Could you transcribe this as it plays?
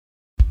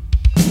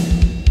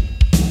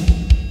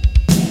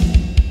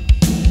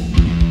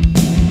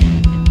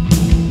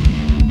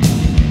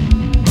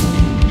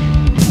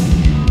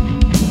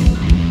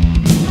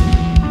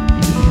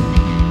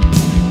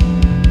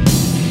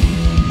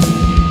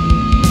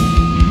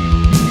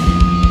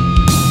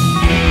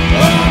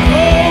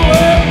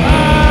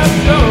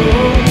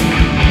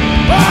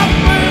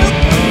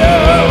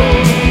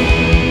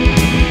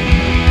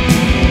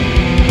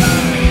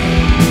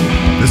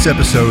This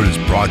episode is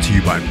brought to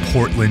you by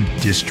Portland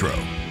Distro.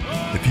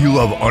 If you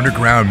love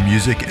underground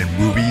music and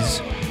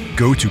movies,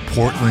 go to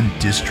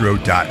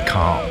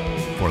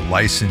portlanddistro.com for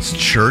licensed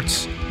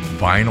shirts,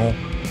 vinyl,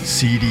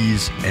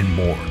 CDs, and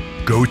more.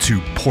 Go to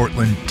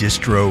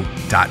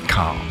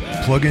portlanddistro.com.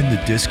 Plug in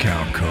the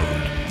discount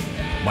code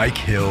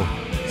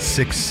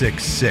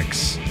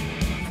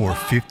MikeHill666 for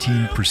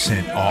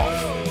 15% off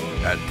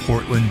at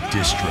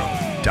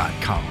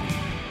portlanddistro.com.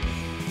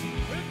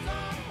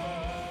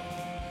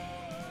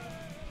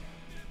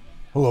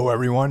 Hello,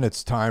 everyone.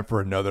 It's time for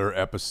another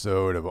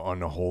episode of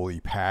Unholy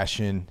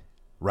Passion.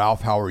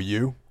 Ralph, how are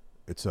you?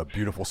 It's a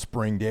beautiful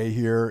spring day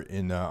here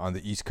on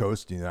the East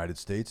Coast of the United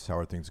States. How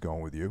are things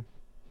going with you?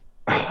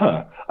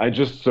 I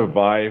just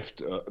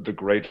survived the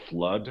Great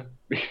Flood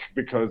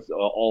because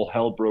all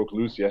hell broke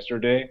loose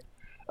yesterday.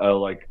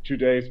 Like 2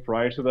 days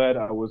prior to that,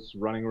 I was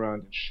running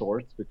around in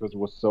shorts because it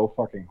was so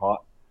fucking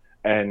hot.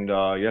 And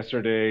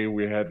yesterday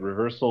we had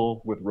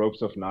rehearsal with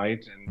Ropes of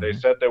Night, and they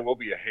said there will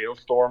be a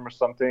hailstorm or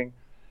something.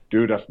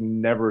 Dude, I've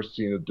never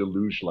seen a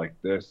deluge like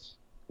this.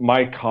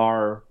 My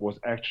car was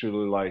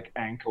actually like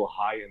ankle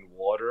high in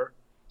water,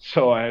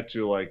 so I had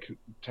to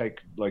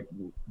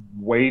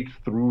wade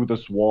through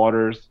this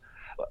waters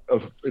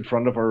in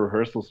front of our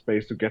rehearsal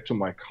space to get to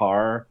my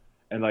car,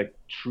 and like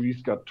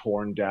trees got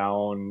torn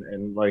down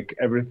and like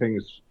everything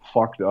is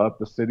fucked up.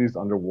 The city's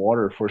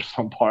underwater for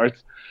some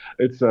parts.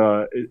 It's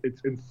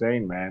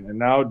insane, man. And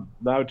now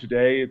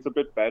today it's a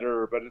bit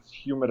better, but it's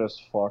humid as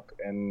fuck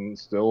and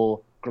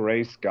still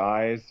gray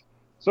skies.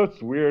 So it's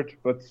weird,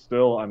 but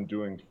still I'm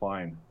doing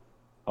fine.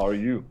 How are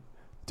you?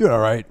 Doing all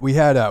right. We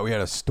had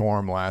a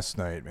storm last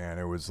night, man.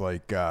 It was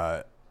like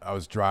I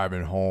was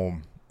driving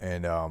home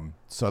and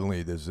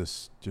suddenly there's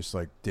this just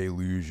like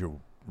deluge of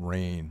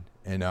rain.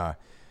 And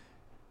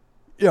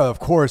of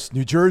course,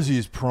 New Jersey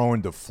is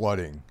prone to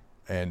flooding,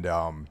 and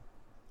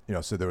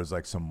so there was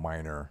like some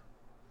minor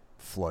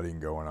flooding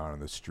going on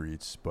in the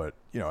streets, but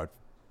it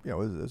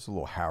was a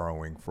little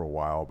harrowing for a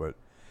while. But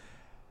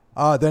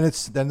then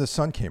the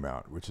sun came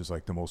out, which is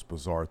like the most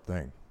bizarre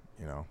thing,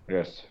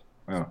 Yes.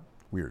 Yeah.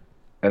 Weird.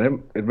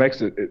 And it makes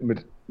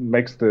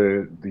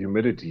the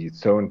humidity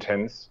so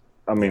intense.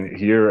 I mean,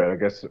 here I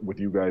guess with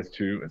you guys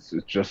too, it's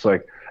just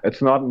like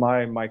it's not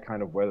my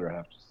kind of weather, I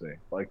have to say.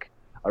 Like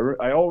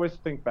I always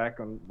think back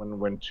on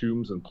when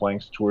Tombs and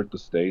Planks toured the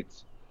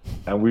States,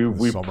 and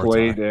we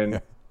played in,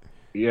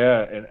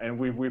 and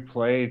we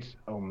played.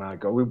 Oh my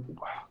God,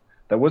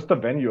 that was the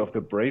venue of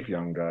the Brave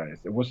Young Guys.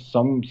 It was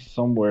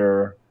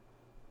somewhere.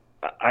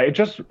 I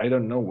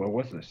don't know, where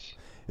was this?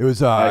 It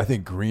was I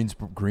think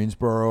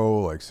Greensboro,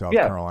 like South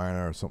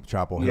Carolina, or some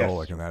Chapel Hill,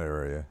 like in that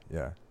area.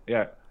 Yeah.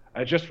 Yeah.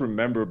 I just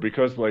remember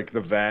because like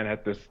the van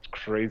had this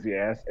crazy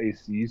ass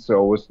AC, so I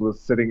was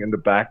sitting in the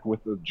back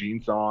with the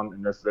jeans on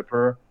and a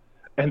zipper,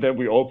 and then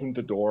we opened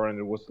the door and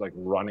it was like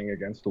running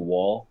against the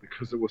wall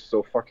because it was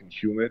so fucking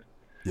humid.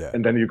 Yeah.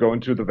 And then you go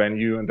into the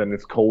venue and then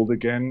it's cold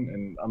again.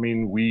 And I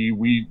mean,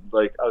 we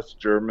like us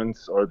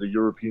Germans or the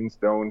Europeans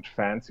don't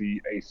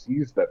fancy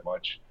ACs that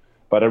much,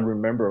 but I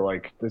remember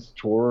like this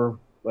tour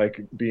like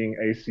being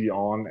AC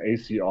on,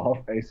 AC off,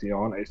 AC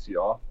on, AC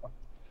off.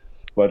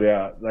 But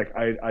yeah, like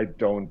I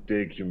don't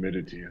dig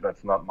humidity.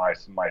 That's not my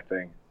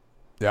thing.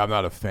 Yeah, I'm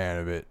not a fan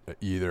of it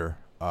either.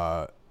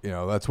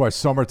 That's why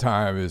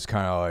summertime is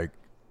kind of like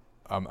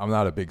I'm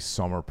not a big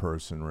summer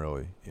person,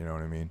 really. You know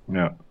what I mean?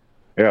 Yeah,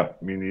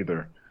 me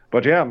neither.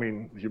 But yeah, I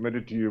mean,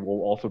 humidity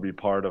will also be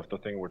part of the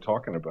thing we're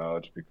talking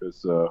about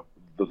because the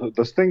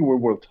thing we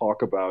will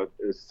talk about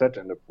is set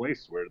in a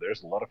place where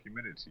there's a lot of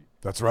humidity.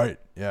 That's right.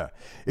 Yeah,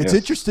 it's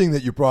interesting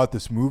that you brought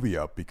this movie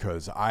up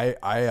because I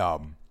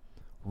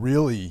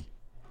really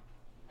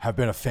have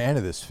been a fan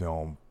of this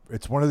film.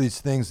 It's one of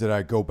these things that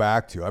I go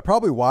back to. I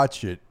probably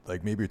watch it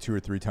like maybe 2 or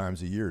 3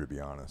 times a year, to be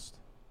honest.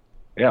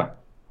 Yeah.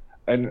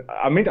 And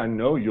I mean, I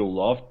know you'll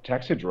love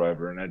Taxi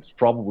Driver, and it's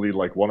probably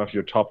like one of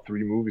your top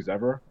 3 movies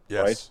ever.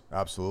 Yes, right?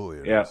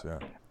 Absolutely. Yeah. Is, yeah.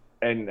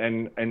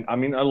 And I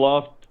mean, I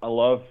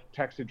love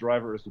Taxi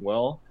Driver as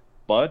well.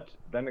 But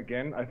then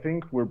again, I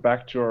think we're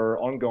back to our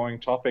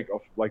ongoing topic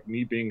of like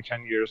me being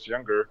 10 years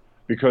younger.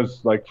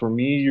 Because, like, for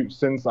me,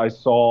 since I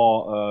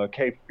saw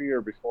Cape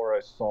Fear before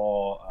I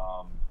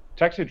saw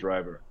Taxi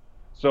Driver,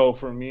 so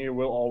for me, it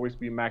will always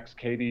be Max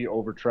Cady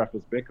over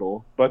Travis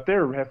Bickle. But they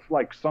have,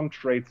 like, some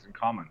traits in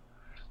common.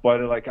 But,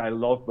 like, I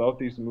love both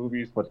these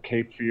movies, but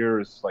Cape Fear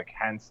is, like,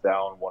 hands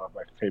down one of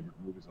my favorite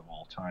movies of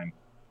all time.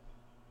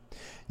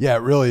 Yeah,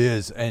 it really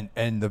is. And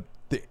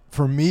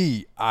for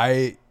me,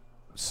 I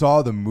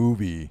saw the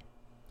movie.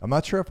 I'm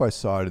not sure if I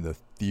saw it in the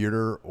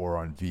theater or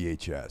on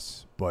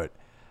VHS, but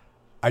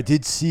I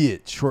did see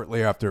it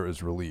shortly after it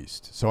was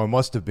released, so it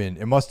must have been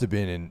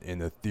in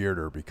the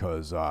theater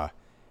because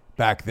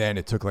back then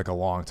it took like a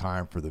long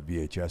time for the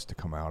VHS to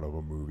come out of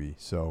a movie.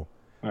 So,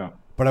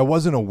 but I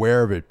wasn't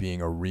aware of it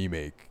being a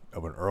remake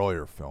of an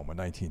earlier film, a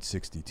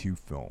 1962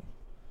 film.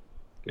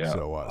 Yeah.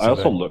 So, I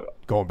also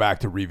going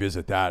back to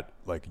revisit that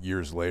like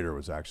years later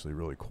was actually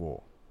really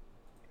cool.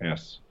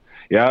 Yes.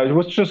 Yeah, it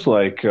was just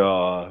like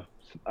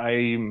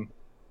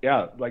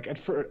yeah, like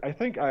at first, I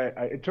think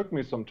it took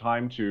me some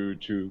time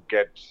to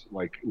get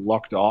like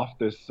locked off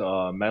this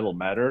Metal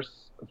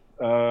Matters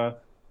uh,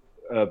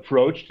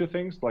 approach to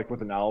things, like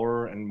with an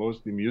hour and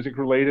mostly music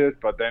related.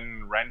 But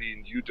then Randy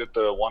and you did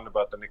the one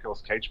about the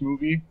Nicolas Cage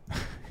movie,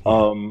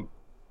 Yeah. um,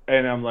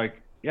 and I'm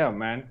like, yeah,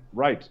 man,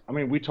 right. I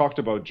mean, we talked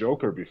about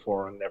Joker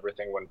before and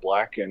everything went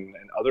black and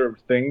other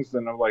things,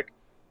 and I'm like,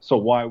 so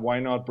why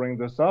not bring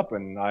this up?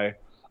 And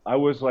I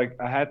was like,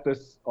 I had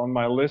this on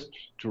my list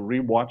to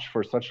rewatch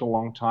for such a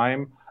long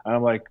time, and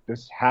I'm like,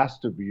 this has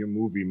to be a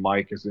movie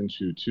Mike is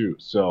into too.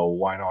 So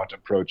why not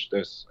approach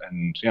this?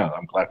 And yeah,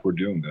 I'm glad we're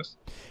doing this.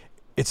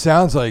 It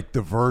sounds like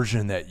the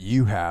version that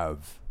you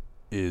have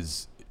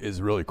is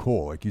really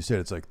cool. Like you said,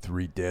 it's like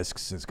 3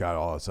 discs. It's got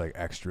all its like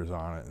extras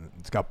on it, and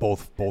it's got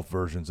both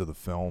versions of the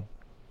film.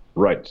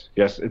 Right.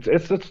 Yes.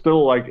 It's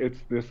still like it's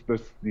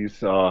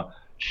these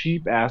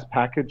cheap ass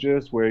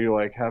packages where you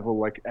like have a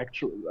like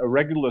actual a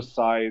regular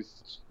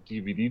sized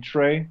DVD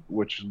tray,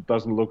 which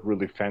doesn't look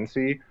really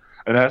fancy.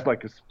 And it has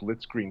like a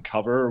split screen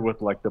cover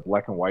with like the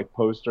black and white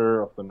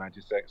poster of the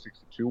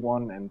 1962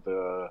 one and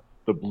the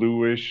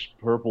bluish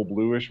purple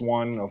bluish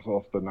one of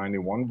the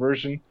 91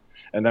 version.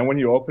 And then when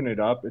you open it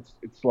up,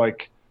 it's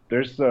like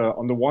there's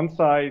on the one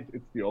side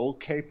it's the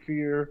old Cape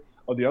Fear,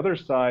 on the other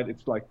side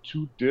it's like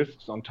 2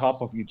 discs on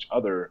top of each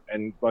other,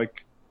 and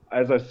like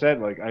as I said,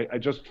 like I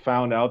just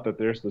found out that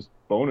there's this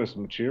bonus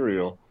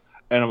material,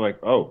 and I'm like,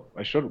 oh,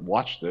 I should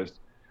watch this.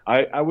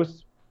 I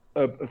was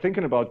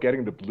thinking about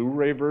getting the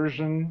Blu-ray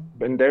version,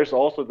 and there's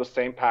also the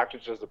same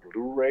package as the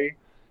Blu-ray,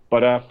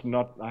 but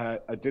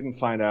I didn't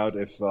find out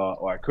if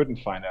or I couldn't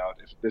find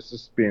out if this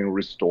is being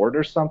restored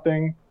or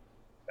something,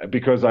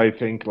 because I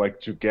think like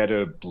to get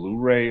a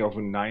Blu-ray of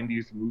a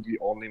 90s movie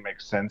only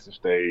makes sense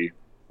if they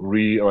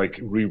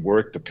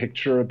rework the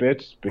picture a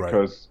bit, Right.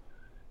 because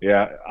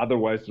yeah,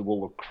 otherwise it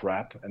will look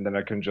crap and then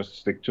I can just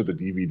stick to the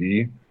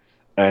DVD.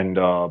 And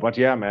but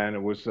yeah, man,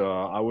 it was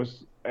I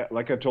was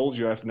like I told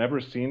you, I've never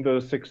seen the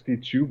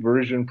 62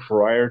 version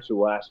prior to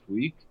last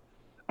week.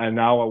 And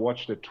now I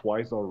watched it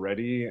twice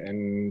already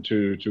and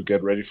to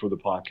get ready for the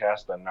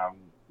podcast, and I'm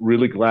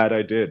really glad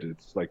I did.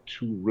 It's like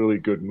two really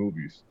good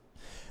movies.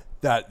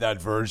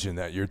 That version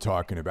that you're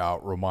talking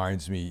about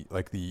reminds me,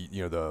 like the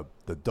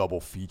double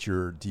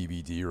feature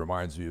DVD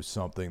reminds me of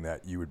something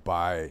that you would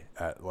buy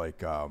at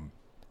like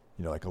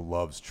like a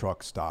Love's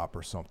truck stop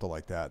or something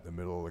like that in the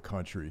middle of the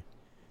country.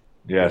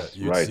 Yes,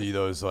 You'd right. see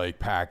those like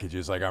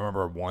packages. Like I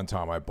remember one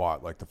time I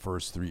bought like the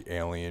first 3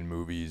 Alien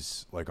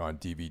movies like on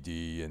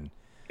DVD,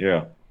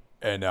 Yeah.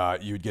 and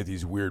you would get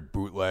these weird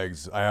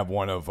bootlegs. I have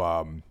one of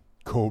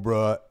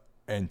Cobra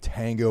and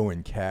Tango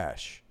and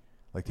Cash,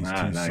 like these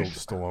Ah, two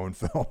nice. Stallone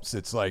films.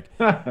 It's like,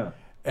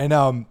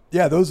 and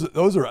yeah,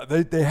 those are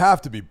they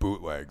have to be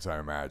bootlegs, I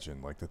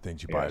imagine, like the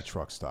things you buy at Yes.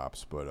 truck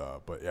stops. But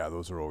yeah,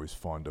 those are always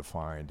fun to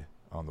find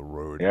on the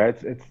road. Yeah,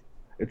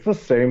 it's the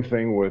same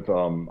thing with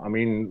I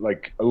mean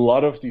like a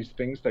lot of these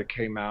things that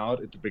came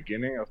out at the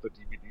beginning of the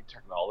DVD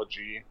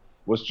technology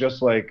was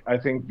just like I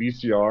think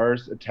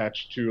VCRs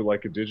attached to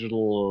like a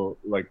digital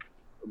like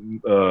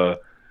uh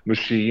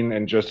machine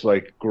and just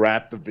like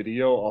grab the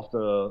video of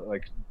the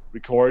like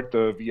record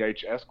the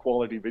VHS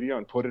quality video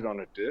and put it on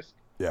a disc.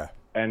 Yeah,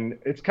 And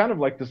it's kind of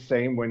like the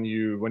same when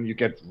you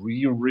get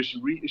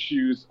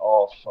reissues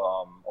of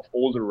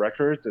older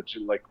records that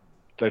you like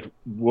that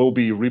will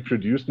be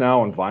reproduced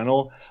now on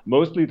vinyl.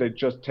 Mostly they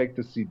just take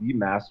the CD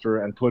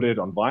master and put it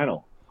on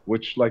vinyl,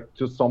 which like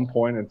to some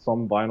point in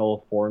some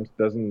vinyl forms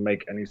doesn't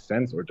make any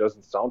sense or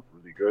doesn't sound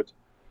really good.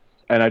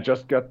 And I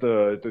just got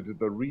the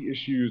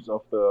reissues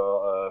of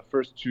the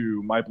first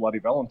two My Bloody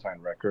Valentine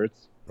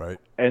records, right.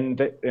 and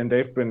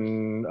they've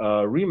been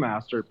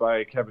remastered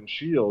by Kevin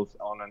Shields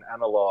on an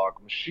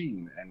analog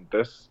machine, and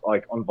this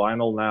like on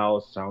vinyl now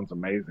sounds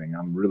amazing.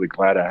 I'm really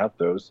glad I have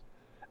those.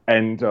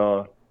 And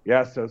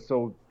yeah,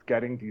 so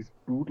getting these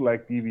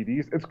bootleg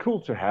DVDs, it's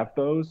cool to have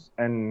those.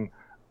 And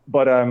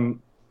but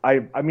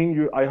I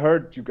mean I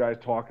heard you guys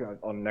talking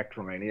on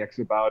Necromaniacs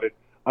about it.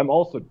 I'm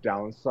also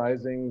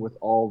downsizing with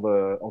all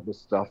the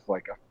stuff.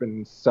 Like I've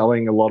been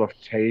selling a lot of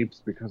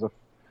tapes because of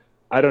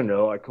I don't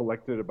know. I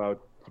collected about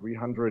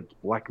 300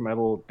 black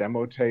metal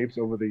demo tapes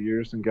over the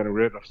years and getting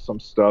rid of some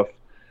stuff.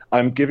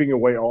 I'm giving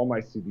away all my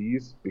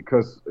CDs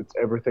because it's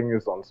everything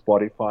is on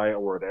Spotify or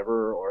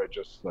whatever, or I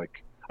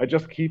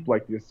just keep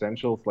like the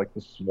essentials, like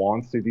the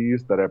Swan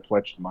CDs that I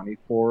pledged money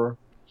for,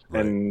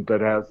 Right. and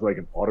that has like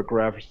an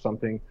autograph or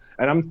something.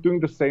 And I'm doing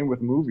the same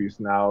with movies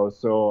now.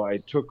 So I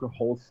took a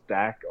whole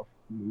stack of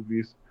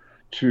movies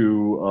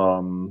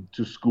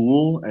to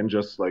school and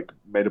just like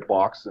made a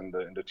box in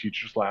the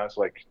teacher's lounge,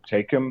 like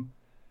take them.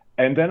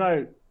 And then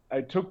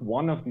I took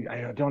one of the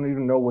I don't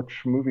even know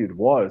which movie it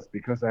was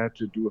because I had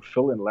to do a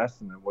fill-in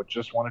lesson and what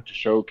just wanted to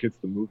show kids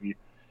the movie.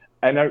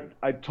 And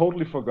I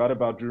totally forgot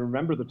about. Do you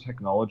remember the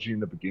technology in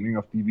the beginning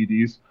of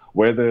DVDs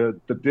where the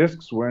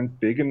discs weren't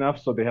big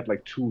enough, so they had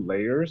like 2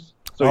 layers?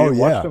 So Oh you'd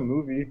watch yeah, the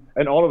movie,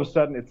 and all of a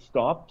sudden it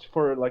stopped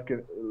for like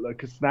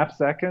a snap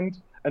second,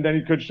 and then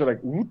you could just like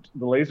whoop,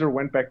 the laser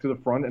went back to the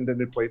front, and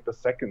then it played the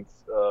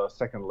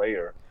second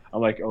layer.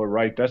 I'm like, oh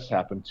right, that's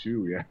happened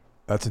too. Yeah.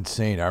 That's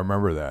insane. I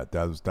remember that.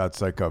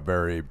 That's like a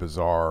very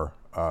bizarre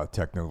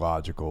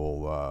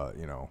technological,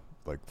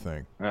 like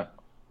thing. Yeah.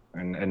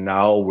 And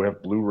now we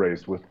have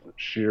Blu-rays with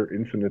sheer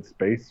infinite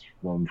space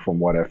from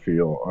what I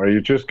feel. Or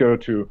you just go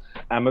to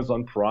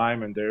Amazon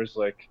Prime and there's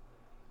like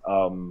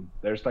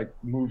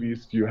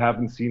movies you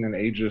haven't seen in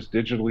ages,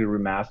 digitally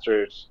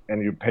remastered,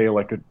 and you pay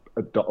like a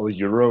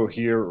euro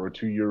here or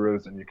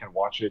 €2, and you can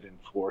watch it in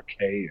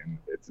 4K, and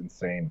it's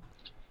insane.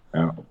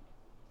 Yeah.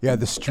 Yeah,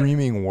 the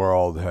streaming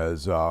world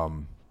has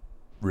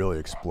really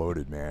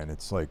exploded, man.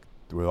 It's like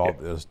with all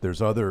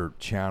there's other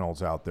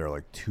channels out there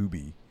like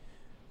Tubi,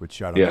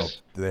 which I don't know.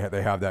 Yes. Do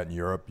they have that in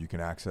Europe? You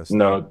can access that.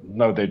 No,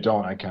 no, they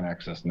don't. I can't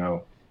access.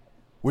 No.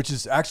 Which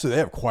is actually they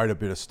have quite a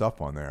bit of stuff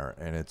on there,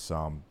 and it's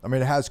I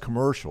mean it has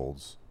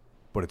commercials,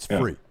 but it's Yeah.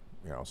 free,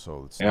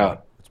 so it's Yeah.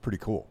 not it's pretty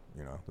cool.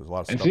 There's a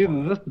lot of And stuff see,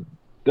 on there.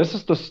 this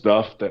is the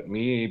stuff that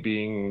me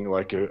being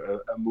like a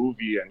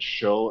movie and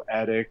show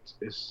addict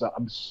is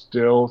I'm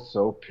still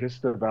so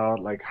pissed about.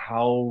 Like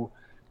how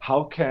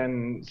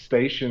can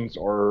stations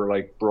or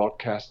like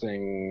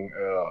broadcasting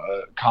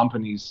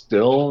companies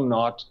still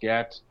not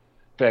get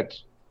that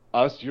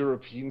us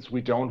Europeans,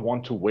 we don't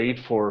want to wait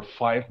for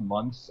 5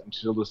 months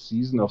until the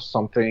season of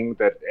something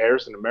that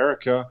airs in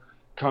America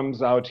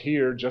comes out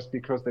here just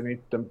because they need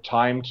them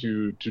time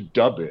to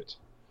dub it.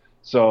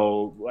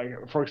 So,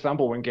 like for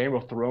example, when Game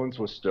of Thrones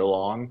was still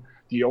on,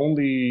 the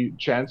only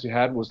chance you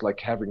had was like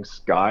having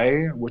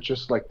Sky, which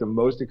is like the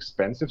most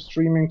expensive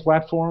streaming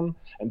platform,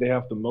 and they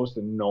have the most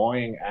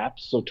annoying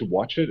apps. So to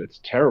watch it, it's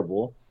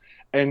terrible.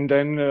 And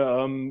then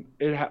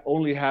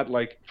only had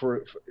like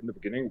for in the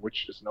beginning,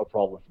 which is no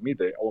problem for me.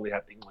 They only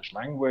had English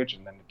language,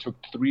 and then it took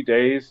 3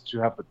 days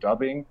to have the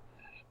dubbing.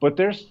 But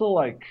there's still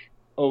like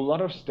a lot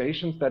of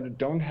stations that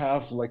don't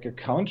have like a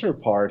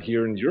counterpart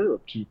here in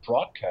Europe to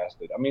broadcast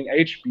it. I mean,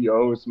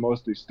 HBO is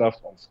mostly stuff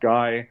on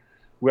Sky.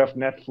 We have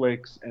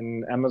Netflix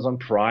and Amazon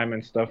Prime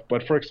and stuff.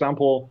 But for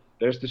example,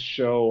 there's this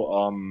show,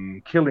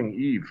 Killing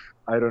Eve.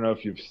 I don't know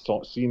if you've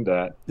seen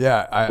that,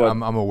 Yeah, but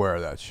I'm aware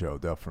of that show.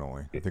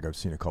 Definitely, I think I've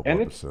seen a couple and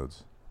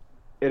episodes.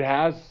 it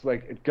has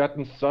like it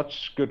gotten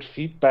such good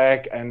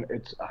feedback, and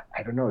it's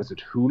I don't know, is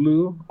it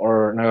Hulu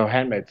or no,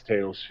 Handmaid's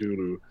Tale's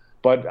Hulu,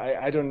 but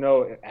I don't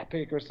know,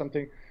 Epic or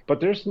something. But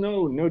there's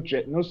no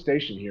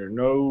station here,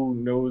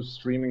 no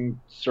streaming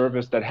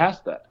service that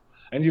has that,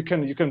 and you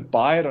can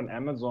buy it on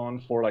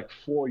Amazon for like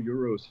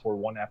 €4 for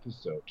one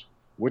episode,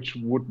 which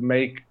would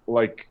make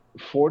like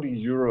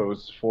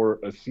 €40 for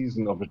a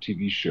season of a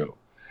TV show.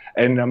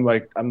 And I'm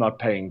like, I'm not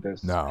paying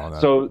this. No, not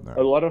So a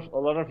no. lot of a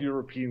lot of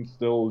Europeans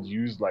still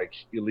use like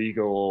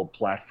illegal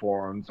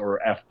platforms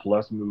or F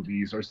plus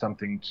movies or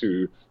something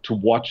to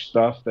watch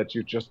stuff that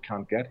you just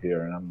can't get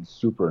here, and I'm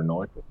super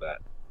annoyed with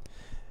that.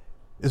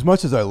 As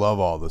much as I love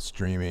all the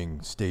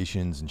streaming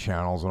stations and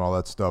channels and all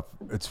that stuff,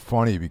 it's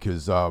funny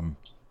because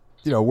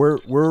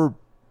we're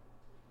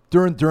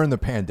during the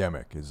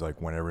pandemic is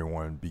like when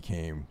everyone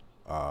became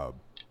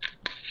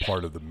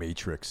part of the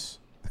matrix.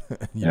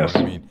 You know Yes.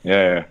 what I mean?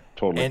 Yeah,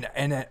 totally.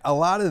 And a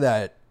lot of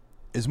that,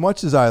 as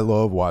much as I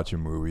love watching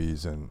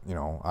movies, and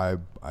I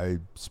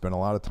spend a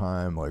lot of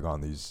time like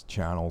on these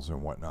channels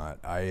and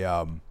whatnot.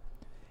 The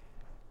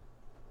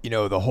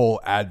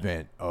whole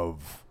advent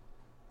of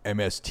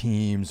MS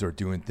Teams or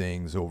doing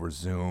things over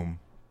Zoom.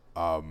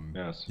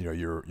 Yes.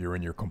 You're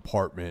in your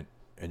compartment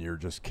and you're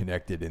just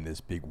connected in this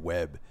big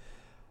web.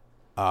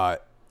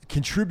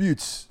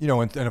 Contributes,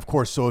 and of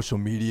course social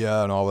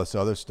media and all this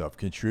other stuff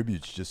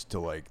contributes just to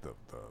like the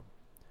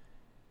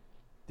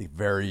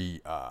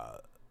very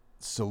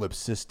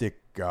solipsistic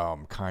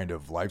kind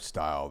of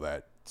lifestyle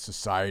that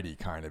society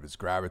kind of is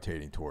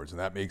gravitating towards, and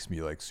that makes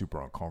me like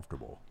super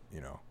uncomfortable.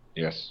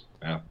 Yes.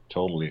 Yeah,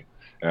 totally.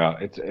 Yeah,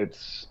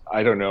 it's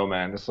I don't know,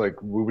 man. It's like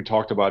we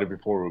talked about it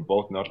before. We're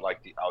both not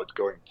like the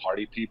outgoing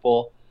party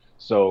people.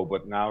 So,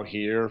 but now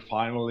here,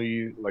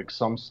 finally, like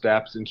some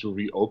steps into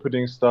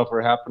reopening stuff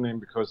are happening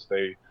because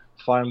they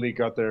finally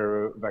got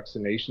their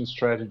vaccination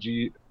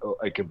strategy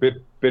like a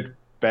bit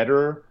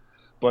better,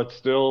 but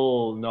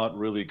still not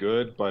really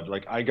good. But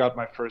like I got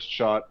my first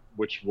shot,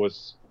 which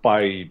was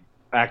by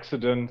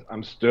accident.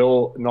 I'm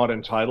still not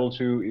entitled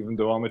to, even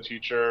though I'm a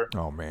teacher.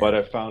 Oh But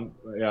man.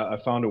 I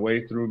found a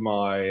way through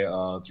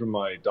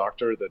my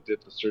doctor that did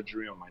the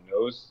surgery on my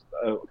nose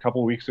a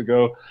couple of weeks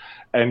ago,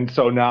 and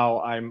so now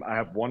I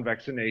have one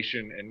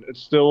vaccination, and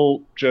it's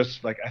still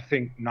just like I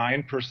think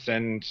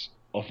 9%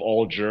 of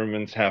all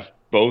Germans have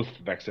both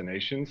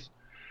vaccinations,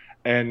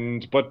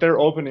 and but they're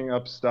opening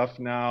up stuff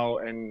now,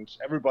 and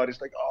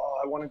everybody's like, oh,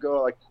 I want to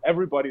go. Like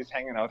everybody's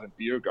hanging out in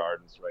beer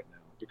gardens right now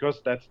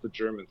because that's the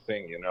German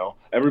thing.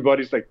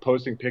 Everybody's like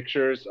posting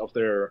pictures of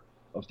their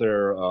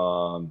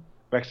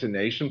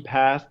vaccination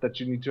pass that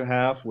you need to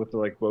have with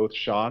like both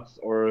shots,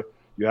 or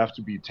you have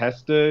to be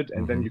tested,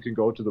 and then Hmm. you can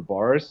go to the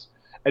bars.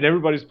 And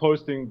everybody's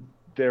posting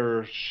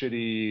their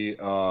shitty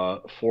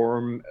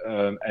form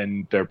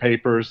and their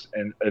papers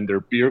and their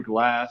beer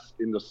glass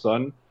in the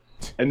sun.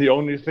 and the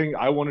only thing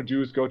I want to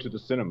do is go to the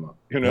cinema.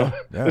 You know,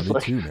 Yeah, yeah, it's me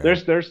like too, man.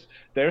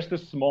 there's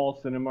this small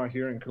cinema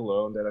here in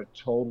Cologne that I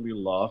totally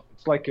love.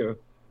 It's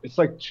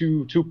like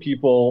two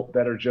people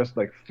that are just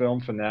like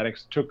film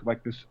fanatics took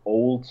like this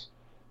old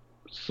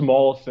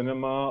small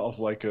cinema of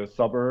like a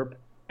suburb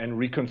and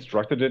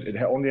reconstructed it. It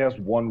only has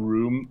one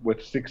room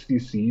with 60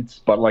 seats,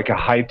 but like a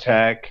high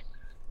tech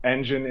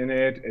engine in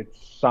it. It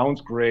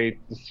sounds great.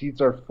 The seats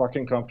are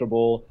fucking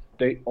comfortable.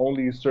 They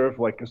only serve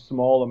like a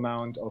small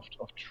amount of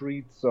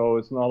treats, so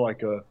it's not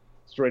like a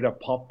straight up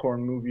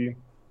popcorn movie,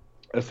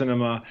 a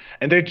cinema.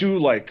 And they do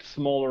like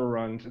smaller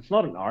runs. It's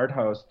not an art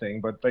house thing,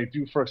 but they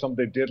do, for example,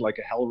 they did like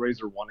a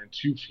Hellraiser 1 and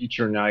 2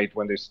 feature night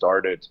when they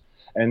started.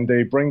 And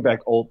they bring back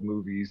old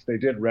movies. They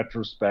did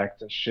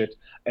retrospect and shit.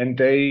 And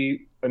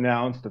they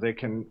announced that they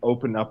can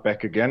open up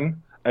back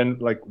again. And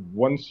like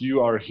once you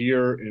are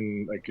here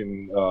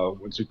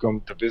once you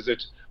come to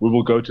visit, we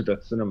will go to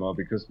that cinema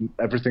because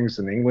everything's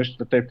in English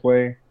that they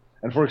play.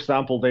 And for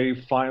example, they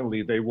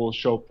will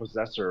show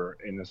Possessor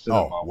in the Oh,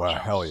 cinema, which wow,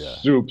 I'm hell yeah.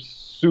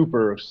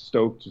 super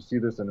stoked to see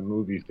this in a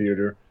movie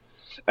theater.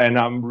 And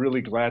I'm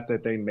really glad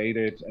that they made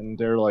it. And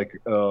they're like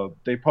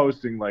they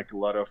posting like a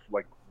lot of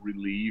like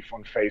relief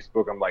on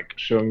Facebook. I'm like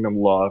showing them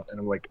love, and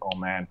I'm like, oh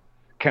man,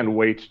 can't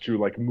wait to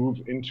like move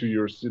into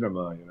your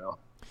cinema, you know?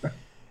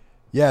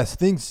 Yes,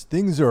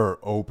 things are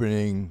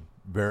opening.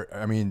 Very,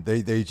 I mean,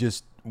 they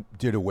just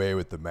did away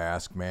with the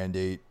mask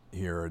mandate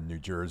here in New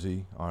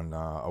Jersey on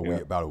Yeah,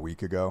 about a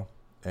week ago,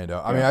 and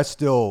I mean, yeah, I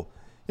still,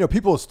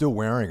 people are still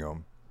wearing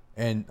them,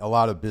 and a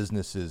lot of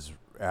businesses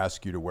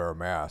ask you to wear a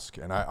mask,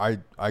 and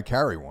I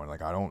carry one.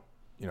 Like I don't,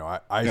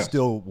 I yes,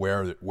 still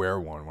wear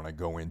one when I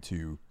go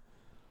into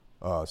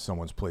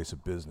someone's place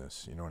of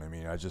business. You know what I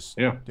mean? I just,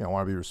 yeah,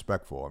 want to be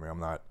respectful. I mean,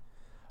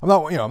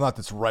 I'm not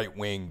this right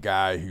wing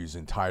guy who's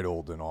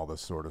entitled and all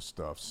this sort of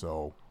stuff.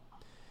 So,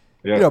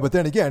 yeah, but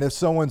then again, if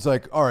someone's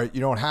like, all right,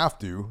 you don't have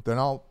to, then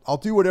I'll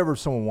do whatever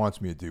someone wants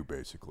me to do,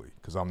 basically,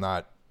 because I'm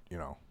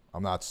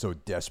not so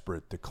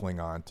desperate to cling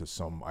on to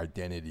some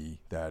identity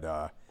that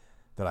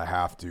I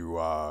have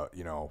to,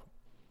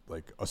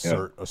 like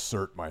yeah.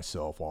 assert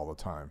myself all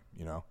the time.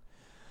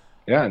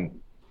 Yeah,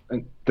 and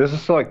this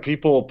is like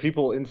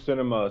people in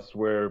cinemas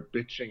were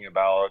bitching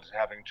about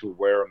having to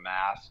wear a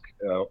mask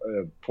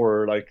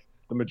for like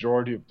the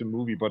majority of the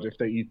movie, but if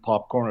they eat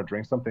popcorn or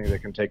drink something, they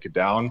can take it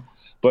down.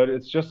 But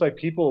it's just like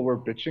people were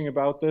bitching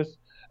about this,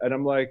 and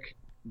I'm like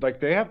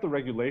they have the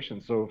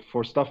regulations. So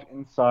for stuff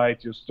inside,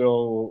 you're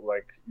still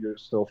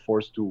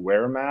forced to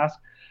wear a mask.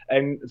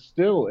 And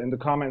still in the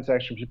comment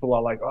section, people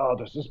are like, "Oh,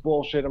 this is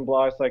bullshit," and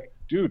blah. It's like,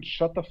 dude,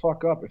 shut the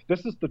fuck up. If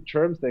this is the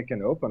terms they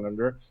can open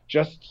under,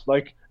 just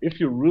like if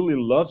you really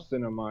love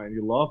cinema and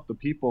you love the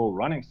people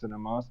running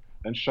cinemas,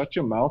 then shut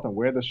your mouth and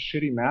wear this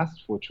shitty mask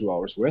for 2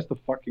 hours. Where's the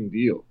fucking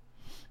deal?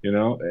 You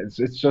know, it's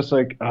just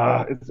like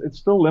it's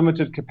still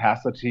limited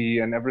capacity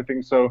and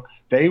everything, so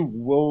they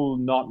will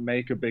not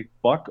make a big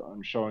buck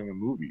on showing a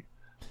movie,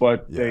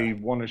 but Yeah. they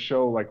want to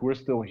show like we're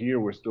still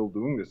here, we're still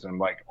doing this, and I'm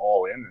like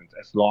all in. And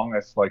as long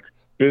as like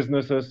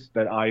businesses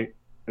that I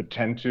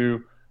attend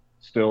to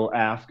still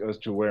ask us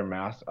to wear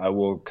masks, I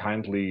will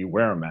kindly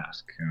wear a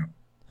mask. Yeah.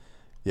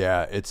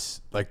 Yeah,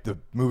 it's like the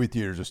movie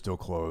theaters are still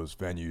closed.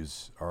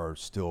 Venues are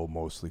still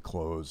mostly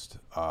closed.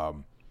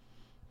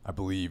 I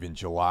believe in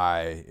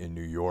July in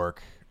New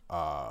York,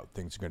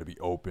 things are going to be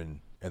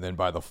open, and then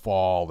by the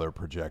fall they're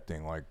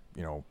projecting like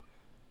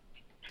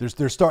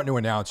they're starting to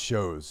announce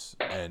shows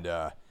and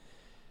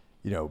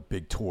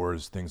big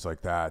tours, things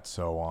like that.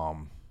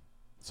 So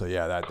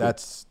yeah, Cool.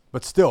 that's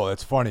but still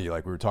that's funny.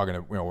 Like we were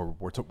talking,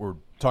 we're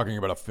talking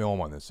about a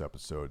film on this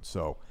episode,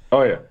 so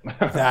Oh yeah.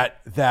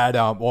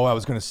 well, I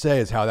was going to say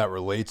is how that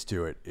relates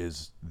to it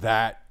is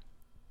that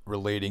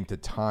relating to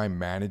time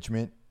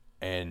management.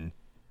 And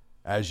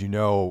as you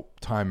know,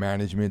 time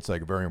management's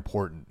like very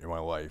important in my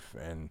life,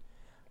 and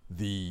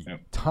the Yeah.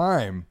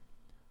 time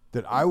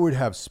that I would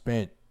have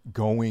spent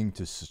going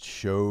to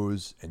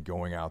shows and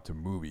going out to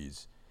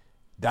movies,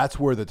 that's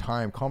where the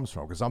time comes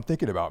from. Because I'm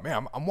thinking about,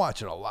 man, I'm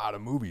watching a lot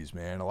of movies,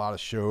 man, a lot of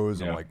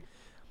shows. I'm Yeah. like,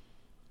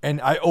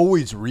 and I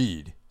always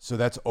read, so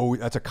that's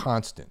a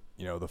constant.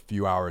 The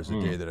few hours a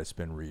day Mm. that I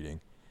spend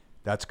reading,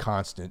 that's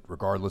constant,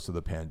 regardless of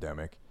the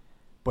pandemic.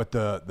 But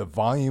the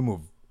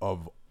volume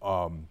of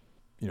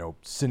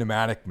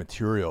cinematic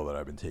material that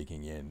I've been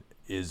taking in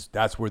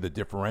that's where the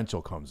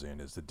differential comes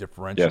in. Is the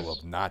differential Yes.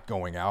 of not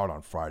going out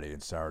on Friday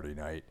and Saturday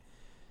night,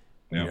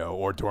 Yeah.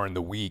 or during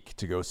the week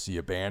to go see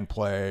a band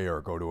play or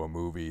go to a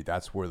movie.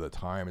 That's where the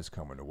time is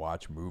coming to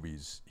watch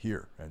movies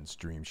here and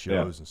stream Yeah.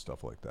 shows and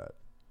stuff like that.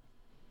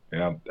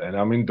 Yeah, and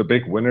I mean the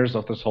big winners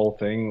of this whole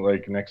thing,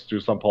 like next to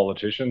some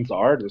politicians,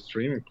 are the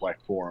streaming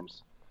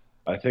platforms.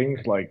 I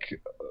think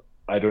like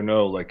I don't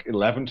know, like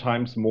 11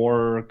 times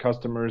more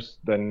customers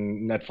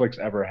than Netflix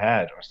ever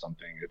had or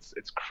something.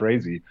 It's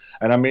crazy.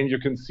 And I mean you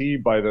can see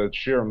by the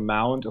sheer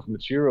amount of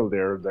material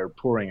they're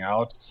pouring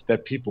out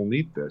that people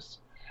need this.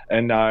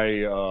 And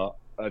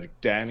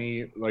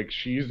Danny, like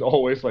she's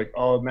always like,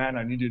 "Oh man,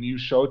 I need a new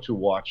show to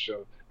watch."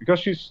 Because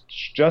she's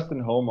just in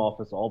home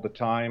office all the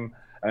time,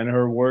 and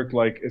her work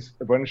like is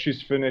when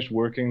she's finished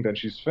working, then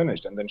she's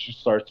finished, and then she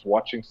starts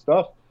watching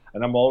stuff.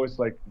 And I'm always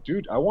like,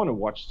 dude, I want to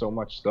watch so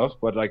much stuff,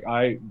 but like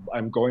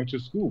I'm going to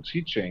school,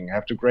 teaching, I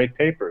have to grade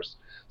papers,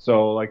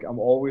 so like I'm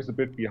always a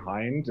bit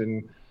behind.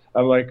 And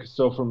I'm like,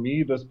 so for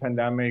me, this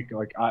pandemic,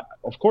 like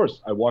of course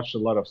I watched a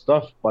lot of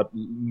stuff, but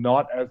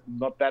not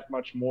that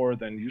much more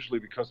than usually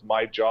because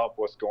my job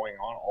was going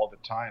on all the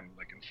time,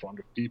 like in front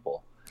of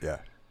people. Yeah.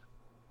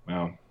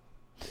 Wow.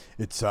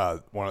 It's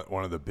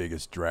one of the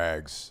biggest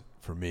drags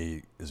for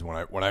me is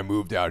when I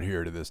moved out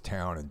here to this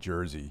town in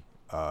Jersey.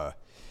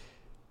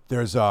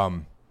 There's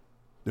a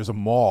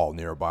mall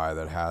nearby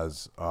that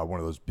has one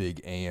of those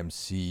big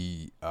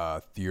AMC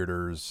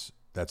theaters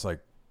that's like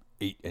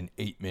an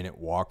 8-minute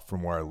walk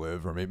from where I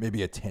live, or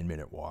maybe a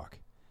 10-minute walk,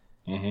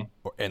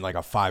 and like a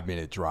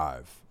 5-minute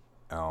drive.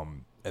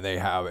 And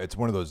it's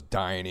one of those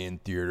dine-in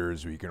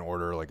theaters where you can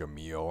order like a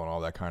meal and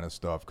all that kind of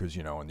stuff, because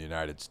in the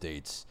United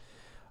States,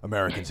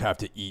 Americans have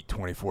to eat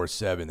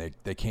 24/7.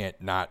 They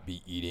can't not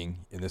be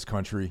eating in this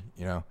country,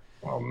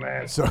 Oh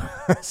man. So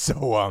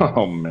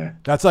Oh man.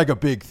 that's like a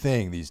big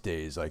thing these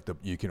days. Like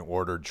you can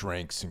order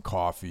drinks and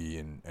coffee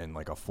and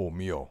like a full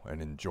meal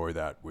and enjoy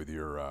that with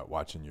your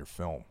watching your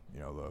film.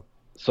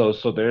 So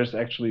there's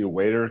actually a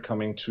waiter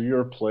coming to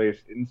your place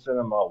in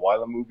cinema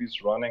while the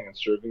movie's running and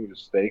serving you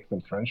steaks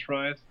and French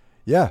fries.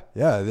 Yeah.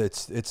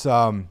 It's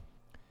the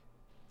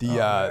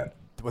man.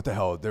 what the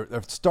hell?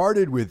 They've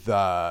started with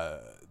the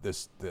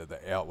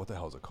ale. What the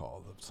hell is it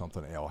called?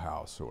 Something Ale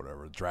House or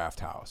whatever. Draft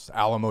House,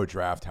 Alamo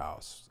Draft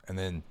House, and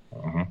then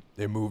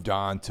they moved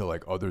on to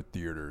like other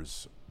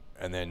theaters,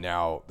 and then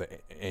now the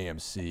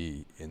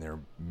AMC in their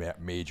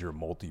major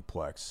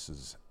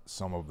multiplexes.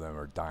 Some of them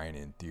are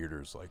dine-in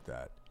theaters like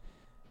that.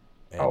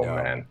 And, Oh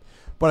man.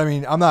 But I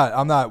mean, I'm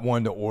not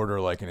one to order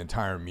like an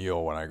entire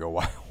meal when I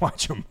go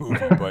watch a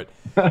movie.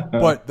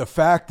 But the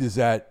fact is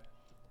that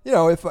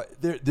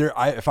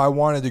if I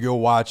wanted to go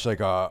watch like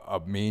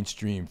a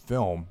mainstream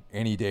film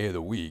any day of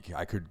the week,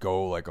 I could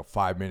go like a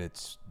 5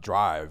 minutes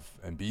drive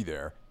and be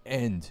there.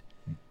 And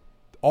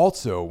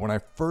also, when I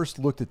first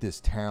looked at this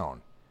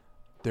town,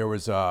 there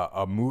was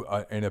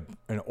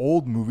an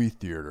old movie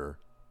theater,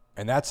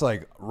 and that's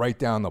like right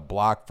down the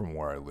block from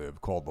where I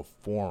live, called the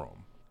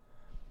Forum.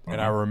 And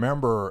I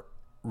remember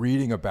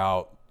reading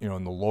about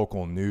in the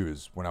local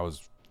news when I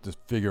was just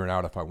figuring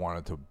out if I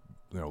wanted to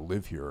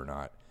live here or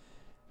not,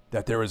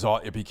 that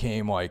it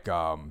became like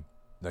a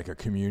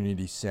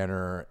community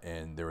center,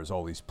 and there was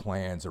all these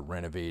plans of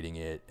renovating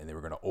it, and they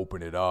were going to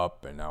open it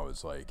up. And I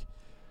was like,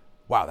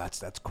 wow,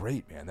 that's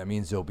great, man. That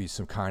means there'll be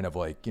some kind of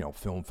like,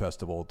 film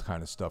festival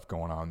kind of stuff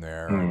going on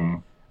there.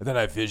 And then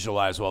I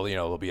visualized, well,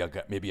 there'll be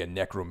maybe a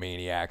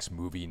Necromaniacs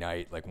movie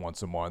night, like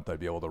once a month. I'd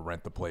be able to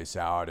rent the place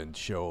out and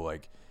show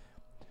like,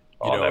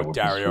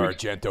 Dario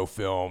Argento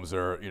films,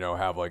 or,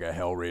 have like a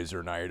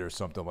Hellraiser night or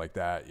something like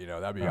that.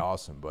 That'd be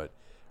awesome. But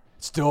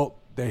still,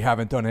 they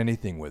haven't done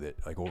anything with it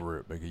like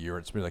over like a year.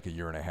 It's been like a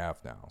year and a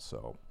half now.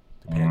 So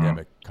the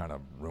pandemic kind of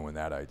ruined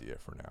that idea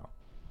for now.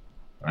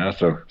 Yeah,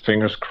 so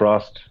fingers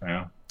crossed.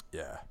 Yeah.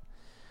 Yeah.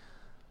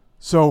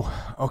 So,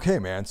 okay,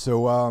 man.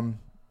 So,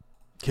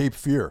 Cape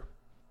Fear.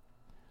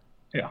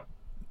 Yeah.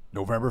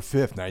 November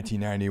 5th,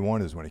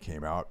 1991 is when it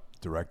came out,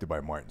 directed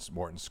by Martin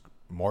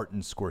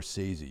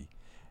Scorsese.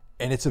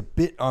 And it's a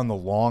bit on the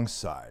long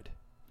side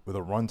with a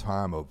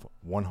runtime of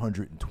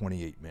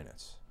 128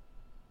 minutes.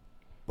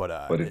 But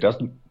it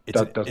doesn't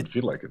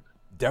feel like it.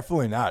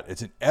 Definitely not.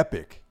 It's an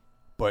epic,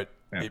 but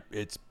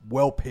it's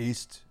well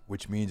paced,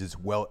 which means it's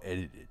well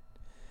edited.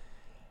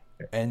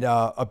 Yeah. And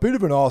a bit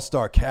of an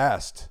all-star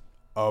cast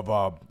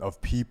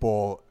of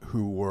people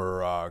who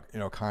were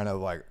kind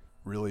of like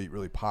really,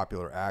 really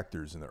popular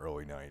actors in the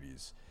early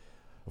 90s.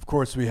 Of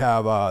course, we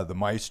have the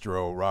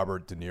maestro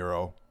Robert De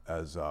Niro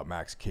as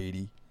Max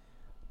Cady.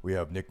 We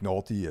have Nick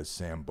Nolte as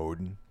Sam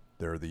Bowden.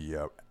 They're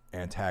the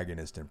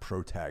antagonist and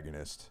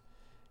protagonist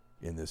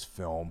in this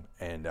film,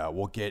 and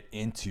we'll get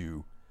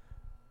into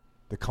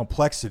the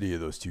complexity of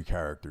those two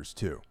characters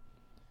too.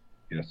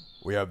 Yes.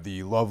 We have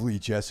the lovely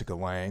Jessica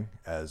Lange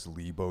as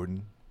Lee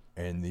Bowden,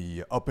 and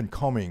the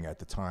up-and-coming at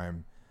the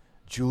time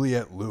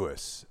Juliette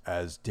Lewis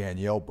as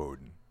Danielle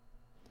Bowden.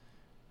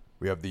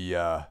 We have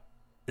the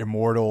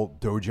immortal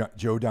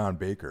Joe Don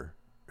Baker,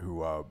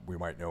 who we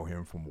might know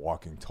him from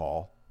Walking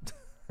Tall,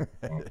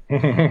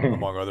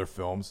 among other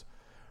films.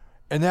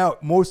 And now,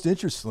 most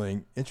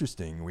interesting,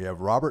 we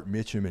have Robert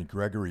Mitchum and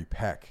Gregory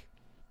Peck.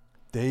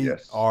 They were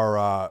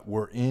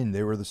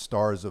the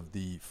stars of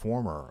the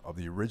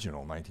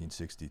original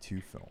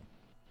 1962 film.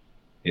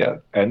 Yeah,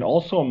 and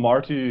also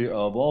Marty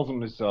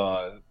Walsham is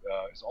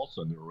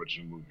also in the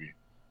original movie.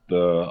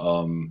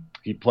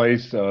 He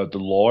plays the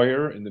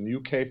lawyer in the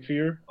new Cape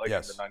Fear, in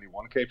the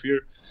 91 Cape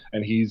Fear,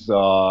 and he's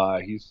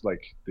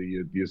like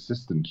the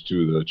assistant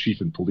to the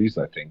chief of police,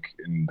 I think,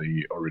 in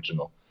the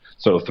original.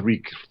 So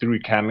three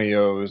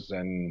cameos,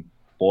 and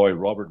boy,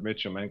 Robert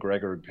Mitchum and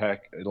Gregory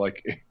Peck,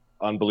 like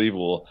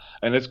unbelievable.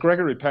 And it's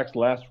Gregory Peck's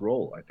last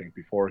role, I think,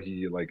 before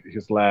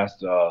his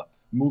last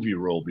movie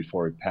role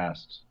before he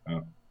passed.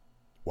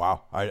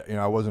 Wow,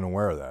 I wasn't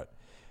aware of that.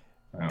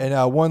 Yeah.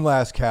 And one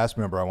last cast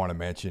member I want to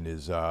mention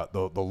is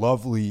the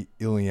lovely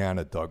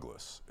Ileana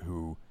Douglas,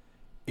 who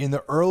in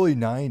the early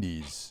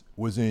 '90s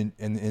was in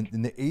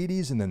the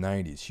 '80s and the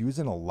 '90s. She was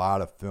in a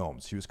lot of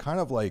films. She was kind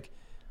of like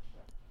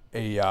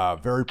a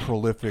very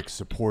prolific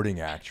supporting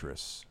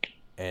actress,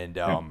 and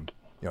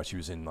Yeah. she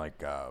was in like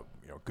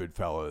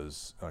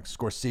Goodfellas.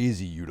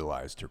 Scorsese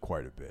utilized her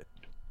quite a bit,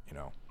 you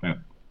know. Yeah.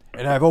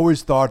 And I've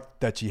always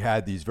thought that she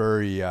had these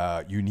very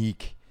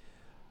unique,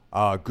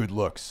 good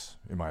looks,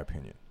 in my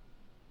opinion.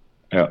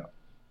 Yeah.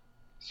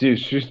 See,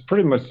 she's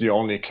pretty much the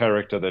only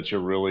character that you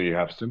really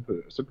have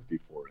sympathy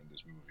for in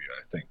this movie,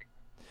 I think.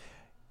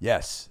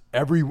 Yes,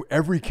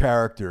 every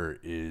character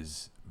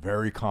is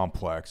very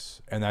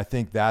complex, and I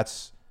think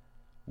that's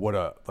what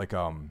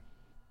an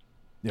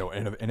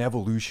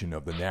evolution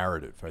of the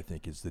narrative. I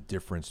think is the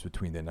difference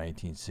between the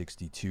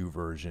 1962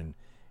 version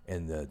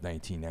and the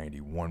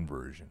 1991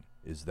 version.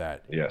 Is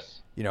that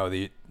Yes.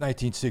 the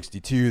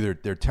 1962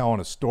 they're telling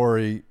a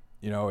story.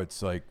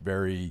 It's like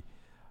very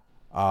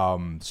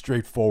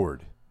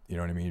straightforward. You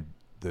know what I mean?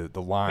 The Yep.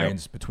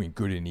 lines between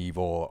good and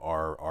evil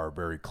are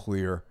very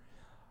clear.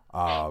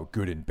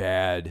 Good and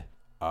bad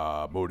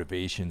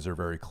motivations are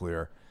very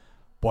clear.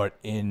 But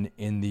in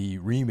the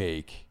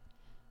remake,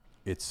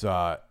 it's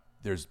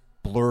there's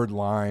blurred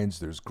lines,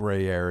 there's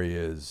gray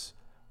areas,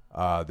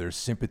 there's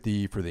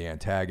sympathy for the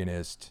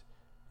antagonist,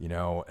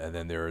 and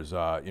then there's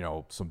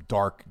some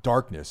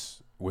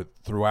darkness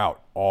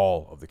throughout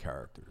all of the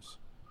characters.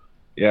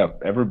 Yeah,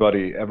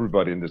 everybody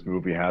in this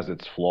movie has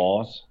its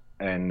flaws,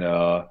 and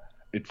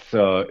it's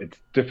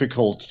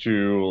difficult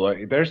to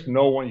like. There's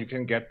no one you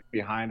can get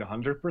behind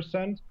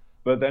 100%.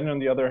 But then on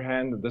the other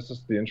hand, this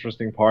is the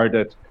interesting part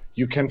that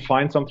you can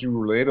find something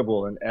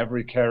relatable in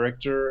every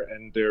character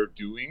and their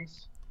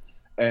doings.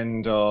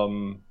 And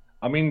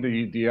I mean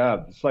the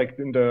yeah, it's like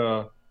in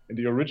the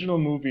original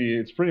movie,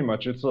 it's pretty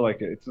much it's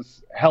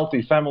this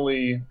healthy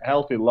family,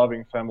 healthy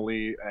loving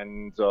family,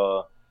 and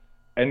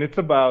it's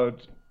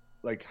about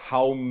like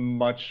how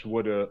much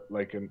would a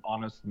like an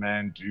honest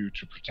man do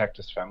to protect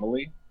his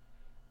family,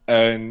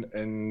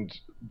 and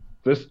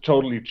this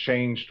totally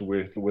changed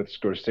with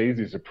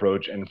Scorsese's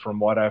approach. And from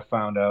what I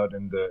found out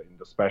in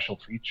the special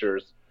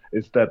features,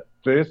 is that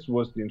this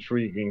was the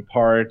intriguing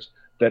part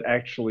that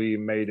actually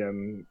made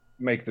him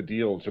make the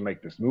deal to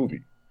make this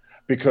movie.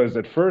 Because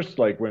at first,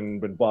 like when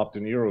Bob De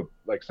Niro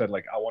like said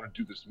like I want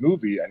to do this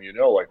movie, and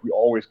like we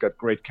always got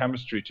great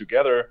chemistry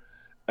together,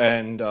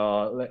 and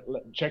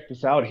check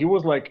this out, he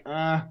was like,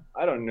 I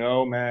don't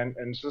know, man.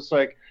 And it's just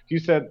like he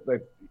said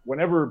that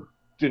whenever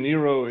De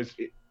Niro is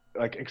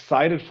like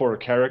excited for a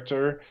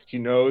character, he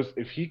knows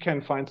if he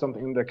can find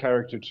something in the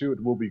character too,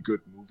 it will be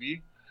good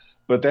movie.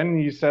 But then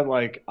he said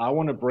like, I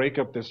want to break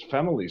up this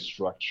family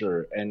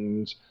structure,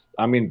 and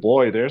I mean,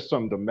 boy, there's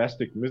some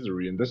domestic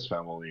misery in this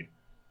family.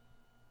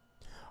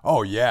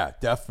 Oh yeah,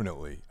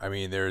 definitely. I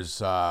mean,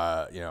 there's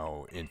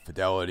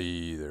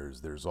infidelity.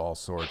 There's all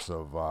sorts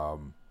of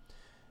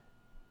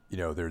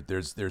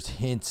there's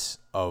hints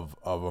of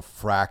a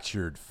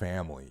fractured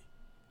family,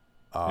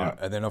 Yeah,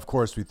 and then of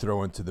course we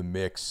throw into the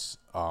mix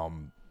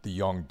the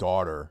young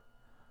daughter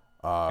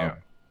uh, yeah,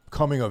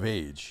 coming of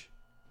age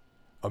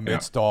yeah,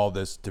 amidst all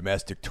this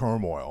domestic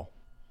turmoil,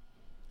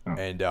 yeah,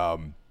 and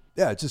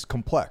yeah, it's just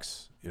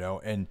complex, yeah,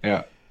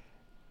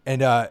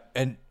 and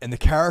the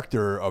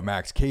character of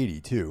Max Cady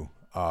too.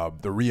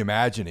 The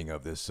reimagining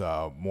of this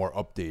more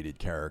updated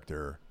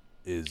character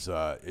is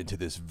into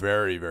this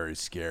very very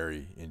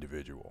scary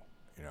individual,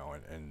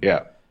 and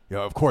yeah,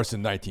 of course the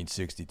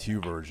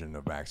 1962 version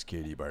of Max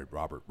Cady by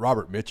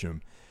Robert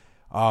Mitchum.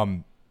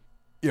 In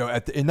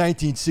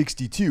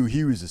 1962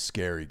 he was a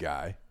scary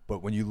guy,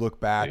 but when you look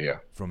back yeah.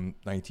 from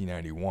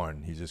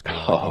 1991, he's just kind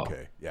of like,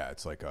 okay, yeah,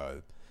 it's like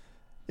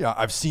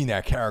I've seen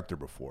that character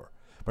before.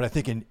 But I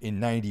think in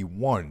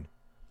 '91,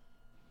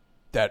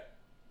 that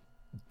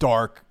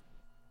dark,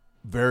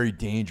 very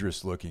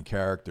dangerous looking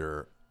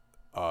character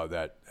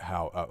that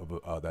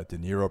De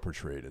Niro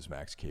portrayed as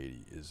Max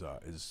Cady is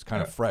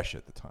kind Yeah. of fresh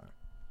at the time.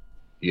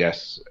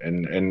 Yes,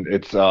 and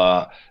it's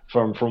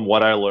from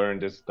what I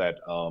learned is that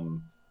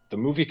the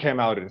movie came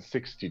out in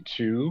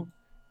 '62,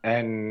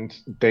 and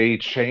they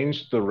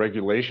changed the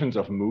regulations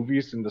of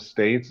movies in the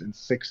States in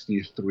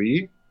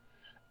 '63.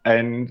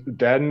 And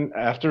then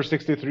after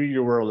 '63,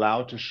 you were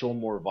allowed to show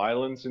more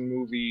violence in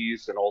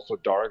movies and also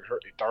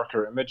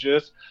darker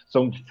images.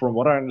 So from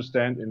what I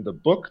understand in the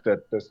book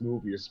that this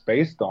movie is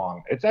based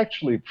on, it's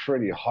actually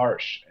pretty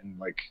harsh and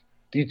like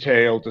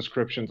detailed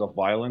descriptions of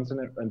violence in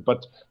it. And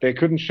but they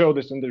couldn't show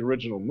this in the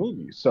original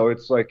movie. So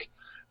it's like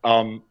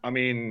I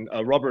mean,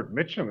 Robert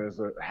Mitchum is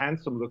a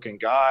handsome-looking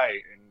guy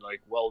and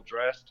like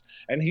well-dressed,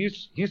 and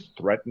he's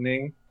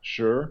threatening,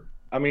 sure.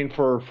 I mean,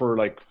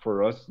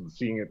 for us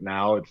seeing it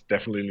now, it's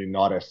definitely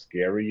not as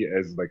scary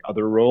as like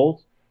other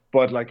roles.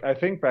 But like I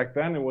think back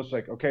then it was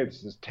like, okay,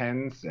 this is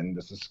tense and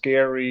this is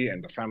scary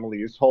and the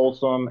family is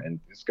wholesome and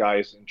this guy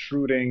is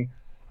intruding.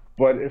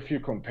 But if you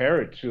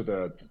compare it to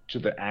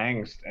the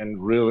angst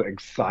and real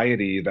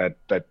anxiety that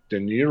De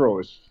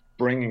Niro is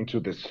bringing to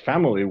this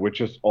family,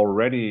 which is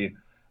already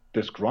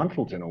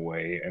disgruntled in a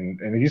way, and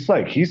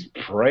he's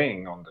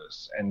preying on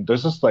this, and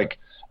this is like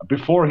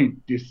before he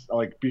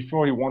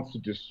wants to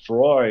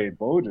destroy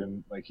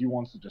Bowden, like he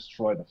wants to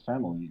destroy the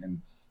family,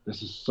 and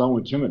this is so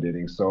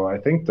intimidating. So I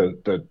think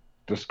that the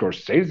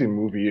Scorsese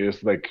movie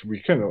is like,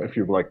 we can, if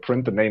you like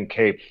print the name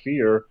Cape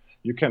Fear,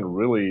 you can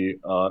really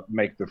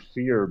make the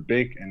fear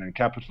big and in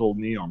capital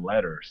neon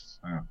letters.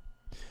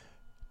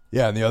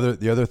 Yeah, and the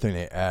other thing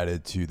they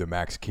added to the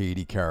Max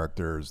Cady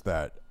character is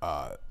that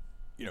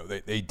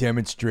they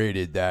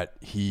demonstrated that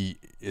he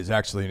is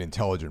actually an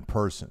intelligent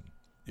person.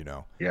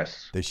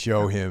 Yes. They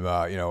show him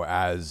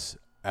as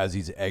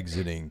he's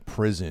exiting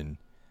prison,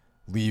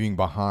 leaving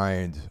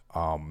behind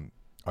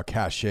a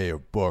cache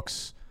of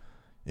books,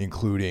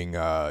 including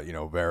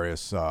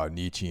various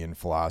Nietzschean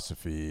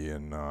philosophy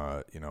and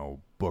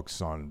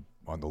books on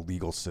the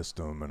legal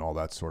system and all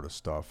that sort of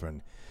stuff.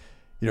 And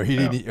he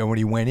didn't. And when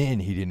he went in,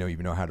 he didn't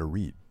even know how to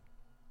read.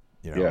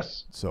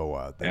 Yes.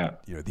 So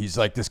he's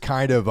like this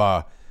kind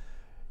of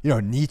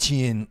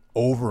Nietzschean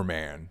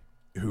overman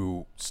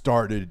who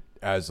started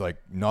as like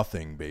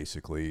nothing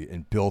basically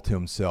and built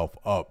himself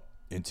up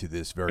into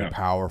this very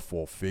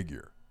powerful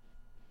figure.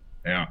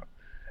 Yeah.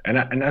 And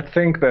I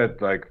think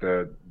that like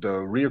the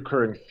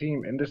reoccurring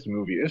theme in this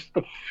movie is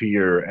the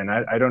fear, and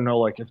I don't know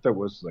like if that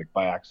was like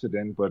by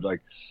accident, but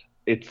like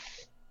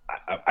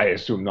I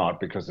assume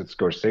not because it's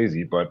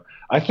Scorsese, but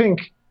I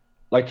think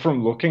like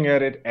from looking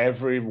at it,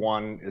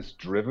 everyone is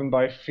driven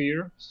by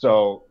fear.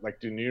 So like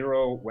De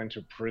Niro went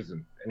to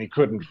prison and he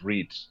couldn't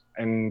read,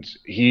 and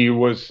he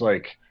was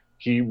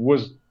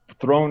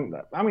thrown.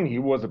 I mean, he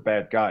was a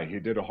bad guy. He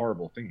did a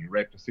horrible thing. He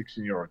raped a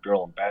 16-year-old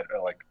girl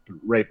and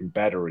rape and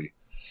battery.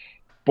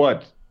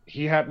 But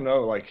he had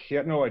no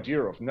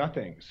idea of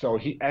nothing. So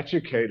he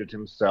educated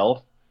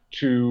himself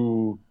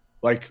to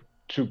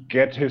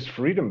get his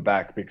freedom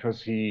back,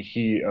 because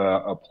he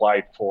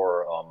applied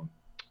for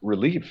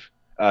release,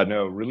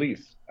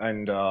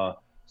 and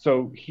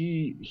so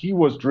he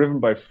was driven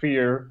by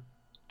fear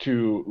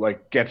to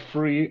like get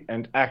free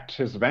and act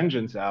his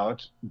vengeance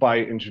out by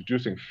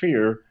introducing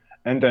fear.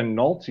 And then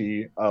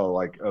Nolte,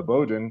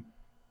 Bowden,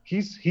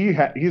 he's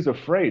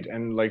afraid,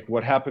 and like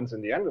what happens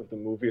in the end of the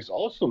movie is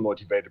also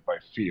motivated by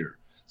fear.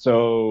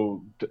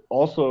 So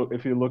also,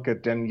 if you look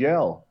at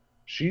Danielle,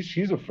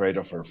 she's afraid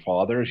of her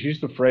father.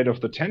 She's afraid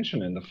of the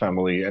tension in the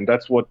family, and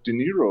that's what De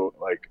Niro,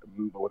 like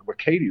what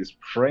Cady is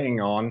preying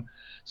on.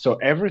 So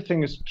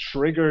everything is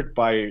triggered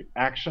by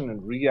action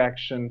and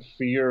reaction,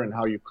 fear, and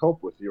how you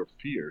cope with your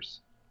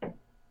fears.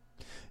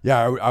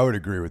 Yeah, I would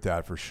agree with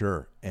that for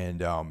sure.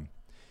 And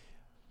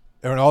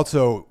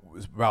also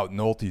about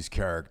Nolte's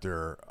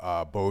character,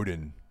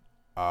 Bowden.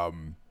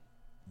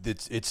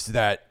 It's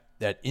that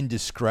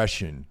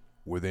indiscretion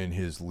within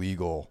his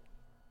legal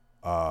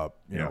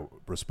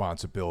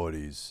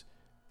responsibilities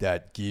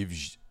that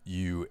gives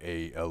you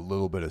a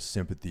little bit of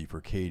sympathy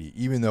for Cady,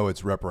 even though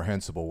it's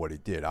reprehensible what he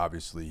did.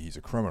 Obviously, he's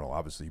a criminal.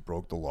 Obviously, he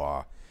broke the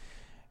law,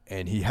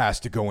 and he has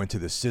to go into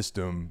the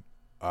system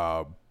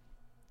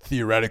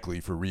theoretically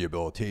for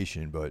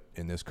rehabilitation. But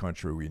in this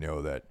country, we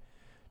know that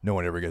no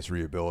one ever gets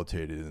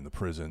rehabilitated in the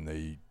prison.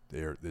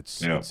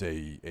 It's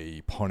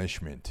a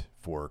punishment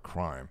for a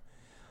crime.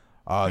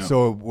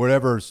 So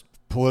whatever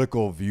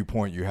political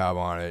viewpoint you have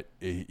on it,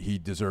 he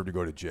deserved to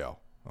go to jail.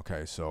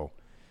 Okay, so,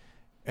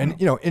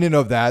 and in and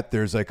of that,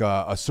 there's like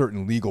a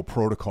certain legal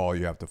protocol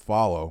you have to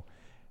follow,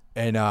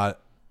 and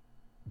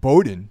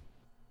Bowden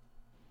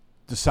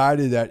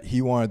decided that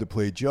he wanted to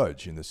play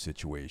judge in this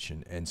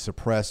situation and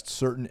suppressed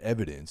certain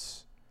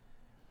evidence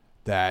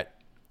that.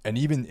 And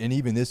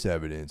even this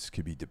evidence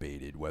could be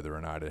debated whether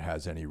or not it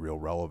has any real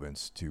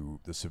relevance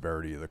to the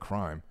severity of the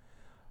crime.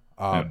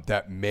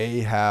 That may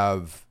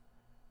have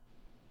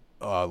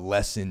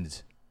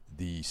lessened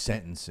the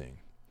sentencing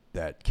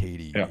that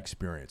Cady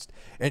experienced.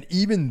 And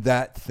even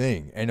that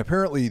thing, and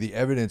apparently the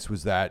evidence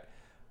was that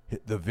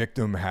the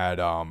victim had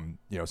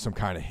some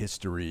kind of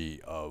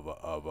history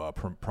of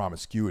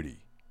promiscuity.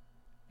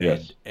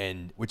 Yes.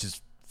 And which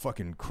is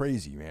fucking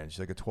crazy, man. She's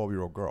like a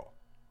 12-year-old girl,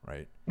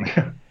 right?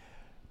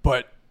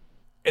 But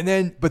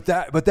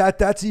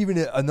that's even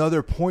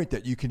another point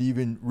that you can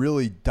even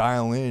really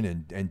dial in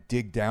and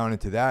dig down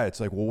into that.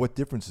 It's like, well, what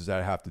difference does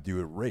that have to do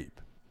with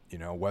rape?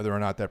 Whether or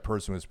not that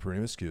person was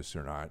promiscuous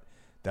or not,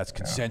 that's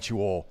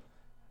consensual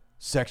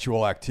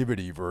sexual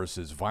activity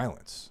versus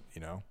violence,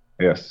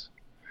 Yes.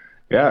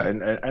 Yeah.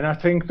 And I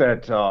think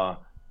that,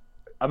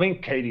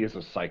 Cady is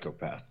a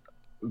psychopath,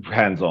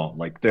 hands on.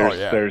 Like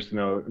there's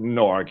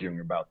no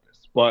arguing about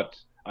this, but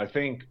I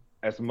think,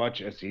 as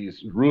much as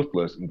he's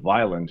ruthless and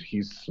violent,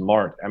 he's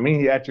smart. I mean,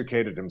 he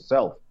educated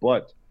himself,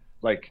 but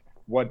like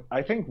what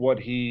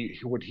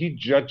he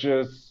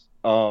judges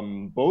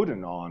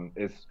Bowden on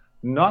is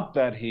not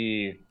that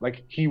he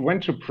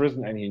went to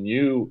prison and he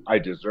knew I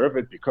deserve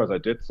it because I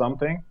did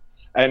something.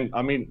 And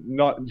I mean,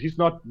 he's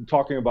not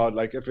talking about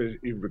like if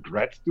he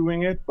regrets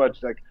doing it, but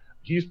like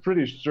he's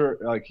pretty sure,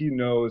 like he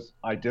knows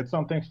I did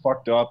something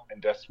fucked up and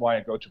that's why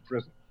I go to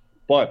prison.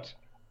 But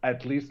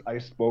at least I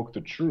spoke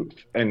the truth,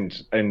 and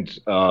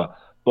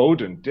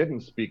Bowden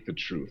didn't speak the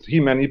truth. He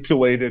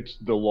manipulated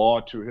the law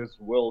to his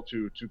will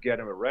to get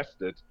him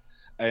arrested,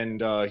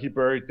 and he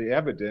buried the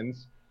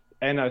evidence.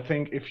 And I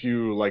think if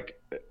you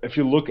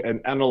look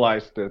and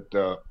analyze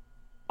the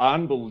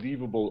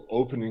unbelievable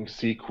opening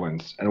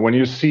sequence, and when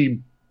you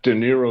see De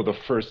Niro the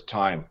first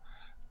time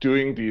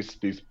doing these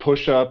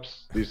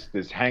push-ups,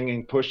 these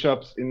hanging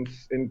push-ups in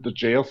the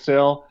jail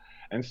cell,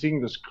 and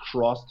seeing this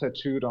cross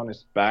tattooed on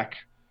his back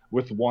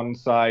with one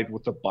side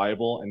with the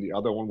Bible and the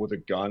other one with a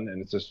gun,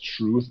 and it says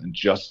truth and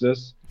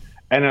justice.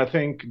 And I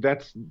think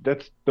that's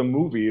the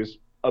movie is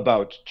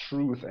about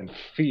truth and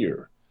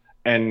fear.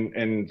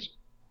 And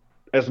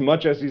as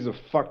much as he's a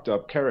fucked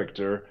up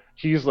character,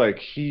 he's like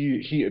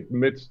he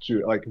admits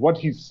to like what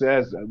he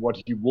says and what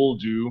he will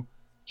do.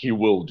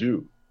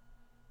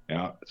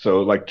 Yeah.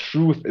 So like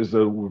truth is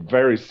a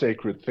very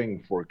sacred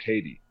thing for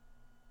Katie.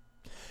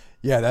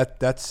 Yeah,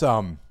 that's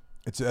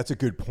a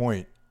good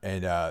point.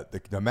 And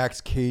the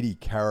Max Cady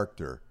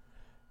character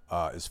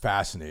is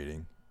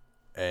fascinating.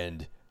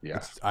 And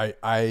Yeah.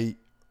 I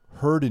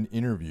heard an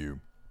interview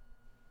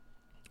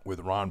with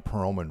Ron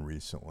Perlman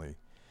recently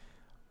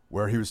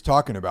where he was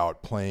talking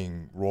about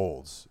playing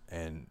roles,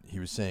 and he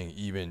was saying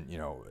even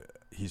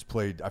he's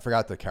played, I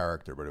forgot the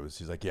character, but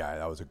he's like, yeah,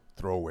 that was a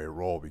throwaway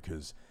role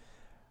because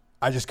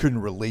I just couldn't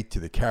relate to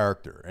the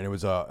character, and it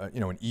was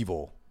an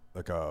evil,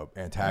 like a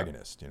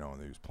antagonist, and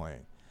he was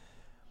playing.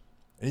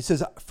 And he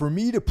says, for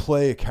me to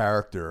play a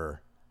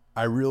character,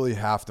 I really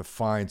have to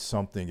find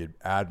something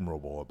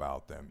admirable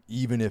about them,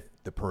 even if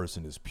the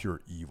person is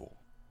pure evil.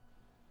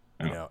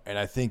 Yeah. And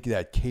I think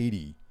that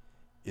Katie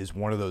is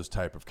one of those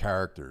type of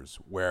characters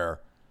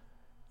where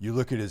you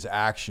look at his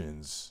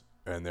actions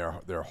and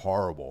they're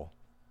horrible,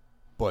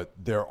 but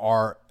there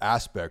are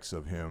aspects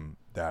of him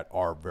that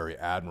are very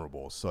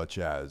admirable, such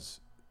as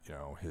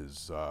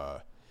his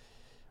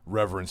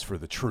reverence for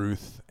the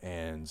truth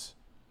and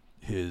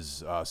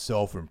his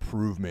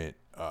self-improvement,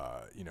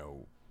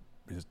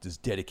 his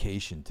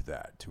dedication to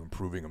that, to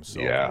improving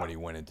himself when he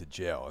went into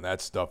jail. And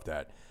that's stuff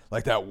that,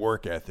 like that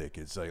work ethic,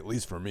 is like, at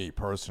least for me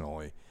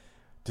personally,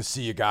 to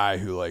see a guy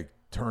who like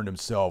turned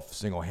himself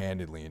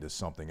single-handedly into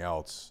something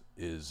else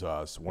is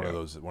one of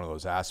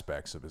those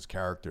aspects of his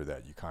character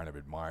that you kind of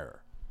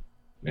admire.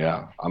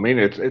 Yeah, I mean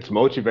it's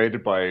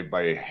motivated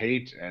by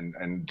hate and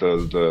and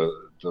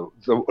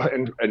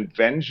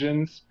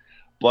vengeance,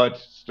 but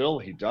still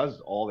he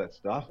does all that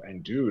stuff.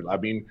 And dude, I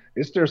mean,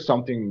 is there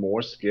something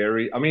more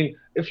scary? I mean,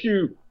 if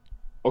you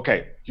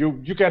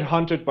you get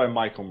hunted by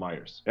Michael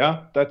Myers,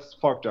 yeah, that's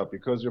fucked up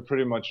because you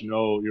pretty much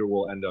know you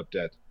will end up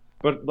dead.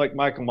 But like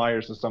Michael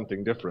Myers is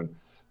something different.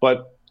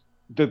 But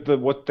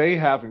what they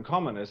have in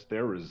common is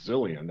they're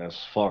resilient as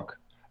fuck.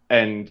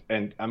 And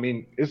I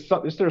mean, is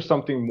there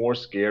something more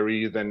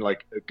scary than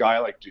like a guy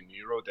like De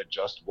Niro that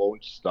just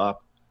won't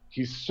stop?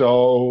 He's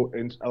so.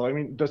 I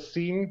mean, the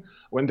scene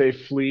when they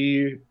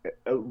flee,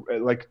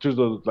 like to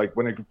the like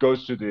when it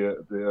goes to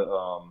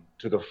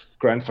the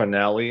grand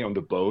finale on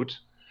the boat,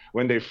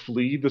 when they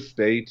flee the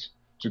state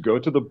to go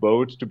to the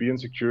boat to be in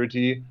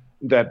security,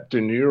 that De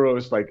Niro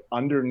is like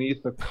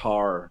underneath the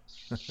car,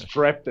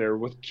 strapped there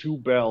with two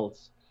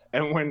belts.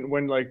 And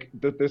when like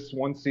this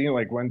one scene,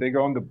 like when they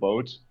go on the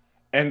boat,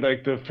 and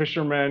like the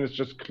fisherman is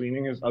just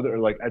cleaning his other,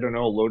 like I don't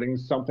know, loading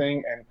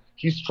something, and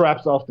he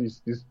straps off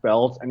these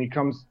belts, and he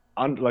comes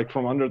like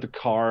from under the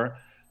car,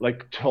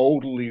 like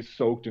totally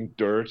soaked in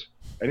dirt,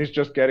 and he's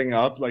just getting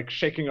up, like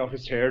shaking off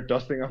his hair,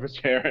 dusting off his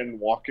hair, and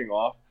walking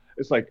off.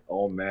 It's like,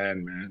 oh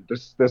man,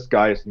 this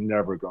guy is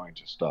never going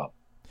to stop.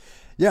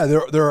 Yeah,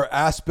 there are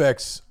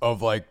aspects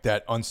of like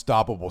that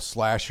unstoppable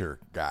slasher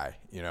guy.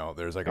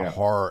 There's like a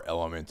horror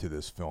element to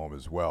this film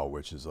as well,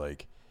 which is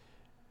like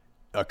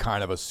a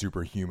kind of a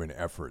superhuman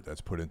effort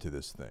that's put into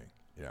this thing.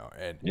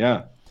 And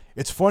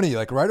it's funny,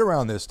 like right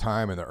around this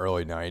time in the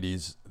early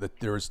 90s,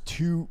 that there was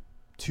two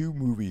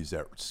movies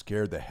that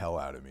scared the hell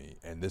out of me,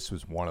 and this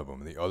was one of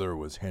them. The other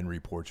was Henry,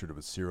 Portrait of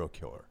a Serial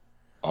Killer.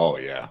 Oh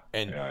yeah.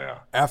 And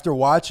after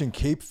watching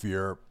Cape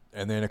Fear,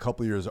 and then a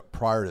couple of years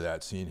prior to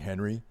that, seeing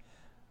Henry,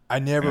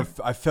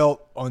 I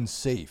felt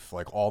unsafe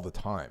like all the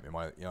time.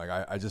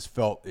 I just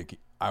felt like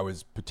I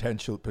was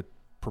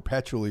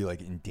perpetually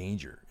like in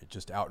danger,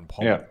 just out in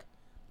public.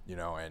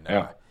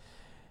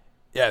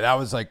 That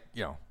was like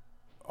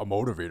a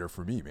motivator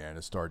for me, man,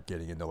 to start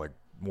getting into like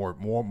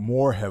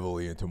more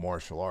heavily into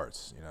martial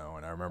arts.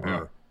 And I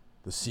remember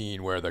the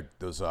scene where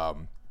those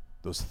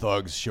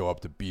thugs show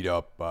up to beat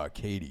up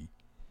Katie.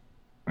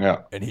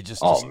 Yeah. And he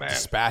just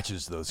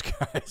dispatches those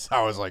guys.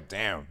 I was like,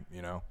 damn,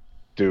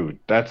 Dude,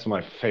 that's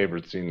my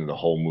favorite scene in the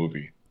whole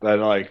movie.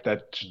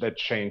 That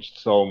changed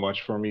so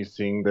much for me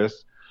seeing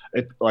this.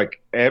 It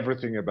like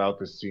everything about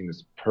this scene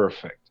is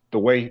perfect. The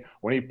way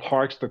when he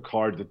parks the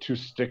car, the two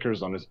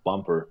stickers on his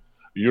bumper,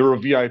 "You're a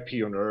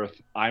VIP on Earth,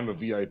 I'm a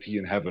VIP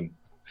in heaven."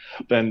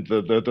 Then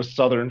the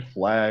Southern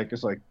flag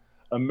is like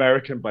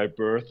American by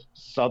birth,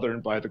 Southern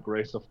by the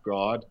grace of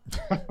God.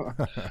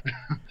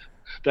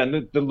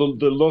 Then the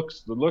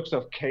looks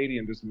of Katie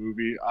in this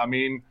movie. I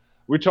mean,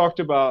 we talked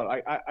about.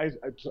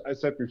 I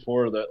said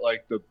before that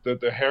like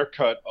the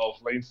haircut of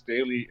Lane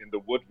Staley in the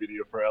Wood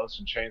video for Alice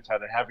in Chains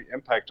had a heavy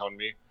impact on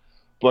me.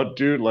 But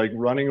dude, like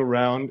running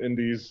around in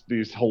these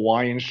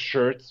Hawaiian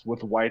shirts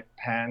with white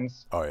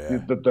pants, Oh yeah.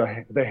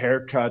 the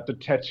haircut, the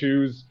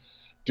tattoos,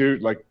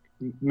 dude, like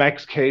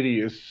Max Cady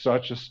is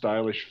such a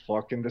stylish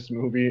fuck in this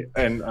movie,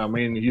 and I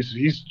mean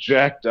he's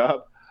jacked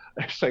up.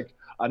 It's like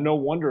no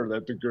wonder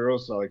that the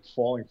girls are like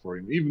falling for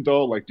him, even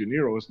though like De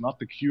Niro is not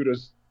the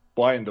cutest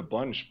boy in the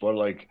bunch, but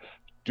like,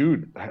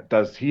 dude,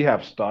 does he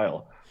have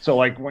style? So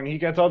like when he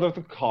gets out of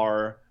the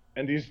car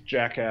and these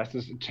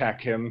jackasses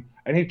attack him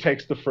and he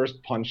takes the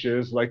first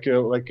punches like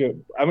a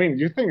I mean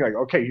you think like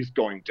okay he's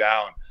going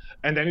down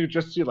and then you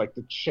just see like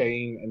the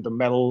chain and the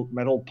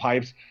metal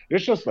pipes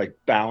it's just like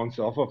bounce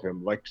off of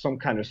him like some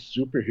kind of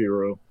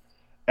superhero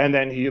and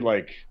then he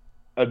like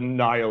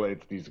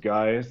annihilates these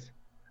guys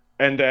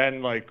and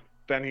then like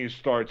then he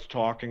starts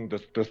talking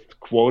this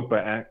quote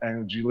by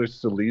Angelus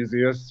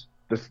Silesius,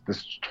 this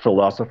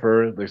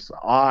philosopher, this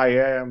I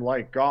am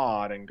like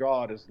God and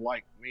God is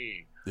like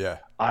me. Yeah.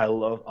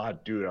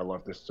 Dude, I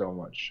love this so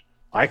much.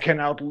 I can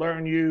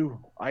outlearn you,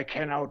 I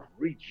can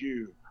outread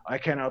you, I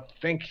can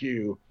outthink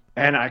you,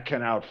 and I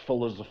can out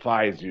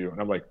philosophize you. And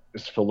I'm like,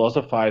 is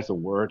philosophize a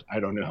word? I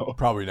don't know.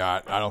 Probably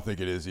not. I don't think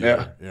it is Yeah.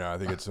 either. You know, I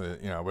think it's a,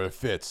 you know, but it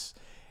fits.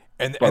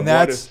 And But and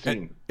what a that's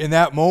scene. in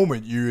that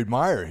moment you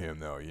admire him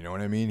though. You know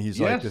what I mean? He's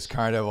like Yes. this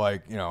kind of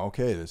like, you know,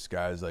 okay, this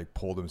guy's like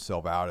pulled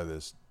himself out of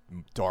this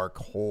dark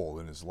hole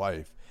in his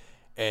life,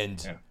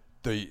 and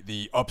Yeah.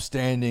 the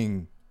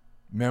upstanding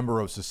member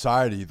of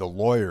society, the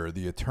lawyer,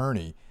 the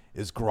attorney,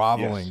 is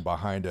groveling Yes.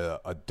 behind a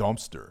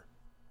dumpster,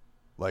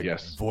 like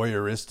Yes.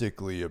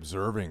 voyeuristically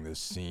observing this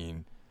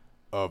scene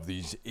of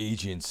these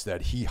agents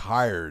that he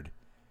hired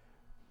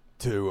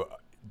to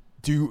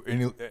do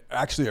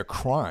actually a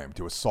crime,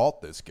 to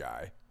assault this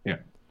guy, Yeah.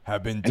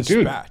 have been And dude,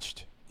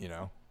 dispatched. You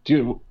know,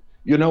 dude,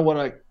 you know what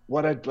I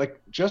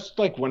like just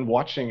like when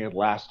watching it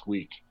last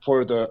week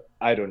for the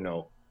I don't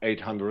know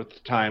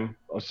 800th time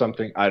or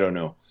something I don't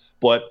know,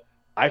 but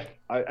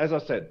as I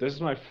said this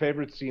is my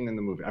favorite scene in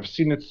the movie. I've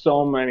seen it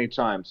so many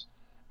times,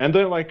 and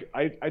then like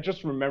I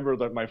just remember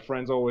that my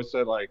friends always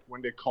said like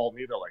when they called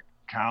me they're like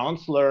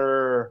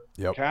counselor,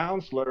 Yep.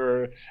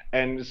 counselor,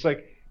 and it's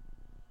like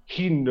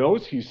he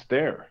knows he's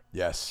there.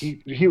 yes,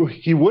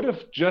 He would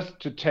have just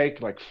to take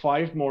like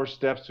 5 more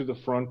steps to the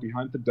front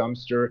behind the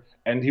dumpster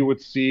and he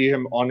would see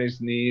him on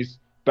his knees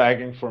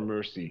begging for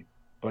mercy,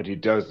 but he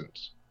doesn't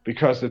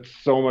because it's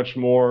so much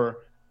more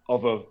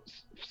of a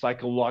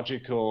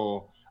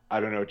psychological I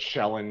don't know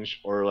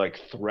challenge or like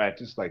threat.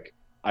 It's like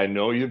I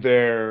know you're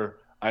there,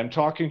 I'm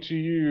talking to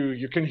you,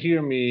 you can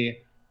hear me,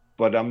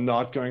 but I'm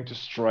not going to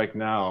strike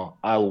now,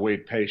 I'll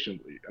wait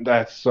patiently. And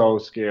that's so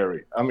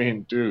scary. I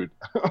mean, dude.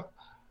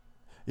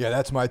 yeah,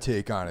 that's my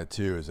take on it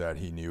too. Is that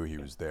he knew he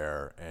was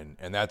there,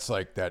 and that's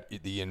like that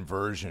the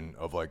inversion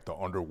of like the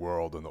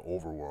underworld and the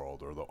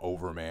overworld, or the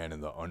overman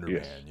and the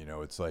underman. Yes. You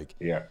know, it's like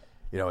Yeah.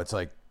 it's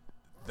like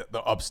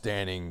the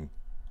upstanding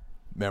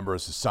member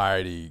of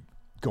society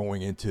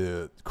going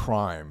into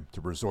crime,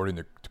 to resorting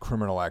to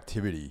criminal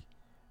activity,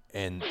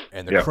 and the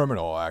Yeah. criminal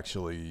criminal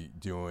actually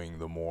doing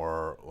the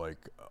more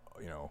like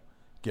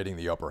getting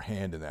the upper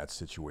hand in that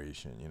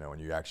situation. You know,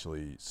 and you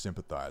actually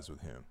sympathize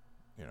with him.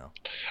 You know.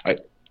 I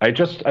I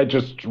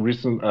just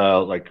recent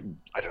like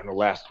I don't know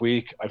last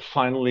week I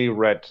finally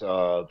read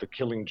The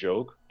Killing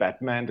Joke,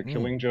 Batman: The Mm.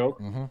 Killing Joke,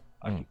 Mm-hmm.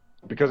 I,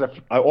 because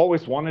I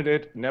always wanted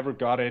it, never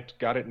got it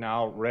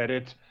now, read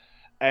it,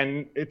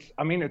 and it's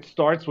I mean it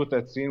starts with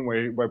that scene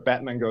where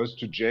Batman goes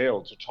to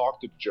jail to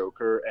talk to the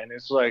Joker, and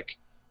it's like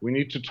we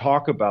need to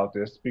talk about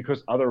this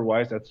because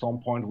otherwise at some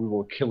point we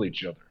will kill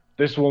each other.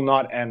 This will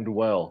not end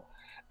well.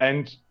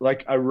 And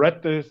like I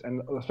read this,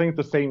 and I think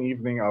the same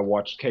evening I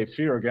watched Cape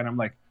Fear again. I'm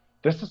like,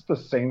 this is the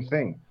same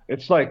thing.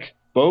 It's like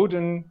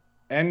Bowden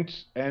and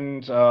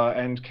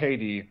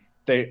Katie,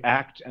 they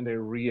act and they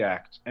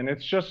react, and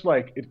it's just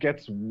like it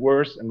gets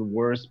worse and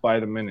worse by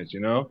the minute, you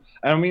know.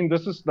 And I mean,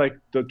 this is like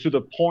to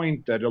the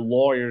point that a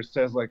lawyer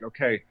says like,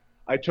 okay,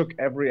 I took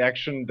every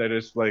action that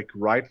is like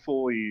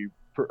rightfully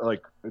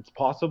like it's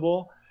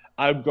possible.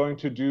 I'm going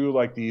to do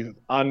like the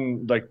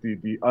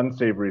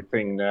unsavory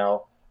thing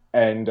now,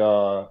 and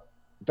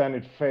then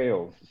it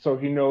fails. So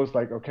he knows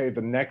like, okay,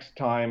 the next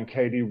time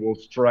Katie will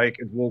strike,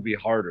 it will be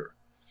harder.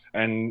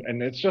 And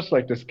it's just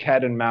like this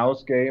cat and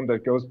mouse game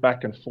that goes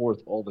back and forth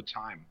all the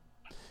time.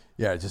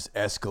 Yeah, it just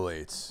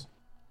escalates.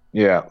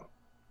 Yeah.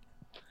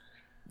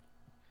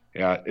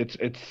 Yeah, it's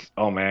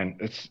oh man,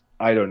 it's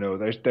I don't know.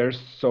 There's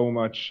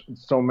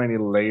so many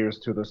layers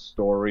to the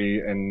story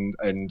and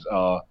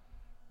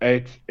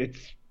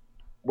it's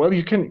well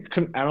you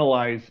can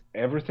analyze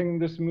everything in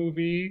this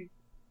movie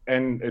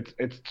and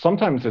it's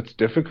sometimes it's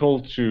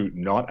difficult to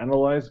not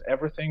analyze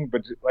everything,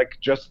 but like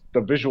just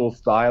the visual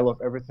style of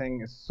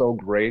everything is so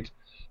great.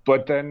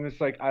 But then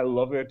it's like I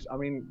love it. I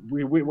mean,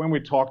 we when we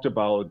talked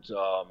about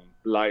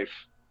life,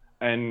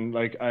 and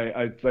like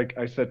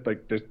I said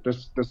like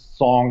this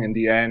song in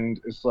the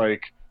end is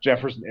like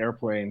Jefferson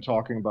Airplane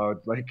talking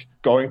about like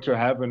going to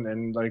heaven,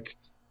 and like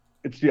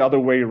it's the other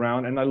way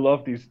around. And I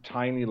love these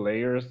tiny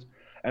layers.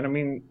 And I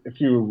mean,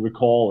 if you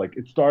recall, like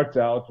it starts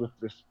out with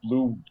this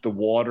blue, the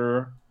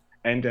water,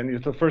 and then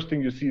the first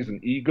thing you see is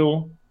an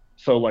eagle,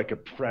 so like a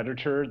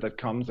predator that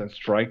comes and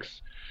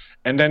strikes,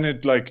 and then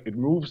it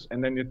moves,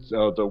 and then it's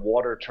the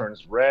water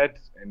turns red,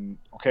 and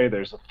okay,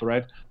 there's a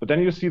threat. But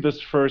then you see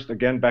this first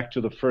again, back to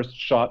the first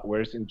shot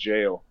where it's in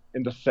jail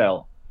in the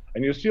cell,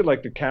 and you see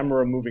like the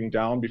camera moving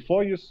down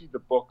before you see the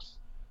books.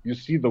 You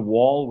see the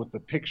wall with the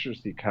pictures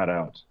he cut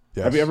out.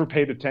 Have you Yes. ever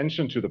paid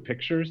attention to the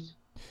pictures?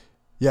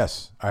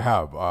 Yes, I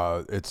have.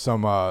 It's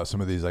some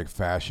of these like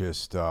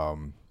fascist,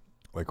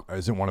 like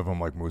isn't one of them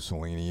like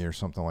Mussolini or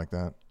something like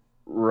that?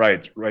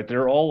 Right, right.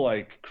 They're all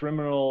like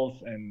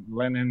criminals and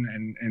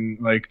Lenin and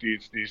like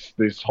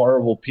these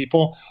horrible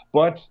people.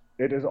 But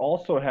it is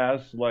also has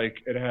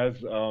like it has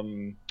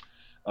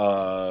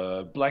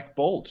Black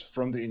Bolt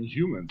from the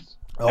Inhumans,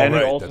 Oh, and it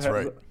right, also that's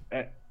has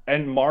right.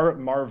 and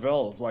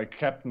Marvel, like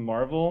Captain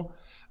Marvel.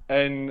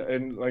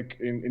 And like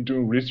in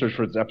doing research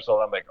for this episode,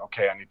 I'm like,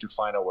 okay, I need to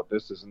find out what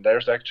this is. And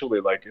there's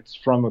actually like it's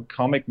from a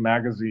comic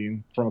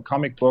magazine, from a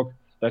comic book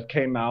that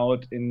came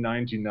out in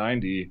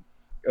 1990,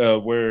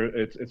 where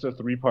it's a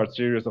three-part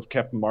series of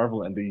Captain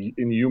Marvel and the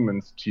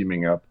Inhumans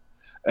teaming up.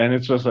 And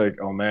it's just like,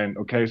 oh man,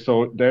 okay,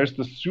 so there's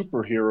the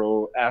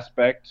superhero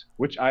aspect,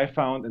 which I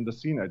found in the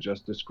scene I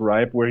just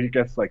described, where he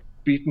gets like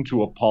beaten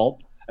to a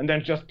pulp and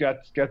then just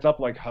gets up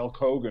like Hulk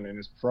Hogan in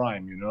his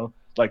prime, you know?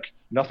 Like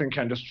nothing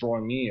can destroy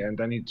me, and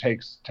then he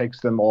takes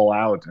them all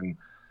out. And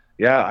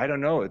yeah, I don't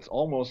know, it's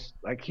almost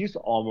like he's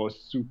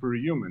almost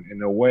superhuman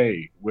in a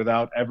way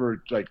without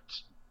ever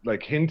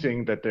like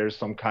hinting that there's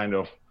some kind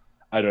of,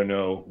 I don't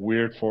know,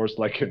 weird force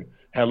like in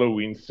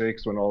Halloween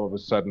 6 when all of a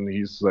sudden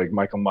he's like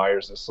Michael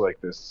Myers is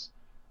like this,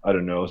 I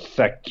don't know,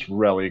 sect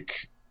relic,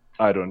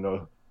 I don't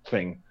know,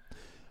 thing.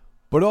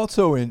 But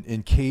also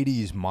in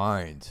Katie's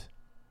mind,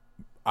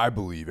 I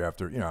believe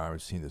after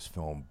I've seen this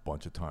film a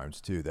bunch of times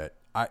too, that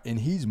in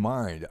his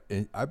mind,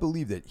 I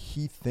believe that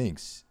he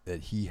thinks that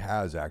he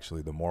has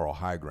actually the moral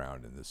high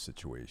ground in this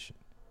situation.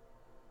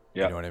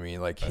 You Yeah, know what I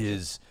mean? Like that's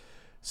his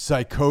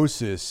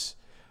psychosis,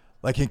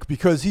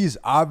 because he's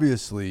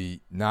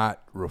obviously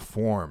not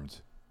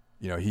reformed.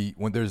 He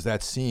when there's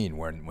that scene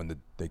when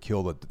he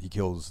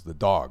kills the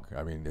dog.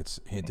 I mean, it's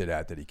hinted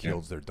at that he yeah,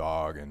 kills their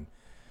dog, and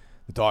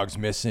the dog's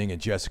missing,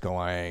 and Jessica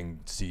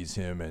Lange sees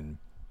him,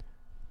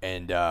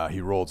 and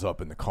he rolls up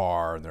in the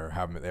car, and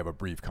they have a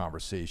brief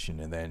conversation,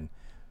 and then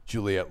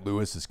Juliette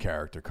Lewis's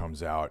character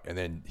comes out, and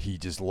then he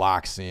just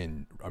locks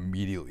in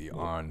immediately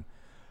on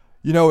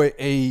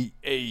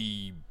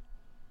a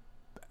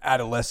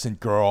adolescent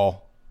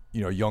girl,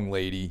 young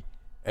lady,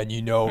 and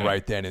yeah,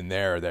 right then and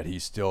there that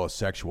he's still a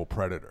sexual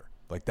predator.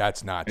 Like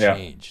that's not yeah.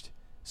 changed.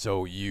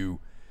 So you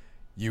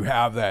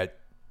have that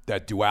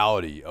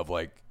duality of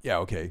like, yeah,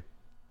 okay,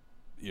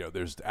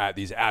 there's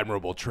these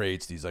admirable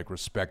traits, these like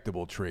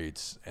respectable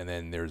traits, and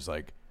then there's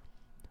like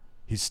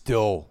he's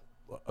still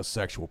a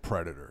sexual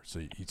predator.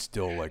 So he's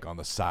still like on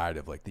the side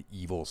of like the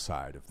evil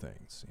side of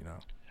things.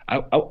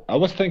 I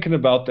was thinking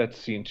about that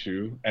scene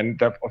too, and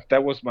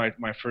that was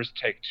my first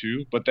take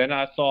too. But then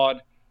I thought,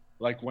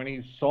 like when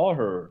he saw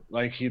her,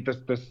 like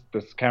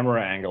this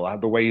camera angle,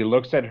 the way he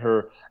looks at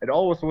her, it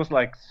always was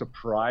like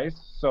surprise.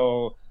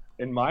 So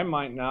in my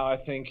mind now, I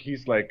think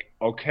he's like,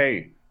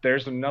 okay,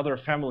 there's another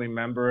family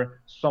member,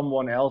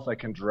 someone else I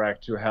can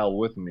drag to hell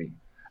with me,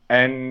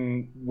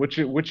 and which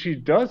he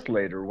does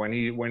later when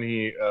he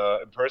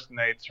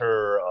impersonates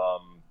her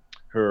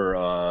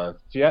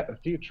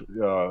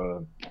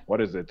theater,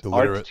 what is it, The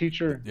arts literate,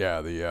 teacher,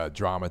 yeah, the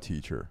drama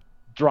teacher.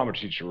 drama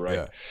teacher,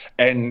 right?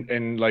 Yeah.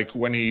 And like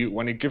when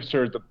he gives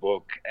her the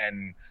book,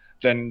 and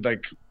then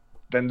like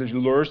then the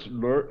lure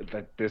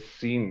that this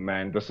scene,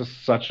 man, this is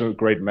such a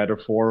great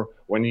metaphor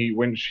he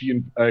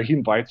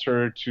invites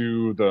her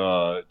to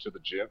the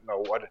gym.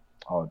 No, what?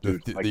 Oh, The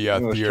dude, like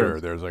English theater.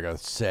 terms. There's like a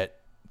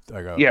set,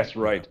 like a Yes,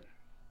 yeah, right.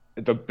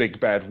 The big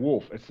bad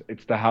wolf.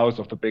 It's the house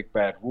of the big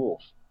bad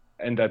wolf,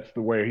 and that's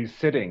the where he's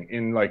sitting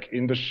in like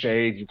in the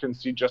shade. You can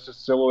see just a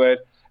silhouette,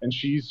 and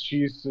she's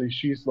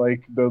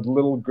like the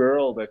little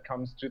girl that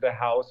comes to the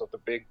house of the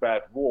big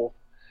bad wolf,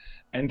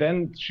 and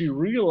then she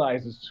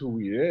realizes who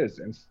he is,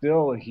 and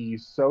still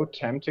he's so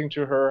tempting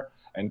to her.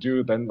 And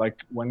dude, then like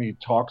when he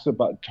talks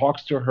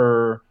to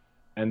her,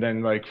 and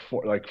then like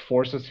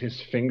forces his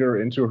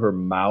finger into her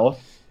mouth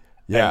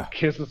yeah. and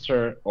kisses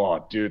her.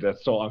 Oh, dude,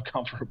 that's so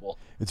uncomfortable.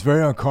 It's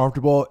very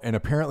uncomfortable, and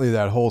apparently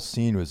that whole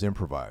scene was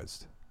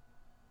improvised.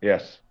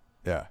 Yes.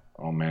 Yeah,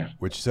 Oh man.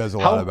 which says a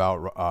lot How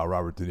about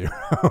Robert De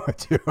Niro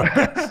too, I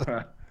guess.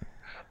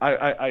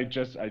 I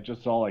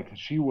just saw like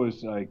she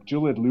was like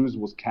Juliette Lewis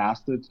was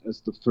casted as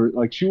the first,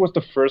 like she was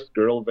the first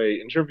girl they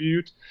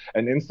interviewed,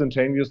 and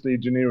instantaneously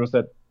De Niro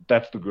said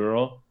that's the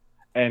girl,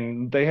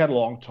 and they had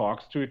long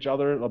talks to each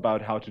other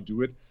about how to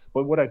do it.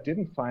 But what I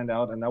didn't find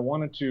out, and I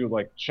wanted to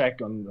like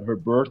check on her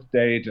birth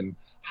date and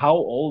how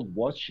old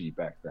was she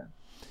back then?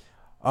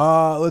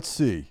 Let's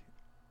see.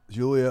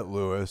 Juliette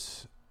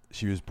Lewis.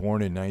 She was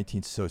born in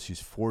 19. So she's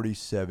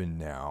 47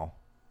 now.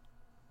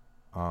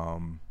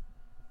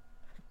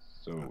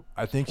 So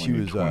I think she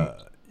was.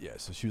 2020. Yeah.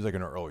 So she was like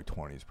in her early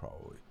 20s,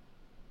 probably.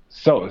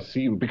 So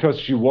see, because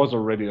she was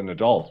already an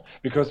adult. Yeah.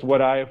 Because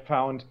what I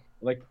found,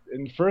 like,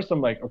 in first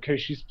I'm like, okay,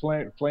 she's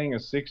playing a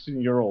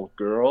 16-year-old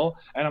girl,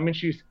 and I mean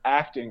she's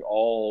acting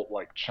all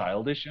like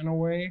childish in a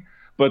way.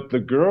 But the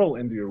girl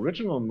in the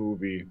original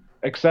movie,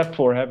 except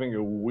for having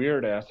a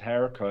weird ass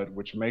haircut,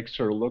 which makes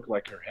her look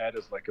like her head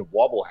is like a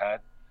wobble head,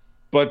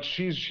 but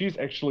she's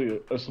actually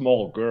a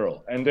small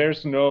girl, and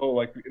there's no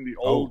like in the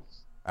Oh, old.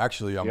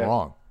 actually, I'm Yes.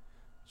 wrong.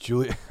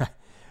 Julie,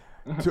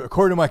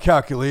 according to my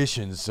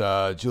calculations,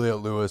 Juliette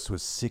Lewis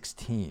was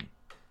 16.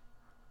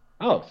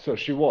 Oh, so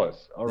she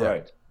was. All Yeah.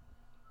 right.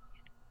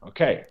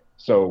 Okay.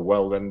 So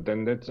well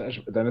then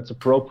it's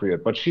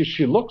appropriate. But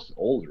she looks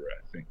older,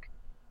 I think.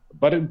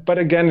 But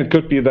again, it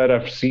could be that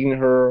I've seen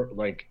her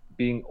like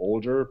being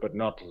older, but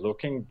not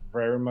looking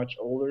very much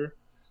older.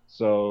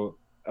 So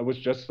I was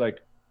just like,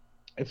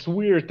 it's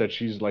weird that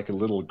she's like a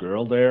little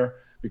girl there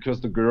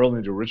because the girl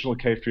in the original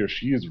Cape Fear,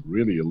 she is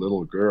really a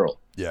little girl.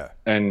 Yeah.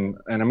 And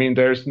I mean,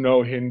 there's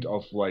no hint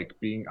of like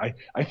being.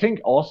 I think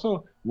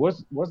also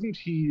wasn't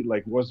he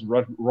like was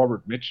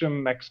Robert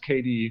Mitchum, Max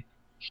Cady?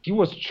 He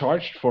was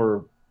charged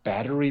for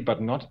battery,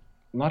 but not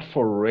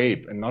for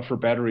rape and not for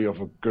battery of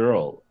a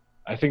girl.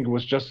 I think it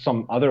was just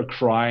some other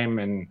crime,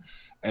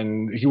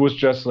 and he was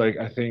just like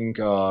I think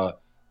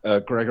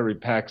Gregory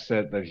Peck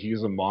said that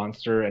he's a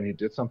monster and he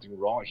did something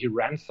wrong. He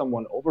ran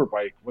someone over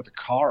by with a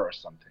car or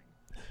something.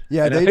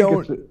 Yeah, And I they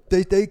think don't.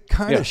 They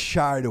kind yeah, of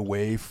shied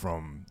away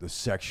from the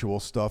sexual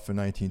stuff in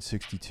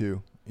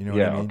 1962. You know what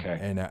yeah, I mean? okay,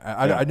 And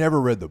yeah, I never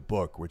read the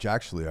book, which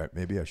actually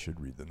maybe I should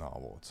read the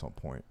novel at some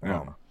point.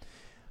 yeah.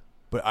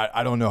 But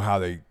I don't know how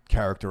they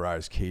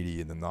characterize Katie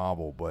in the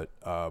novel. But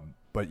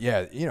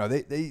yeah, you know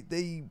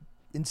they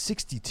in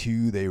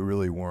 '62 they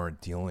really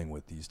weren't dealing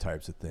with these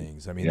types of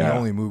things. I mean, the Yeah.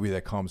 only movie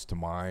that comes to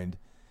mind,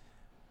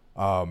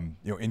 you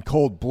know, In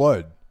Cold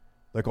Blood,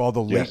 like all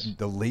Yes.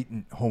 the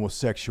latent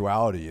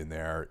homosexuality in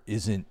there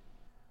isn't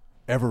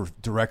ever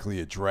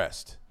directly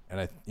addressed.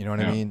 And you know what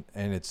I Yeah. mean?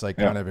 And it's like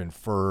Yeah. kind of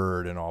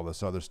inferred and all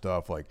this other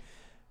stuff, like,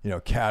 you know,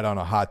 Cat on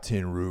a Hot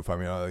Tin Roof. I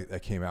mean,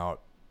 that came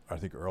out, I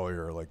think,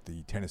 earlier, like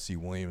the Tennessee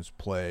Williams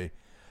play.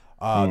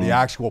 The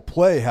actual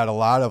play had a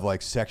lot of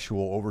like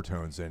sexual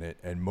overtones in it,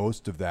 and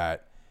most of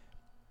that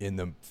in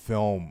the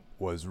film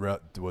was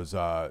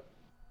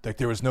like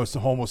there was no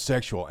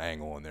homosexual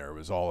angle in there. It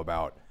was all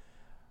about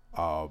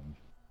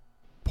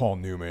Paul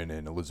Newman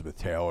and Elizabeth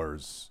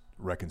Taylor's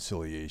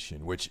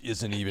reconciliation, which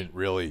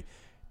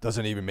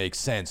doesn't even make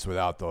sense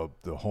without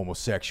the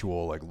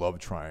homosexual like love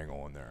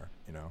triangle in there,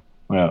 you know.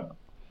 Yeah.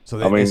 So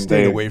I they mean,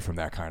 stayed away from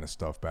that kind of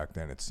stuff back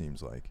then. It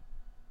seems like.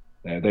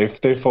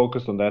 they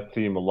focused on that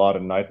theme a lot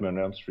in Nightmare on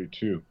Elm Street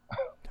too.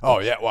 Oh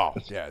yeah, wow,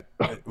 yeah.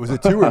 Was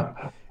it two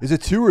or is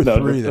it two or No,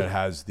 three that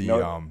has the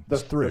no,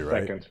 It's three, the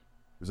right? second.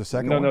 Was the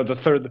second No, one? no,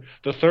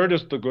 the third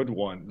is the good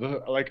one.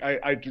 Like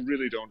I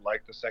really don't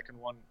like the second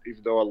one,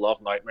 even though I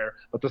love Nightmare.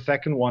 But the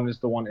second one is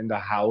the one in the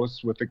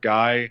house with the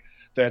guy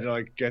that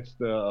like gets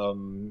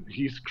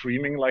he's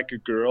screaming like a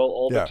girl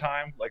all the Yeah.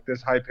 time, like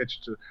this high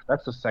pitched.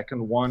 That's the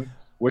second one,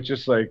 which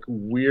is like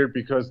weird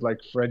because like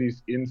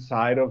Freddy's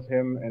inside of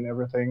him and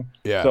everything.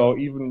 Yeah. So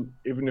even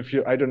if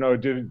you, I don't know,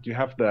 did you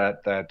have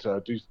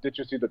did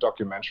you see the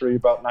documentary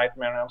about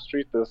Nightmare on Elm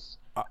Street? This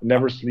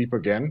Never Sleep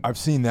Again. I've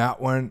seen that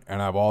one,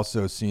 and I've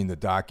also seen the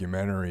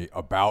documentary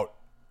about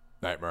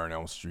Nightmare on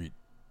Elm Street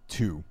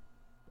 2.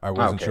 I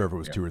wasn't Okay, sure if it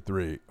was yeah. 2 or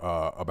 3,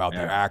 about the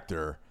Yeah.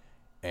 actor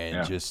and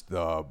Yeah. just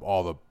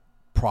all the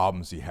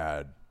problems he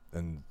had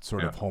and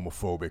sort of Yeah.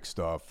 homophobic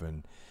stuff.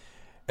 And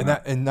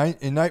that in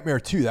Nightmare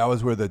 2, that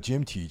was where the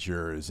gym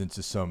teacher is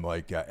into some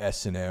like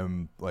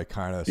S&M like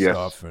kind of Yes.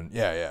 stuff. And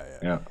yeah.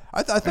 Yeah.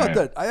 I thought Yeah.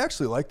 that I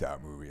actually liked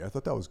that movie. I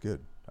thought that was good.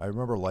 I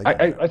remember liking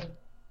I, it. I, I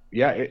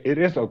yeah, it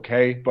is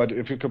okay, but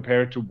if you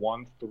compare it to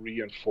 1,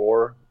 3, and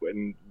 4,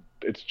 when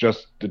it's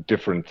just a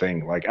different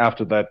thing. Like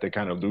after that, they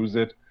kind of lose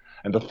it,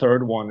 and the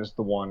third one is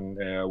the one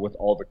with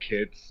all the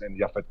kids and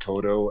Yaphet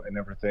Kotto and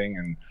everything,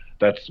 and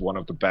that's one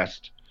of the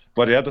best.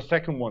 But yeah, the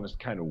second one is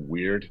kind of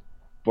weird,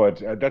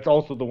 but that's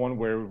also the one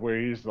where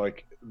he's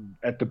like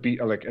at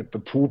like at the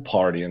pool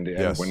party in the end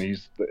Yes. when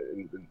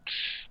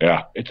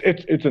yeah,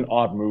 it's an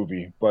odd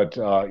movie, but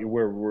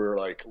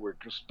we're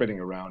just spinning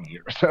around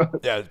here. So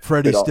Yeah,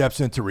 Freddy it all- steps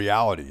into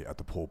reality at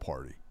the pool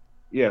party.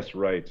 yes,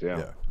 right, yeah.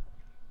 Yeah.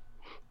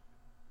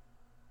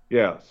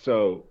 Yeah,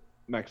 so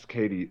Max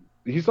Cady,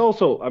 he's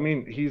also, I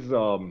mean,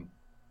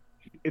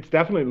 it's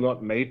definitely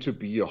not made to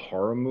be a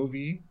horror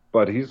movie,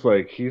 but he's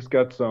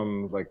got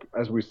some, like,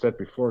 as we said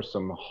before,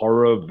 some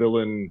horror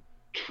villain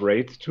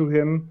traits to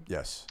him.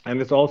 Yes. And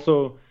it's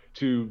also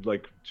to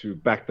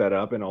back that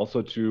up, and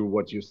also to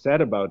what you said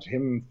about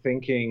him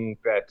thinking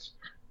that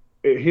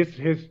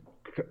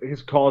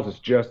his cause is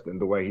just in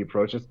the way he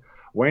approaches.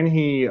 When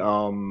he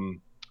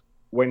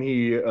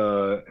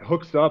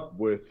hooks up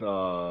with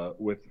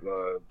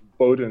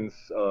Bowden's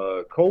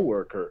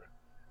co-worker,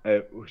 uh,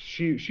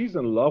 she's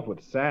in love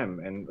with Sam,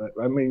 and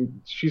I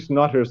mean she's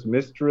not his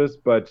mistress,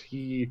 but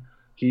he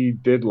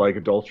did like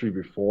adultery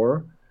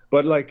before.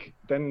 But like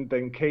then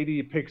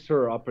Katie picks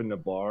her up in the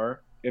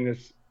bar in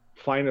his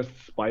finest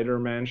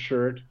Spider-Man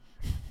shirt,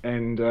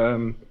 and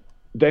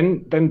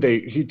then they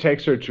he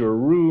takes her to a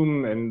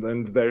room, and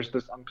then there's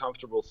this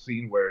uncomfortable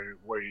scene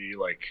where he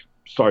like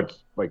starts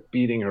like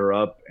beating her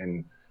up,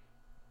 and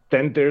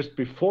then there's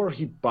before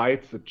he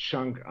bites a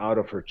chunk out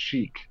of her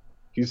cheek,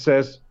 he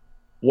says,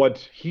 "What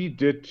he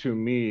did to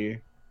me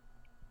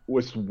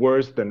was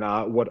worse than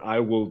what I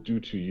will do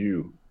to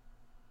you."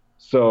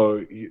 So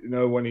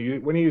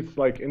when he's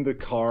like in the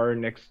car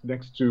next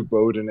to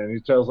Bowden, and he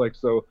tells like,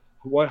 "So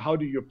what? How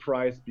do you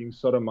prize being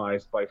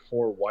sodomized by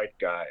four white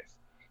guys?"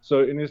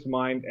 So in his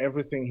mind,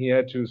 everything he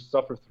had to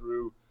suffer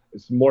through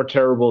is more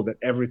terrible than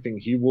everything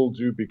he will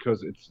do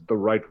because it's the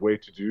right way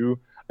to do.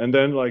 And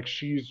then like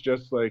she's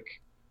just like,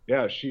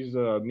 yeah, she's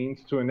a means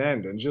to an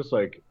end, and just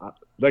like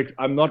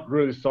I'm not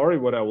really sorry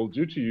what I will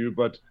do to you,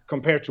 but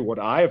compared to what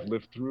I have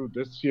lived through,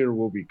 this here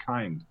will be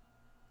kind.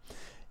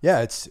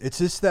 Yeah, it's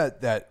just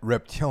that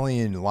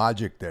reptilian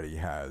logic that he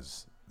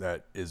has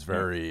that is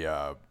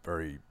Yeah.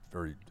 very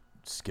very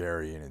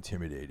scary and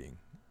intimidating,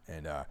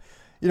 and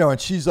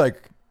and she's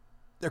like,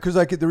 because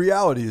like the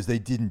reality is they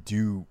didn't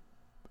do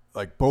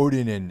like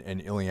Bowden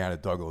and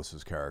Ileana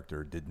Douglas's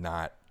character did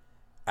not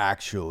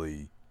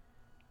actually,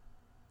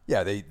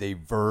 yeah, they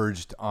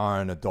verged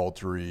on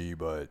adultery,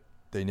 but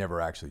they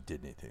never actually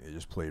did anything. They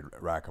just played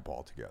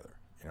racquetball together.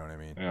 You know what I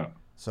mean? Yeah.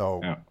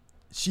 So Yeah.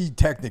 she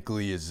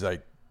technically is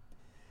like,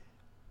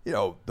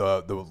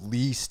 the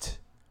least,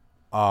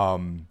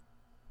 um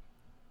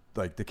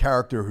like the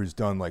character who's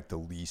done like the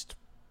least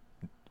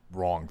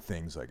wrong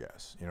things, I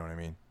guess. You know what I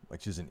mean?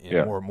 Like she's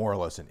Yeah. more or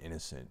less an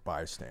innocent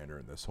bystander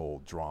in this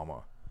whole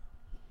drama.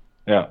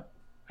 Yeah.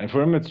 And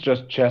for him, it's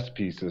just chess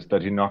pieces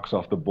that he knocks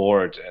off the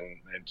board, and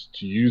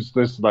to use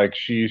this like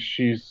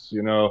she's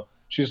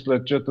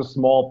like just a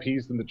small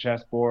piece in the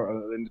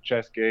chessboard in the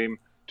chess game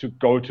to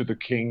go to the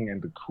king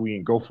and the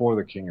queen, go for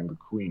the king and the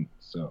queen.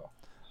 So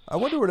I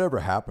wonder whatever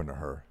happened to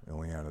her,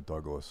 Ileana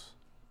Douglas.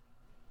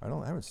 I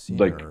haven't seen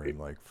like her in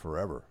like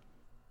forever.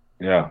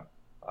 yeah,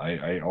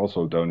 I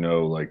also don't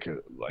know. Like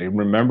I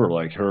remember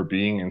like her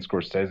being in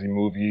Scorsese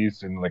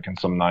movies and like in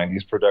some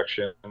 '90s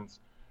productions.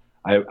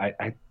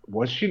 I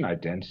was she an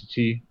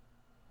Identity?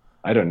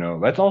 I don't know.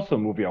 That's also a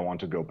movie I want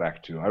to go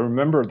back to. I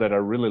remember that I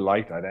really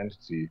liked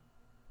Identity,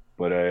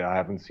 but I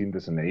haven't seen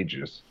this in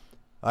ages.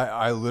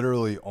 I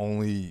literally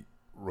only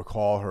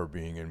recall her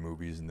being in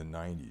movies in the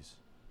 '90s.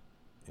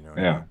 You know what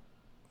I Yeah. mean?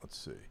 Let's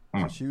see. So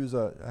Hmm. she was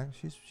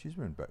she's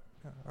been back.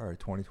 Yeah, all right,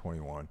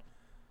 2021.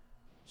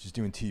 She's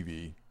doing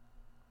TV.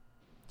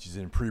 She's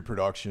in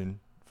pre-production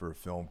for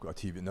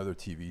another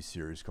TV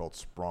series called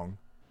Sprung.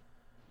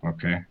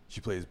 Okay. She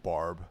plays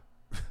Barb.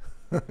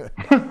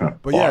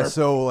 But yeah, Barb.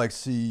 so like, let's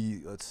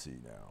see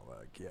now.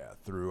 Like, yeah,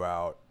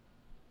 throughout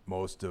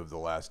most of the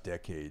last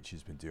decade,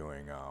 she's been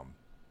doing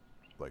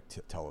like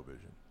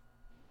television.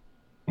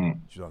 Hmm.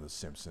 She's on The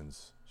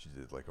Simpsons. She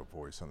did like a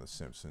voice on The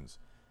Simpsons.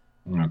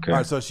 All Okay.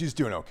 right, so she's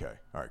doing okay.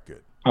 All right,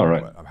 good. All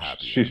right. I'm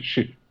happy.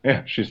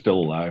 She's still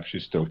alive.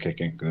 She's still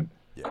kicking. Good.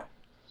 Yeah,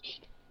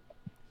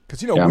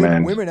 because Yeah,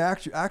 man. women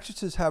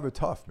actresses have it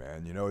tough,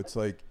 man. It's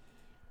like,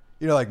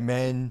 like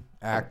men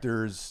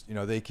actors.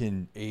 They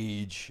can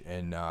age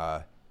and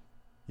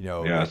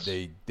Yes.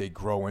 they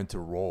grow into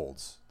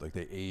roles, like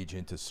they age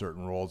into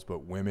certain roles.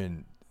 But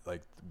women,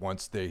 like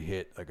once they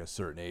hit like a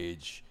certain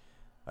age,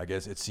 I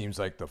guess it seems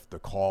like the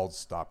calls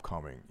stop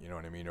coming. You know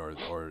what I mean?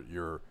 Or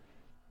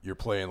you're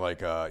playing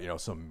like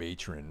some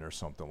matron or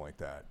something like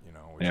that.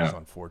 Which is Yeah.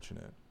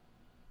 unfortunate.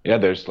 Yeah,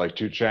 there's like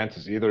two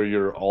chances. Either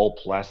you're all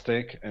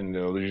plastic and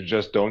you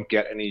just don't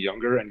get any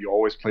younger and you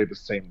always play the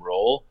same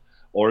role,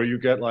 or you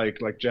get like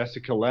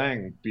Jessica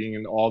Lange being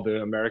in all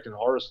the American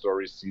Horror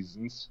Story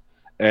seasons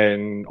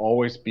and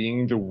always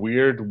being the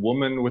weird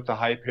woman with the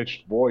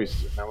high-pitched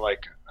voice. And I'm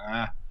like,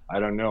 I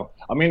don't know.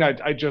 I mean,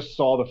 I just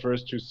saw the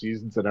first two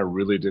seasons and I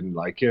really didn't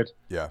like it,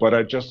 Yeah. but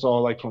I just saw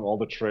like from all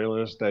the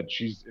trailers that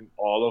she's in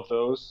all of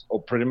those,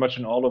 or pretty much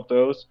in all of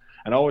those.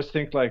 And I always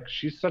think like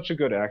she's such a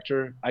good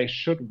actor. I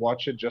should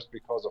watch it just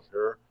because of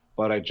her,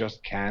 but I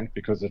just can't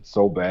because it's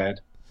so bad.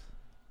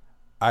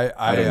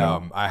 I don't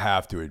know. I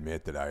have to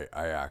admit that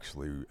I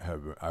actually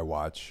I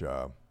watch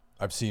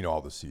I've seen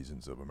all the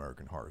seasons of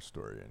American Horror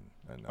Story,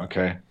 and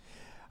Okay.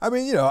 I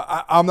mean,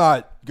 I'm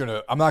not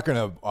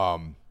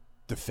gonna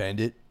defend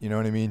it. You know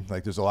what I mean?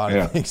 Like there's a lot of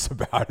Yeah. things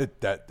about it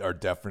that are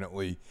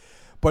definitely,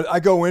 but I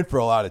go in for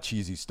a lot of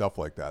cheesy stuff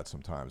like that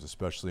sometimes,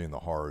 especially in the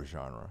horror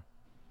genre.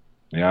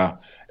 Yeah.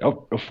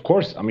 Of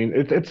course. I mean,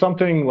 it's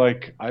something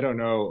like I don't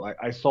know.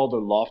 I saw the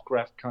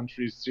Lovecraft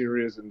Country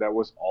series, and that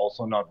was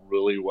also not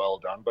really well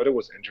done, but it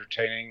was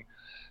entertaining.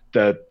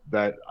 That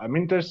I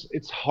mean,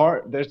 it's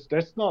hard.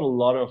 There's not a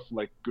lot of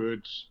like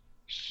good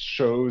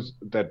shows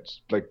that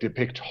like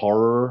depict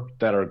horror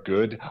that are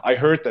good. I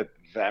heard that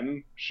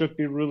Them should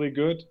be really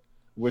good,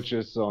 which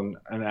is on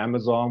an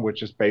Amazon,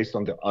 which is based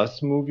on the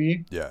Us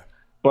movie. Yeah.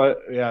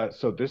 But yeah,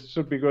 so this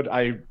should be good.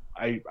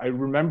 I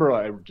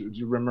remember. Do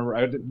you remember?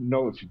 I didn't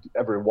know if you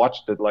ever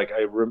watched it. Like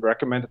I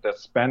recommended that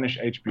Spanish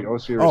HBO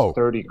series Oh,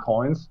 30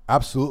 Coins.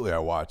 absolutely. I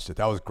watched it.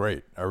 That was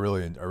great. I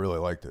really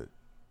liked it.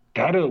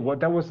 Gotta what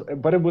that was,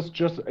 but it was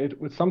just it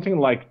was something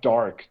like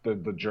Dark,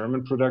 the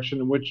German production,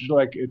 in which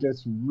like it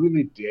is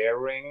really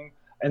daring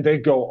and they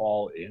go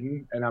all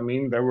in. And I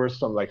mean, there were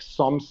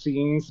some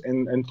scenes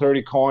in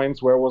 30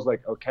 Coins where it was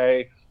like,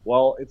 okay,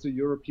 well, it's a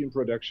European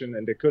production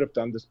and they could have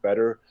done this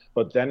better.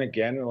 But then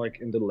again, like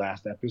in the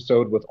last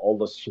episode with all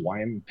the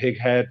swine pig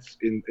heads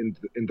in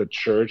the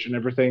church and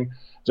everything,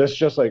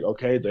 just like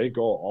okay, they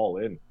go all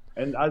in.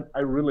 And I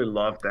really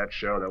loved that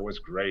show. That was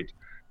great.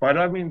 But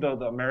I mean, the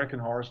American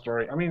Horror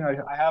Story. I mean,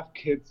 I have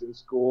kids in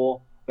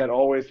school that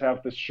always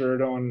have this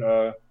shirt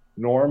on.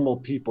 Normal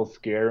people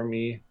scare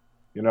me.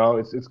 You know,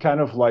 it's kind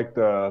of like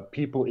the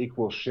people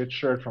equal shit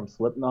shirt from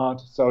Slipknot.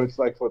 So it's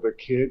like for the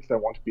kids that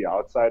want to be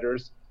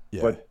outsiders,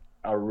 Yeah. but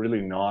are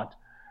really not.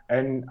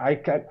 And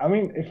I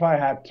mean, if I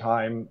had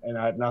time and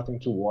I had nothing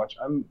to watch,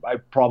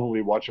 I'd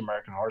probably watch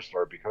American Horror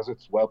Story because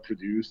it's well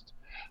produced.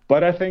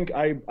 But I think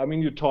I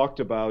mean, you talked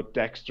about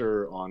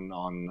Dexter on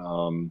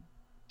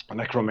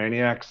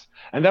Necromaniacs,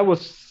 and that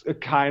was a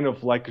kind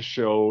of like a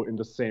show in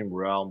the same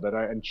realm that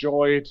I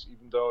enjoyed,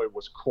 even though it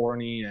was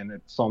corny and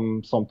at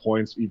some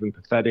points even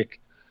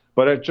pathetic.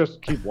 But I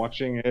just keep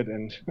watching it,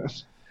 and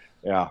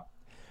yeah,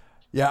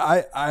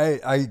 Yeah,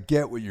 I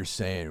get what you're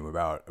saying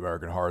about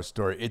American Horror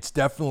Story. It's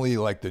definitely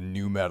like the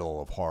new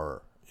metal of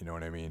horror. You know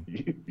what I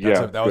mean?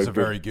 yeah, That was a good,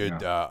 very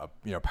good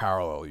yeah,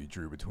 parallel you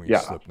drew between yeah.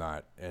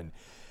 Slipknot and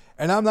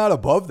I'm not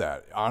above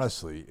that.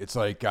 Honestly, it's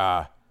like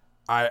So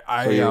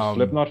I you're a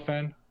Slipknot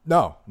fan?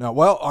 no,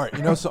 well, all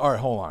right, so all right,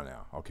 hold on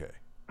now. Okay,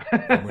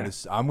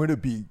 I'm gonna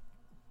be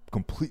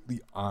completely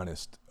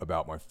honest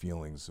about my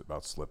feelings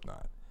about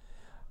Slipknot.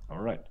 All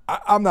right.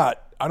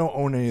 I don't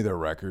own any of their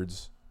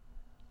records.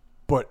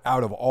 But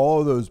out of all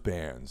of those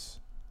bands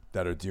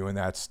that are doing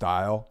that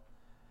style,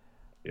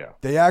 Yeah.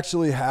 they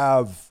actually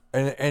have,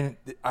 and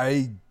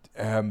I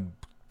am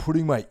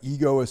putting my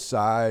ego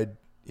aside.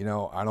 You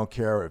know, I don't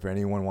care if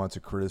anyone wants to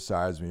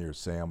criticize me or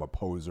say I'm a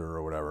poser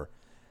or whatever.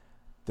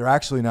 They're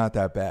actually not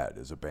that bad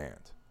as a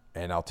band.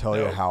 And I'll tell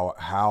you No.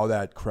 how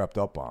that crept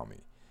up on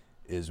me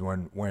is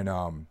when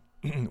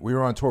we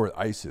were on tour with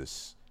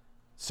ISIS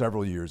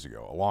several years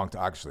ago.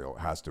 Actually, it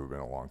has to have been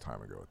a long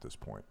time ago at this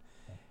point.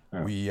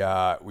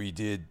 We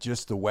did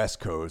just the West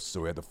Coast,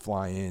 so we had to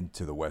fly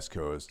into the West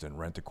Coast and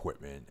rent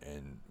equipment,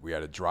 and we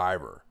had a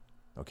driver,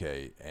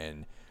 okay,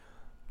 and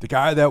the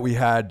guy that we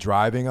had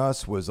driving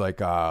us was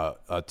like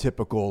a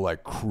typical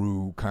like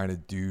crew kind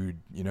of dude,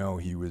 you know.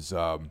 He was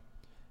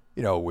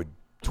would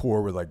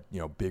tour with like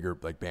bigger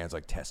like bands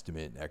like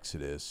Testament and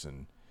Exodus,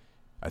 and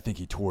I think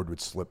he toured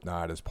with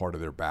Slipknot as part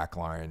of their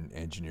backline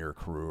engineer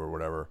crew or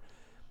whatever.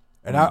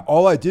 And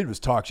all I did was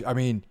talk. I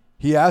mean,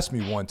 he asked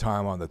me one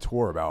time on the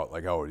tour about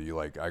like, oh, do you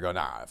like? I go,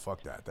 nah,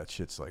 fuck that. That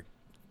shit's like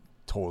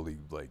totally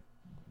like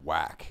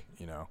whack,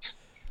 you know.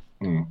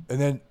 Mm. And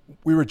then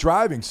we were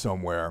driving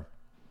somewhere,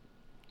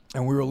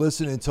 and we were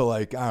listening to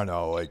like I don't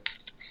know, like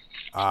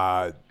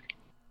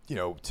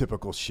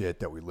typical shit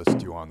that we listen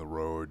to on the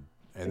road.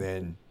 And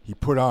then he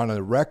put on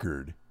a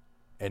record,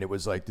 and it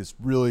was like this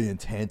really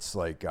intense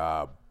like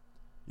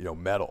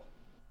metal,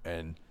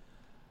 and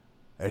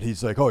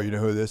he's like, oh, you know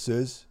who this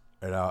is?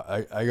 And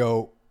I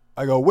go,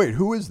 wait,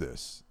 who is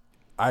this?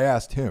 I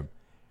asked him,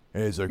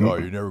 and he's like, oh,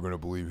 you're never going to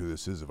believe who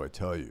this is if I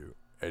tell you.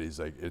 And he's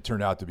like, it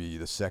turned out to be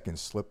the second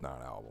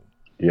Slipknot album.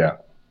 Yeah.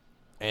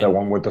 And That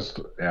one with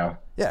the yeah.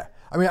 yeah,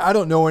 I mean, I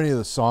don't know any of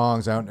the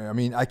songs. I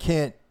mean, I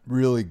can't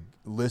really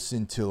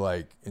listen to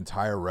like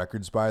entire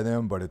records by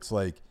them, but it's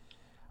like,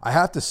 I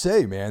have to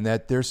say, man,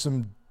 that there's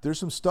some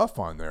stuff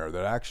on there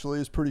that actually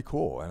is pretty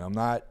cool. And I'm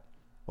not,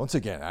 once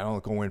again, I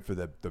don't go in for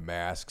the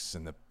masks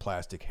and the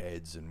plastic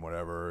heads and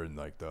whatever, and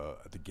like the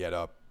get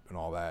up and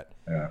all that.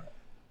 Yeah.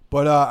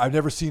 But I've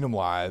never seen them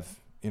live,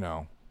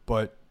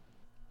 but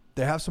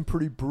they have some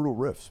pretty brutal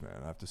riffs, man,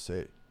 I have to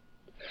say.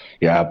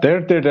 Yeah,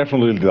 they're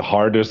definitely the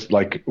hardest,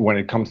 like when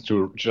it comes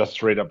to just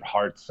straight up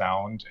hard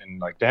sound, and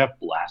like they have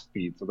blast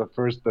beats. So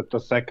the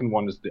second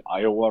one is the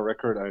Iowa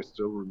record. I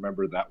still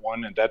remember that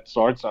one, and that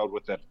starts out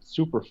with that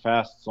super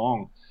fast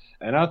song.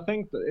 And I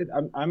think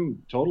that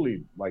I'm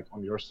totally like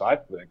on your side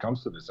when it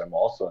comes to this. I'm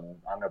also an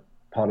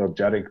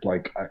unapologetic,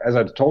 like as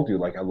I told you,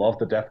 like I love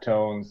the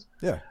Deftones,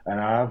 Yeah. and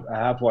I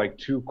have like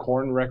two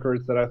Korn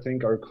records that I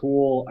think are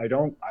cool. I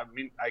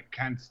mean, I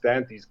can't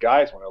stand these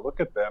guys when I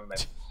look at them,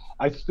 and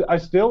I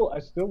still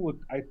would.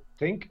 I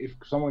think if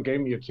someone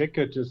gave me a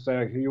ticket to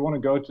say, hey, you want to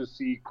go to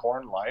see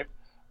Korn live,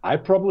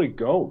 I'd probably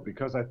go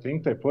because I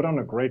think they put on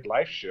a great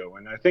live show,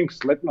 and I think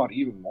Slipknot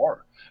even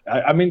more.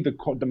 I mean,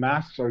 the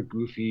masks are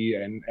goofy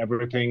and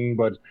everything,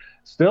 but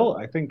still,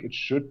 I think it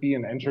should be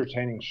an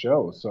entertaining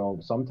show. So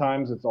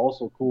sometimes it's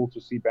also cool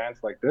to see bands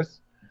like this.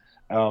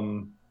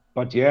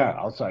 But yeah,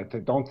 also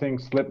don't think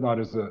Slipknot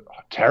is a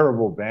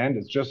terrible band.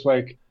 It's just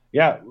like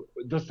yeah,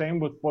 the same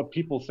with what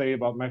people say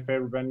about my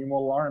favorite band, New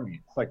Model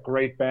Army. It's like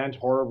great band,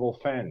 horrible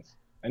fans.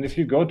 And if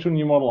you go to a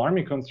New Model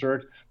Army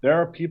concert, there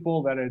are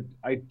people that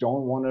I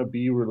don't want to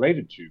be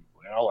related to,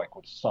 like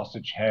with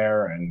sausage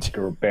hair and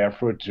go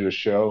barefoot to a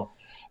show.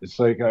 It's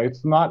like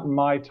it's not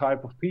my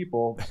type of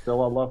people.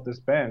 Still, I love this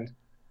band,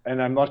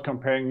 and I'm not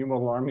comparing New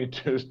Model Army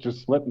to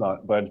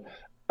Slipknot, but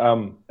I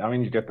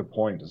mean, you get the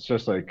point. It's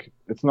just like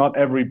it's not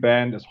every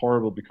band is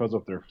horrible because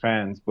of their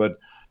fans, but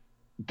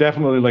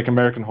definitely like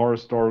American Horror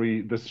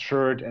Story, this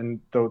shirt and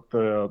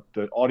the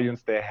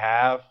audience they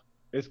have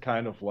is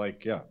kind of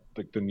like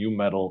like the new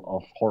metal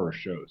of horror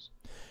shows.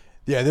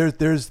 Yeah,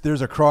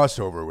 there's a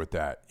crossover with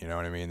that. You know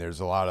what I mean? There's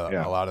Yeah.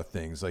 a lot of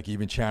things, like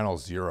even Channel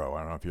Zero.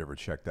 I don't know if you ever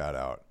checked that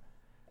out.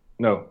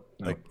 No,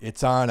 no. Like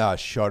it's on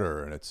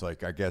Shutter, and it's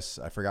like, I guess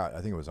I forgot.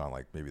 I think it was on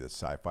like maybe the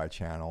Sci-Fi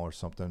Channel or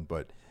something.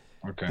 But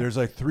Okay. there's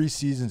like 3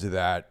 seasons of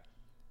that.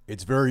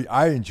 It's very.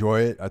 I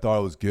enjoy it. I thought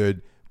it was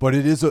good, but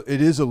it is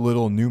a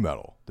little new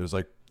metal. There's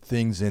like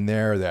things in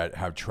there that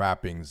have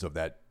trappings of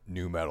that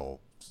new metal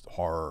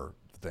horror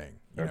thing.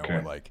 You know, Okay.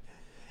 where like,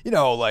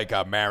 like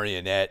a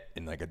marionette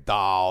and like a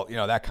doll.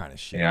 That kind of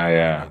shit. Yeah, You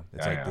know what I yeah. mean?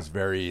 It's Yeah, like yeah. this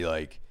very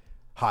like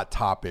hot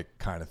topic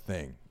kind of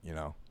thing.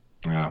 Yeah,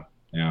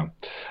 yeah.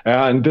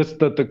 And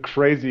the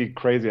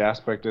crazy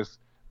aspect is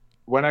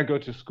when I go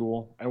to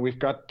school and we've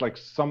got like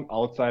some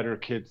outsider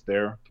kids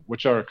there,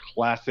 which are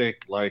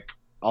classic like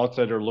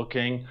outsider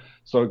looking.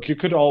 So you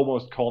could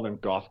almost call them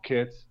goth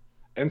kids.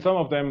 And some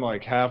of them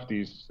like have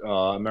these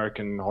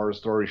American Horror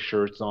Story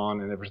shirts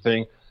on and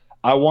everything.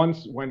 I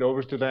once went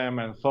over to them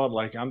and thought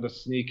like I'm the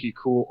sneaky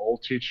cool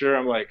old teacher.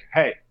 I'm like,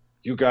 hey,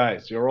 you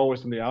guys, you're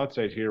always on the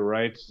outside here,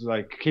 right? It's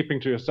like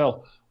keeping to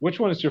yourself. Which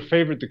one is your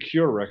favorite The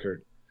Cure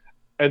record?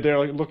 And they're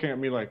like looking at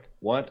me like,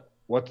 what?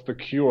 What's The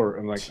Cure?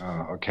 I'm like,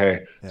 oh,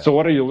 okay. Yeah. So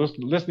what are you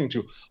listening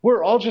to?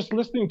 We're all just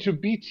listening to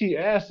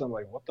BTS. I'm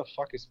like, what the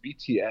fuck is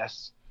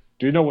BTS?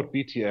 Do you know what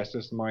BTS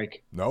is,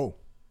 Mike? No.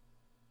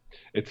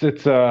 It's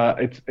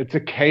a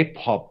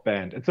K-pop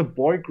band. It's a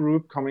boy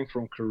group coming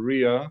from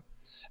Korea,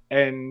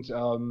 and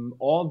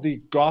all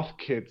the goth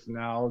kids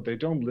now they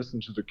don't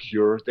listen to The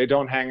Cure. They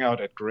don't hang out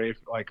at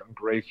on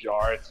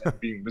graveyards and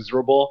being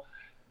miserable.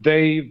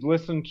 They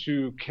listen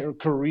to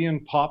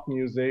Korean pop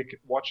music,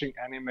 watching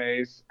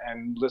animes,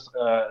 and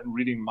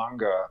reading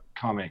manga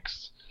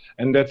comics,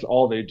 and that's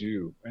all they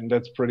do. And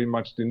that's pretty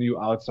much the new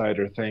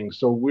outsider thing.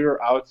 So we're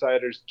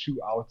outsiders to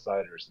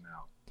outsiders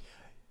now.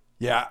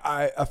 Yeah,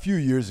 a few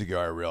years ago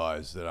I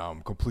realized that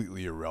I'm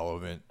completely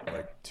irrelevant,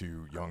 like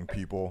to young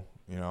people.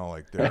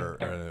 Like they're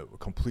in a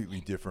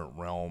completely different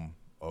realm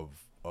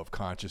of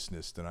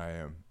consciousness than I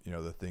am.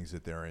 The things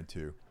that they're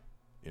into.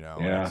 And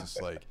Yeah. it's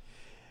just like,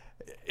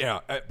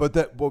 but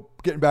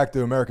getting back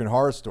to American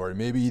Horror Story,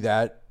 maybe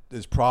that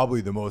is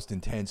probably the most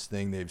intense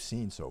thing they've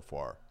seen so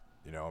far.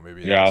 Yeah.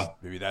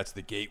 Maybe that's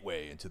the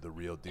gateway into the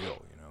real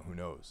deal. Who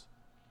knows?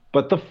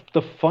 But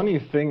the funny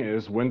thing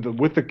is when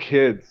with the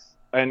kids,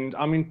 and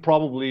I mean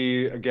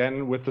probably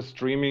again with the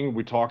streaming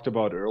we talked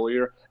about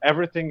earlier,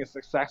 everything is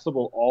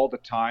accessible all the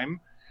time.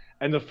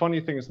 And the funny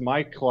thing is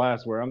my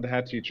class where I'm the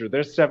head teacher,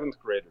 they're seventh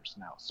graders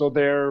now. So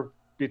they're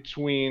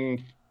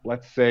between,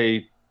 let's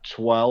say,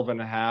 12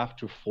 and a half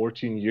to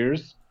 14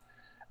 years.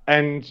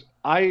 And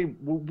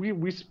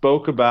we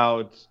spoke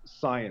about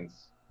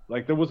science.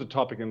 Like there was a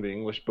topic in the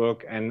English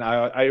book, and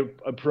I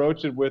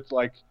approached it with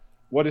like,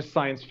 what is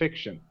science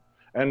fiction?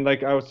 And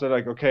like I was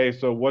like, okay,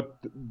 so what?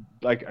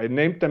 Like I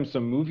named them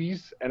some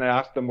movies, and I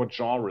asked them what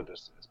genre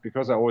this is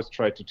because I always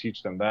try to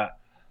teach them that.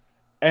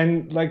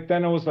 And like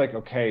then I was like,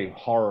 okay,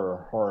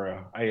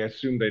 horror. I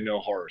assume they know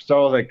horror. So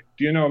I was like,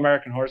 do you know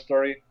American Horror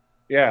Story?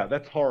 Yeah,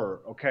 that's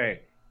horror.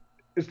 Okay.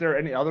 Is there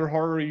any other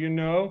horror you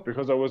know?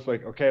 Because I was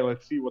like, okay,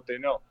 let's see what they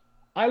know.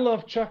 I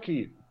love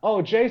Chucky.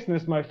 Oh, Jason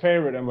is my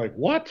favorite. I'm like,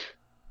 what?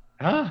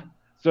 Huh?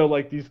 So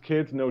like these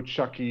kids know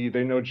Chucky,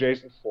 they know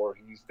Jason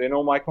Voorhees, they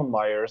know Michael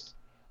Myers,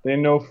 they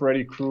know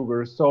Freddy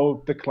Krueger.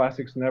 So the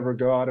classics never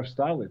go out of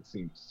style, it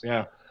seems.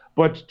 Yeah.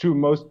 But to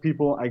most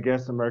people, I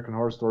guess American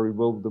Horror Story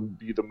will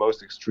be the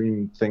most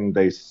extreme thing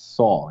they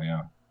saw.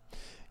 Yeah.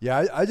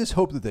 Yeah, I just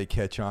hope that they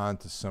catch on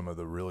to some of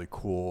the really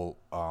cool,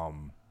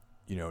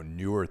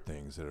 newer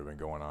things that have been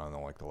going on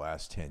in like the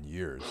last 10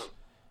 years.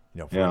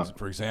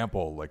 For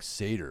example, like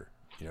Seder,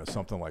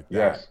 something like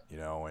that,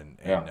 Yes.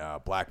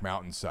 And Black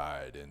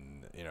Mountainside,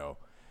 and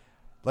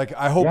like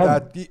I hope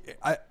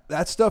Yeah.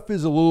 that stuff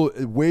is a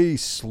little way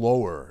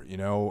slower,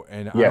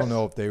 and I Yes. don't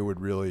know if they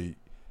would really.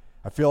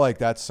 I feel like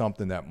that's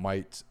something that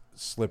might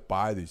slip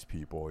by these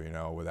people,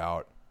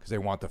 without, because they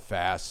want the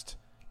fast,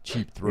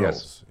 cheap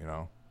thrills,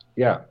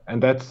 Yeah,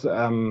 and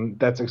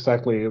that's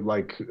exactly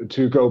like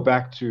to go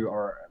back to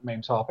our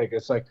main topic.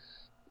 It's like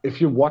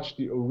if you watch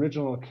the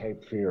original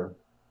Cape Fear,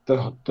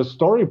 the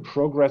story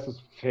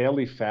progresses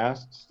fairly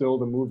fast. Still,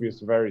 the movie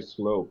is very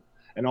slow,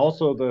 and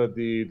also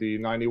the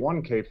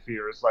 91 Cape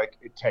Fear is like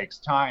it takes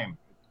time,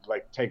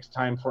 like takes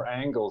time for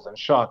angles and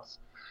shots.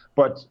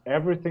 But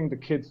everything the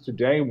kids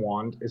today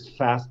want is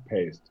fast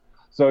paced.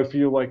 So if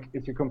you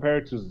compare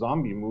it to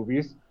zombie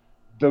movies,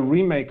 the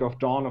remake of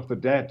Dawn of the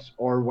Dead,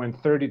 or when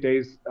 30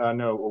 Days,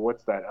 no,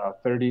 what's that?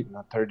 30,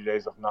 not 30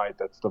 Days of Night.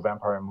 That's the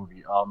vampire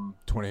movie.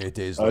 28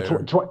 Days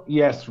Later.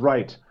 Yes,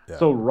 right. Yeah.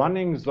 So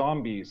running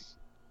zombies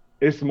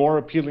is more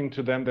appealing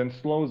to them than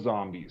slow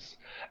zombies.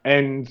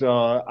 And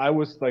I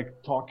was like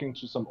talking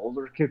to some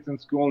older kids in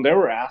school, and they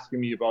were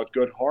asking me about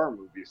good horror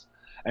movies.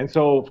 And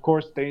so, of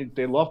course, they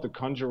love the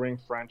Conjuring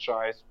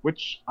franchise,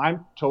 which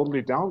I'm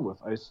totally down with.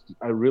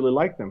 I really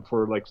like them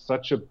for like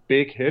such a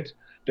big hit.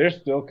 They're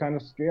still kind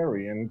of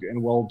scary and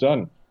well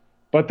done.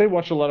 But they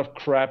watch a lot of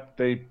crap.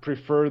 They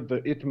prefer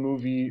the It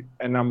movie,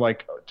 and I'm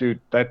like, dude,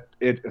 that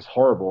It is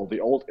horrible. The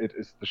old It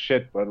is the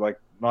shit, but like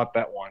not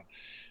that one.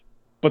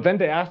 But then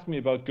they asked me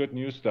about good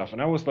new stuff,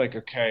 and I was like,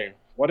 okay,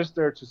 what is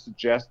there to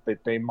suggest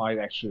that they might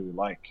actually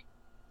like?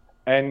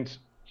 And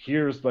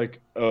here's like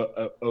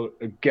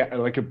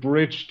like a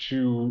bridge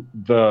to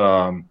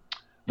the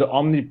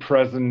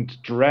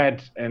omnipresent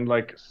dread and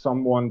like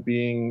someone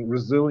being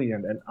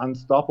resilient and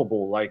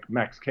unstoppable like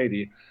Max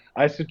Cady.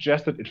 I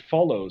suggested It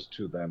Follows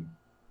to them,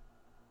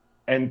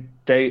 and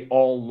they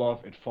all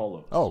love It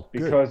Follows. Oh,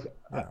 because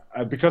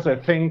because I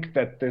think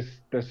that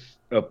this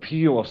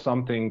appeal of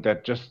something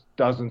that just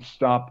doesn't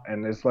stop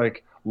and is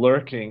like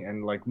lurking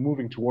and like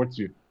moving towards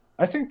you.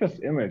 I think this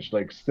image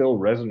like still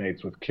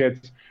resonates with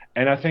kids,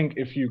 and I think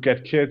if you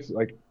get kids,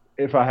 like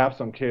if I have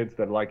some kids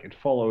that like It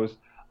Follows,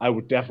 I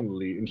would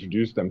definitely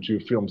introduce them to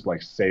films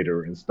like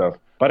Seder and stuff.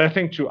 But I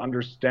think to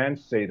understand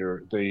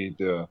Seder,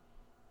 the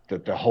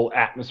whole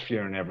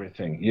atmosphere and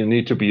everything, you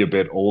need to be a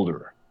bit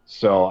older.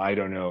 So I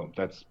don't know.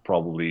 That's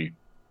probably,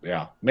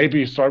 yeah. Maybe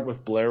you start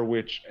with Blair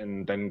Witch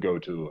and then go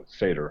to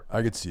Seder.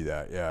 I could see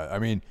that. Yeah. I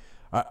mean,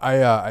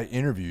 I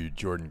interviewed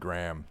Jordan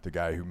Graham, the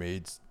guy who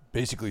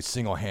basically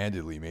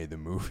single-handedly made the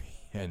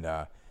movie, and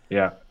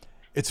yeah,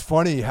 it's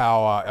funny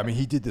how I mean,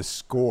 he did the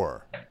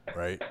score,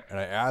 right? And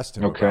I asked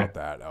him about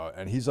that,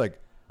 and he's like,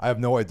 I have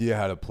no idea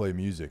how to play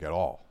music at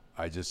all.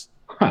 I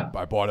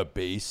bought a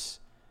bass,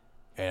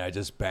 and I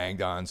just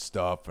banged on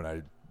stuff, and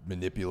I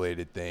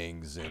manipulated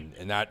things,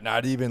 and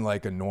not even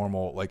like a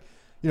normal, like,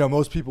 you know,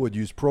 most people would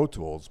use Pro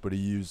Tools, but he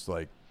used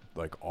like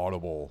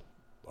Audible,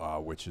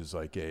 which is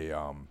like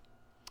a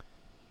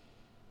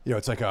you know,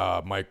 it's like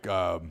a mic,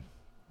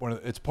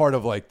 it's part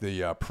of like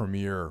the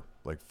Premiere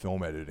like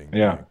film editing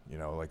thing, you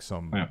know, like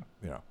some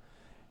you know,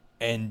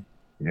 and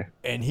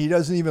he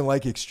doesn't even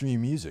like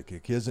extreme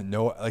music. He doesn't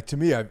know, like, to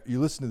me, you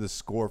listen to the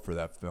score for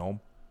that film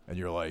and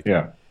you're like,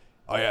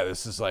 oh yeah,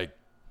 this is like,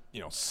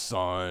 you know,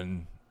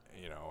 Sun,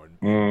 you know,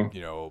 and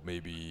you know,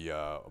 maybe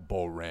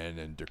Bo Ren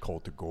and Der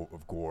Cult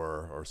of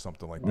Gore or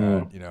something like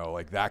that, you know,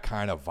 like that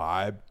kind of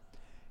vibe.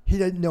 He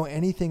didn't know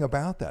anything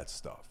about that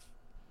stuff.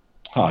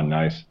 Oh,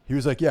 nice. He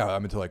was like, yeah,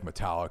 I'm into like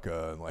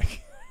Metallica, and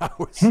like I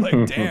was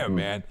like, damn,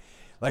 man.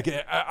 Like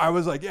I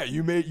was like, yeah,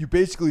 you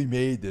basically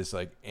made this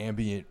like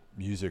ambient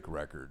music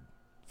record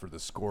for the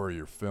score of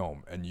your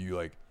film, and you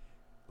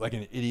like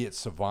an idiot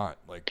savant,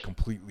 like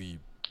completely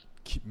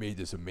made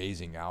this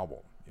amazing album,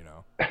 you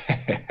know.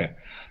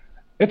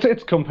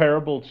 It's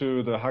comparable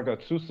to the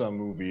Hagazusa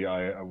movie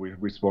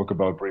we spoke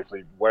about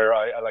briefly, where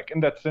I like in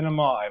that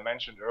cinema I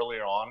mentioned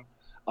earlier on.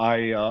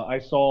 I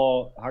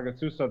saw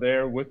Hagazusa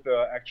there with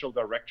the actual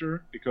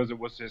director because it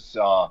was his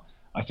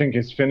I think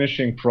his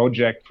finishing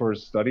project for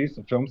his studies,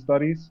 film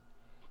studies.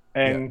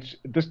 And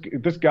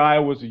this guy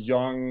was a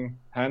young,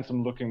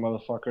 handsome-looking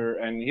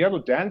motherfucker, and he had a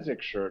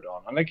Danzig shirt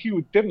on, and like he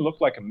didn't look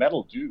like a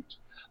metal dude.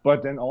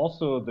 But then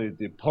also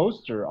the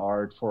poster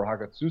art for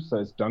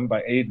Hagazusa is done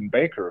by Aiden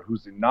Baker,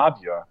 who's in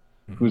Nadia,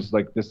 who's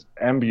like this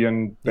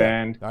ambient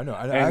band. I know.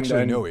 I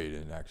actually know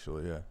Aiden,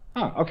 actually. Yeah.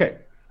 Ah, okay.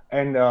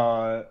 And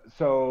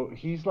so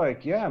he's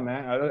like, yeah,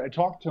 man. I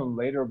talked to him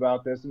later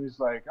about this, and he's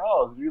like,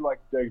 oh, do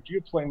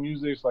you play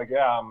music? It's like,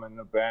 yeah, I'm in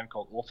a band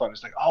called Ultha. And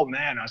it's like, oh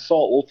man, I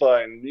saw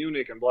Ultha in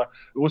Munich and blah.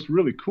 It was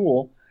really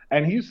cool.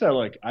 And he said,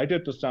 like, I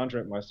did the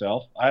soundtrack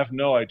myself. I have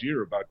no idea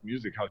about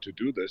music, how to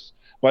do this,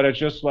 but it's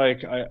just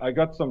like I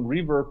got some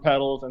reverb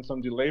pedals and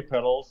some delay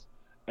pedals,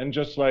 and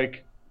just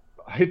like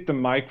hit the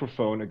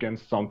microphone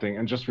against something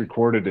and just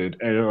recorded it.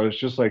 And it was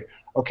just like,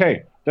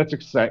 okay, that's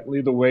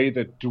exactly the way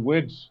that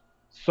DeWitt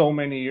so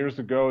many years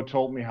ago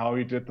told me how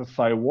he did the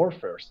Psy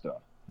Warfare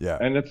stuff. Yeah.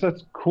 And it's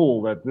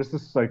cool that this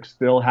is like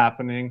still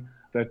happening,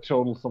 that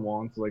Total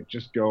Savants like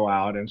just go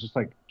out and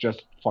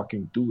just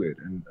fucking do it.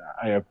 And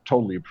I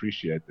totally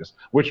appreciate this,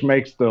 which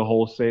makes the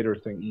whole Seder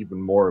thing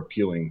even more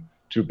appealing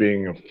to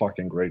being a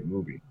fucking great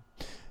movie.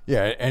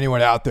 Yeah,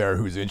 anyone out there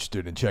who's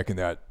interested in checking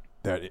that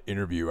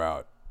interview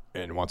out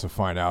and wants to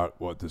find out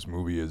what this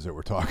movie is that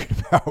we're talking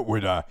about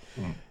would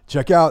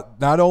check out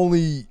not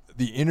only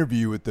the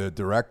interview with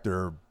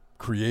the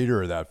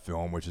creator of that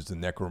film, which is the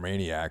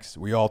Necromaniacs.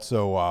 We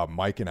also,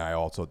 Mike and I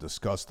also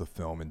discussed the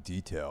film in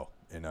detail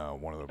in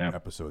one of the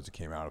episodes that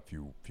came out a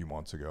few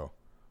months ago.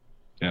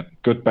 Yeah,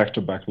 good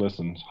back-to-back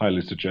listens.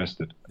 Highly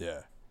suggested.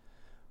 Yeah.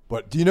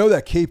 But do you know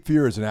that Cape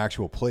Fear is an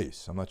actual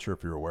place? I'm not sure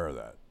if you're aware of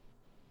that.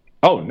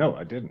 Oh, no,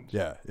 I didn't.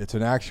 Yeah, it's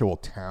an actual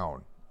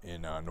town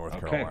in North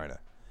Carolina.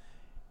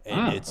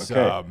 And it's,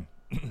 okay.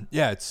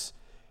 yeah, it's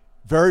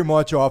very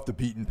much off the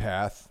beaten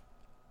path.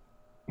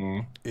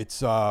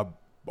 It's on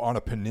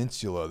a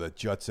peninsula that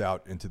juts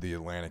out into the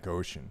Atlantic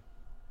Ocean.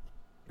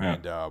 Yeah.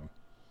 And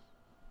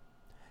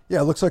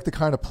yeah, it looks like the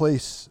kind of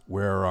place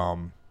where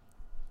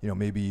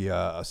maybe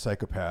a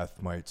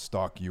psychopath might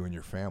stalk you and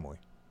your family.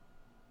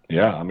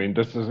 Yeah, I mean,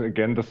 this is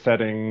again the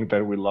setting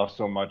that we love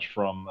so much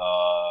from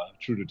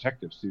True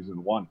Detective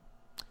season 1.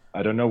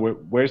 I don't know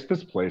where's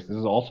this place. This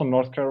is also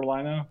North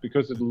Carolina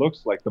because it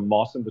looks like the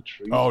moss in the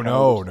trees. Oh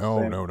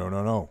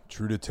no!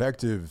 True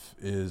Detective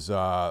is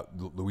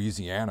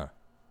Louisiana.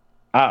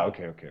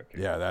 Okay.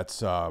 Yeah,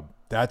 that's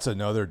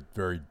another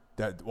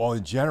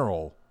in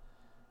general,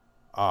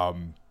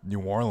 New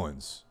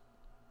Orleans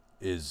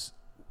has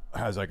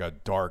like a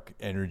dark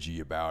energy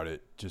about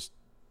it. Just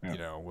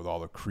with all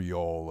the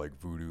Creole like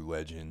voodoo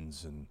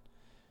legends and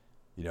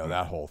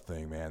that whole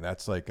thing, man.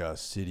 That's like a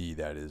city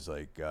that is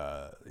like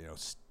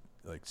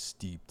like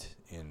steeped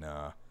in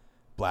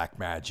black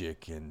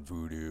magic and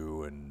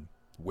voodoo and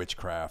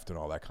witchcraft and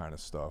all that kind of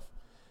stuff.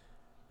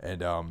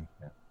 And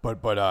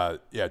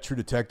True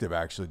Detective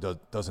actually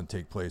doesn't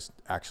take place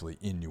actually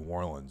in New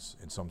Orleans,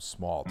 in some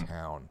small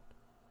town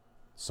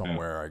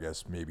somewhere. I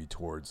guess maybe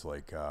towards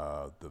like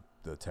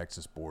the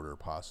Texas border,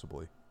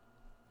 possibly.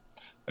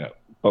 Yeah,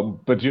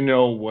 but you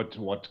know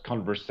what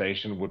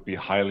conversation would be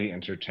highly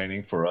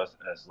entertaining for us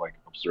as like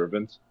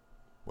observants?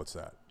 What's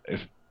that?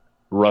 If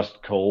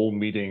Rust Cole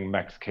meeting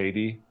Max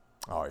Cady.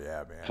 Oh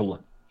yeah, man.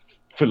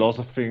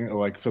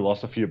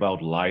 Philosophy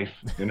about life.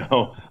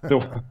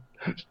 The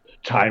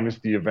time is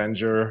the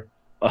Avenger.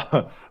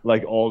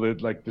 Like all the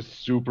like the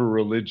super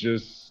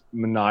religious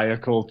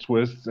maniacal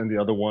twists, and the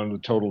other one the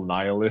total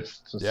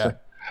nihilist. Yeah,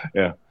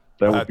 yeah.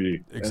 That would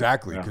be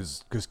exactly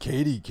because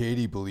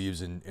Cady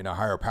believes in a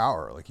higher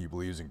power. Like he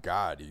believes in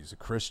God. He's a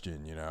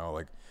Christian.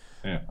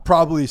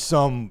 Probably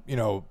some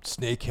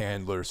snake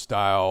handler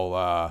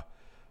style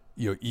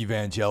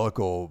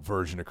evangelical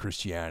version of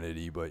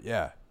Christianity. But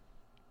yeah.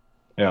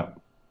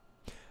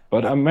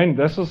 But I mean,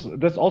 that's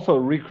also a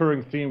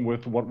recurring theme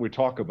with what we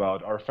talk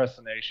about, our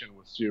fascination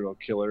with serial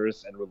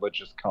killers and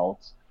religious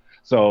cults.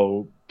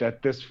 So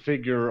that this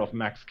figure of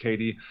Max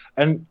Cady,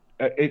 and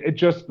it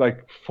just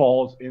like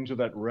falls into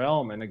that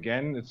realm. And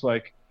again, it's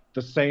like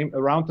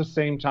around the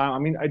same time. I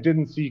mean, I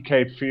didn't see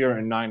Cape Fear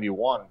in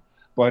 '91,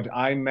 but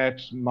I met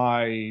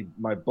my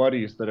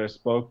buddies that I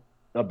spoke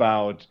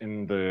about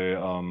in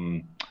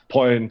the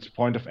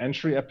point of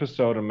entry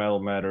episode of Metal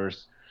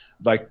Matters.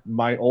 Like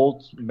my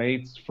old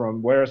mates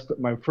from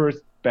my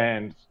first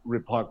band,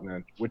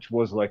 Repugnant, which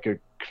was like a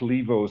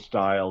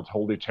Clevo-styled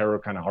Holy Terror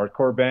kind of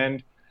hardcore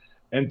band.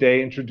 And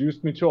they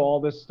introduced me to all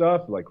this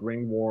stuff like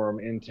Ringworm,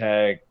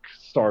 Intake,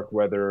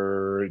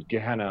 Starkweather,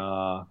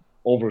 Gehenna,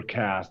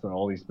 Overcast, and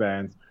all these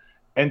bands.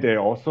 And they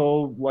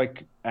also,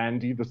 like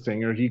Andy, the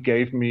singer, he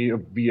gave me a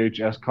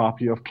VHS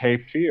copy of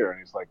Cape Fear.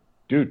 And he's like,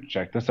 dude,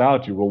 check this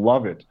out. You will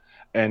love it.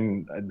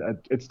 And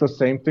it's the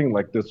same thing,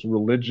 like this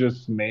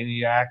religious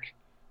maniac,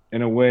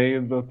 in a way,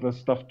 the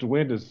stuff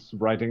DeWitt is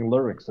writing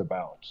lyrics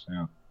about.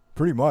 Yeah.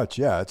 Pretty much,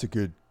 yeah. It's a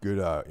good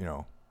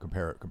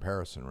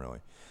comparison, really.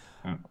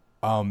 Yeah.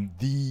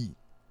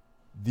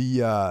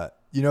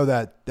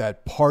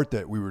 That part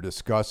that we were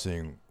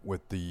discussing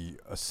with the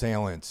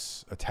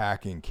assailants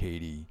attacking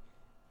Cady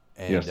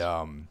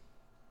and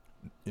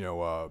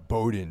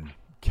Bowden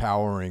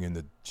cowering in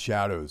the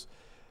shadows.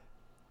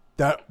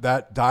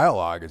 That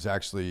dialogue is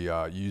actually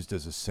used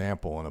as a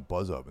sample in a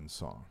Buzz Oven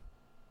song.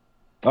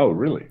 Oh,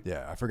 really?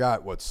 Yeah, I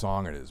forgot what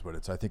song it is,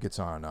 but I think it's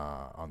on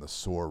the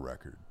Soar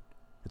record.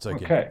 It's like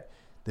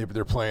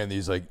they're playing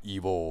these like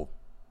evil,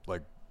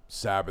 like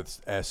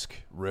Sabbath-esque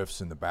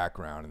riffs in the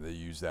background, and they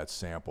use that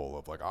sample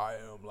of like I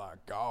am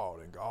like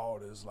God and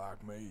God is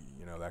like me,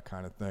 that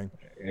kind of thing.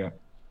 Yeah.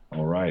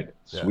 All right.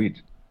 Yeah.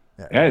 Sweet.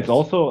 Yeah, it's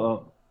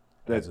also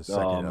there's a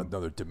second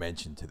another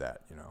dimension to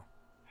that,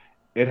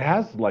 It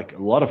has like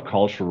a lot of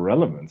cultural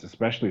relevance,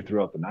 especially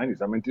throughout the 90s.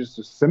 I mean, there's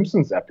a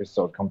Simpsons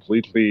episode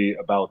completely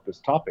about this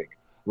topic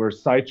where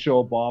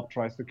Sideshow Bob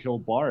tries to kill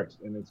Bart,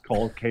 and it's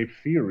called Cape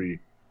Theory.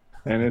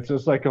 And it's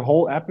just like a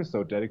whole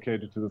episode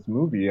dedicated to this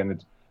movie,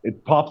 and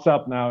it pops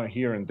up now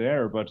here and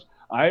there. But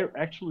I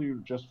actually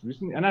just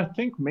recently, and I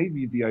think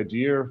maybe the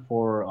idea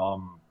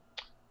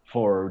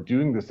for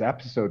doing this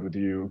episode with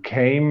you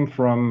came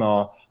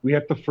from we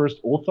had the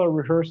first Otha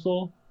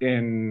rehearsal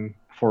in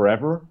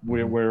Forever,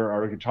 where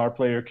our guitar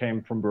player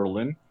came from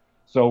Berlin.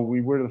 So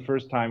we were the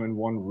first time in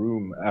one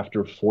room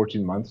after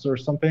 14 months or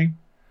something.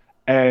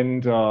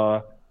 And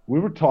we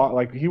were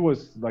like he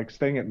was like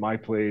staying at my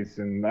place,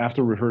 and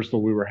after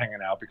rehearsal we were hanging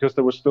out because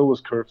there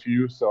was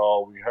curfew.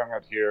 So we hung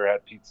out here,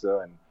 had pizza,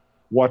 and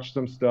watched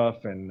some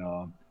stuff. And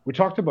we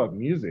talked about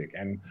music,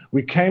 and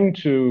we came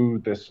to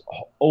this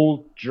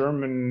old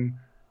German,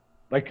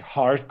 like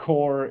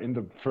hardcore in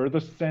the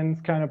furthest sense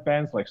kind of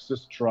bands like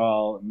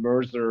Sistral,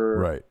 Mercer,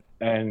 right,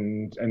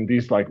 and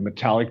these like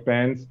metallic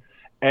bands.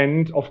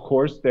 And of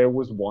course there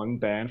was one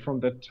band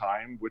from that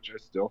time which I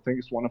still think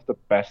is one of the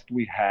best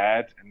we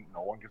had and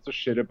no one gives a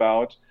shit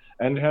about,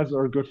 and it has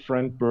our good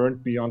friend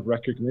Burnt Beyond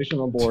Recognition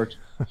on board.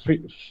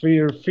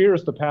 Fear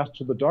is the path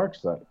to the dark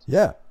side.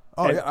 Yeah,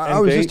 Oh yeah, I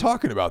And was they just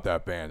talking about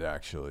that band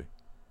actually.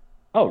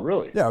 oh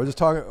really? Yeah, I was just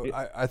talking. It-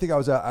 I think I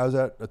was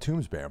at a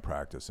Tombs band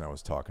practice and I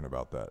was talking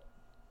about that.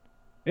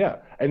 yeah,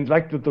 and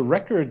like the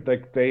record,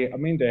 like I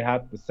mean, they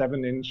had the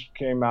 7 inch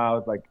came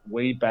out like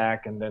way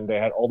back, and then they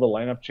had all the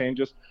lineup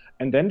changes,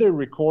 and then they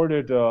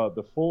recorded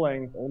the full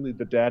length. Only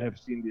the Dead Have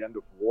Seen the End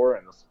of War,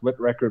 and a split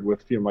record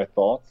with Fear My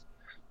Thoughts.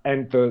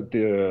 And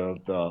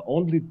the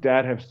Only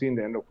Dead Have Seen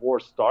the End of War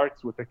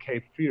starts with the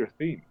Cape Fear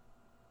theme.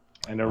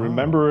 And I Oh,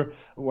 remember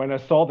when I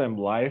saw them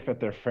live at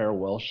their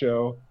farewell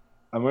show.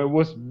 I mean, it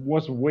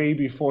was way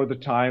before the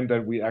time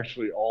that we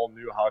actually all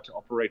knew how to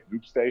operate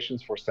loop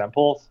stations for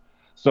samples.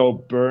 So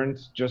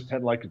Burns just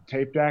had like a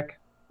tape deck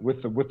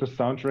with the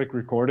soundtrack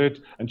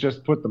recorded, and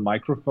just put the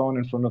microphone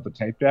in front of the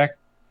tape deck,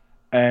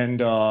 and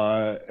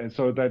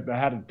so that they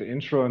had the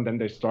intro, and then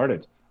they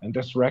started. And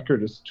this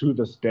record is, to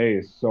this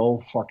day,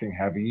 so fucking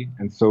heavy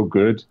and so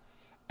good,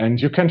 and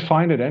you can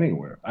find it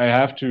anywhere. I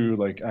have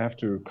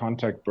to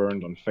contact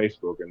Bernd on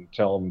Facebook and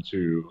tell him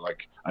to,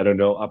 like, I don't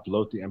know,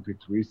 upload the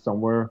MP3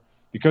 somewhere,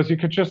 because you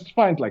could just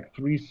find like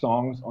 3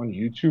 songs on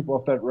YouTube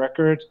of that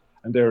record,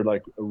 and they're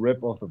like a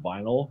rip of the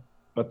vinyl,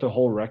 but the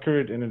whole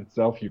record in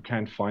itself, you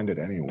can't find it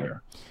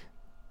anywhere.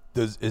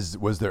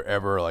 was there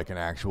ever like an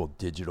actual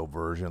digital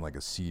version, like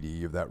a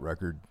CD of that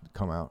record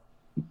come out?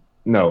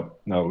 No,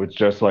 no, it's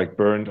just like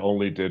Bernd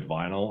only did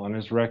vinyl on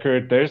his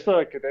record. There's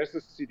a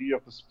CD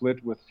of the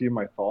split with Fear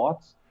My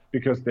Thoughts,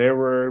 because they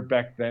were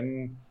back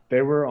then,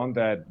 they were on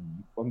that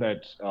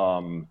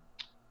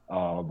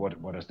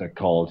what is that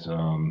called?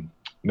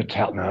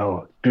 Metal,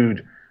 no,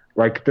 dude,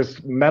 like this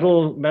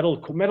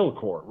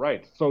metalcore,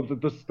 right? So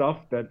the stuff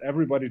that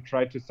everybody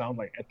tried to sound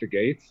like at the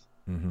Gates,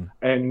 Mm-hmm.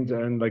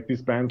 and like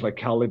these bands like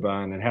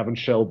Caliban and Heaven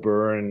Shall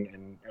Burn,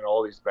 and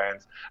all these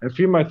bands. And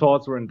Fear My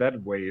Thoughts were in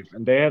that wave,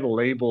 and they had a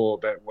label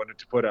that wanted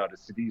to put out a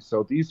CD.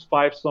 So these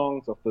 5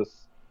 songs of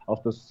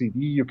the CD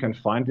you can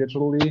find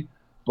digitally,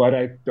 but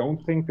I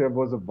don't think there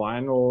was a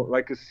vinyl,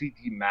 like a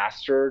CD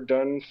master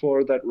done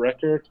for that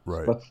record.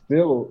 Right. But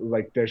still,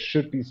 like, there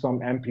should be some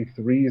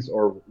MP3s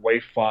or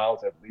WAV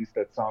files at least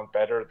that sound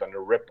better than a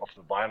rip of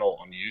the vinyl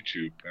on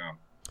YouTube. Yeah.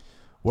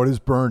 What is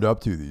Burned up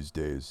to these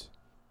days?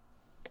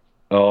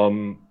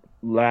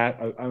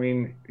 I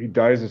mean, he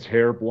dyes his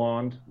hair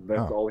blonde.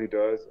 That's Oh, all he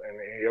does.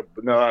 And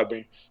no, I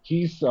mean,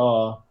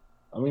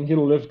 I mean, he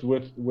lived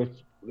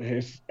with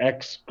his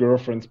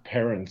ex-girlfriend's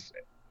parents,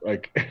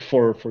 like,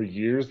 for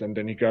years, and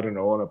then he got an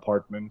own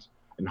apartment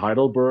in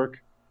Heidelberg.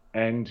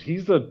 And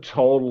he's a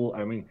total,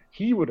 I mean,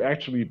 he would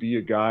actually be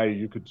a guy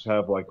you could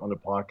have like on a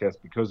podcast,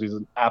 because he's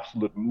an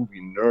absolute movie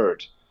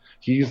nerd.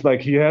 He's like,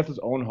 he has his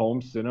own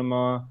home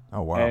cinema,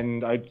 oh wow.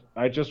 and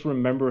I just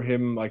remember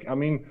him, like, I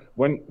mean,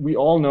 when we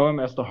all know him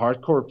as the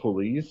Hardcore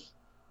Police,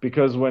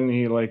 because when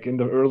he, like, in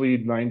the early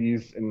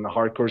 90s in the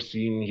hardcore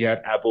scene, he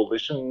had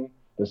Abolition,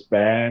 this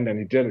band, and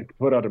he did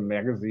put out a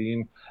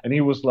magazine, and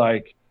he was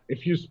like,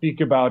 if you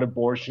speak about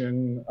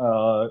abortion,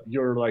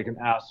 you're like an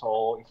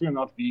asshole. If you're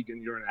not vegan,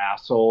 you're an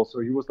asshole. So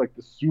he was like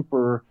the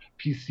super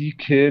PC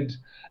kid.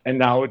 And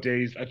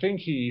nowadays, I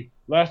think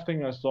last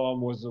thing I saw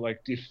him was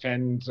like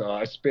defend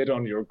I Spit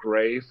on Your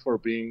Grave for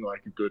being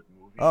like a good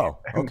movie. Oh,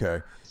 And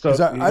okay. Because so he's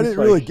like, I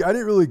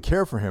didn't really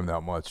care for him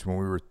that much when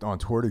we were on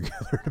tour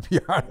together. To be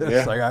honest,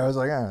 yeah, like I was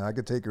like, I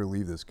could take or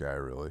leave this guy.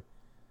 Really.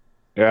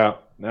 yeah.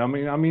 I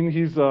mean,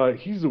 he's a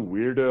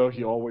weirdo.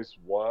 He always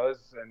was.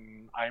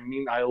 And I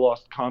mean, I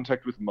lost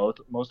contact with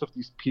most of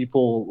these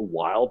people a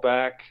while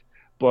back,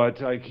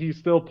 but like he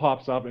still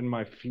pops up in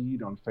my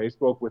feed on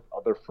Facebook with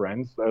other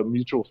friends,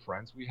 mutual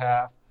friends we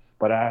have.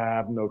 But I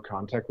have no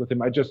contact with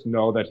him. I just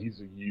know that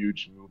he's a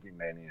huge movie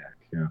maniac.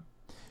 Yeah.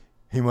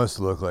 He must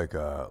look like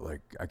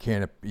I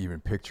can't even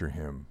picture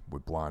him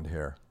with blonde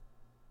hair.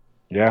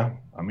 Yeah.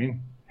 I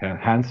mean,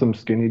 handsome,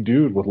 skinny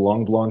dude with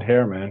long blonde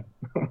hair, man.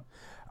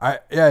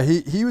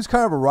 He was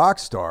kind of a rock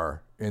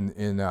star in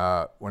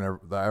whenever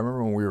I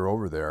remember when we were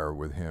over there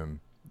with him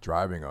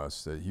driving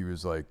us, that he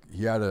was like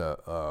he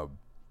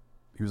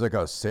was like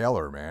a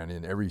sailor, man.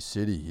 In every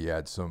city he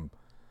had some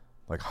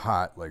like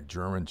hot like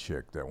German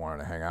chick that wanted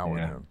to hang out with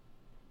Yeah. him.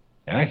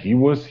 Yeah, he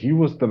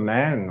was the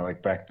man,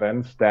 like, back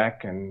then.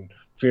 Stack and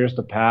Fears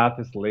the Path,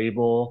 his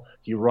label.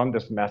 He run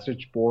this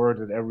message board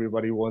that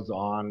everybody was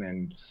on,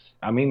 and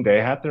I mean,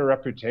 they had their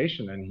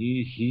reputation, and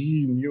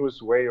he knew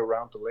his way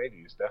around the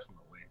ladies,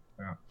 definitely.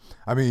 Yeah.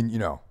 I mean,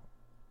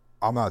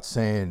 I'm not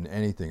saying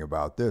anything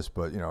about this,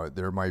 but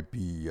there might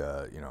be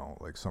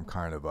like some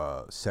kind of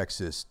a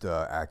sexist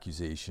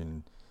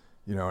accusation.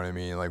 You know what I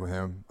mean? Like with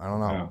him, I don't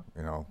know.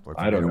 Yeah. Like for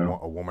I being don't know.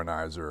 a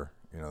womanizer.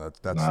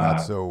 That's not Nah.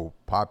 so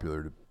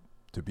popular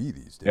to be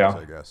these days, Yeah.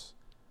 I guess.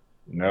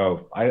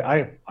 No,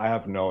 I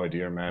have no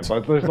idea, man.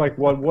 But there's like,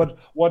 what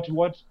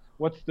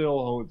still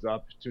holds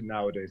up to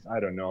nowadays? I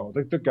don't know.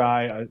 Like the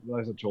guy,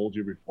 as I told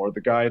you before, the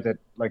guy that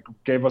like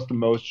gave us the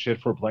most shit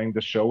for playing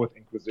the show with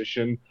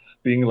Inquisition,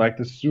 being like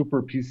the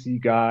super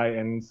PC guy,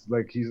 and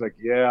like he's like,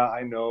 yeah,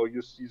 I know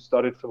you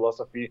studied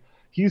philosophy.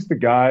 He's the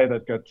guy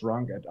that got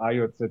drunk at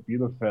IOZ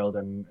Bielefeld,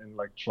 and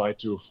like tried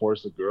to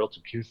force a girl to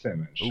kiss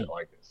him and shit Ooh,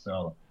 like this.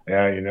 So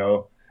yeah,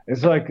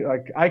 It's like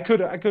I could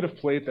have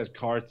played that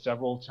card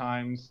several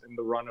times in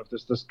the run of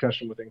this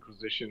discussion with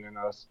Inquisition and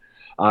us.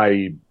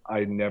 I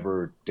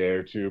never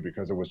dare to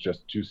because it was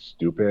just too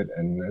stupid.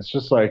 And it's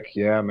just like,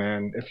 yeah,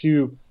 man, if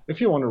you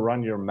want to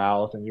run your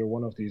mouth and you're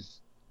one of these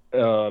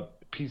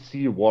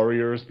PC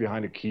warriors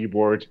behind a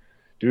keyboard,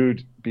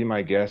 dude, be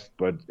my guest.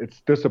 But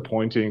it's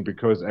disappointing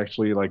because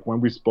actually, like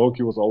when we spoke,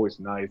 he was always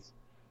nice.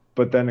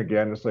 But then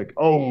again, it's like,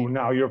 oh,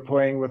 now you're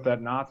playing with that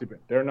Nazi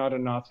band. They're not a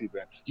Nazi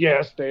band.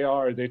 Yes, they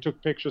are. They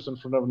took pictures in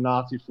front of a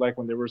Nazi flag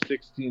when they were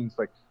 16. It's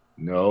like,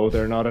 no,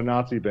 they're not a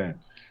Nazi band.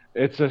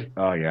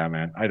 Oh yeah,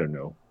 man. I don't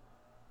know.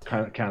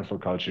 Cancel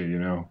culture, you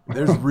know.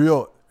 There's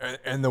real,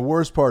 and the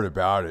worst part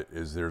about it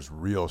is there's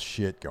real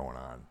shit going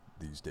on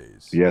these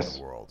days Yes. in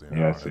the world. You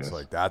know? Yes, And it's yes.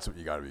 like that's what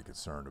you got to be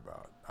concerned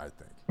about, I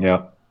think.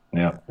 Yeah,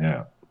 yeah,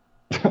 yeah.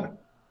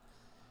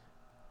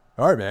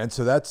 All right, man.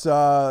 So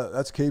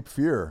that's Cape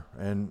Fear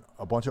and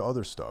a bunch of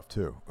other stuff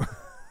too.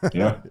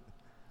 Yeah.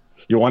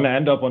 You want to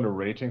end up on a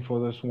rating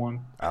for this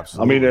one?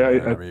 Absolutely. I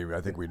I mean,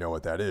 I think we know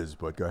what that is,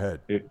 but go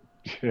ahead.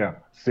 yeah,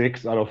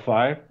 6 out of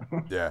 5.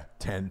 Yeah,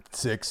 10,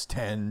 6,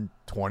 10,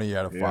 20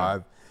 out of Yeah.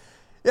 5.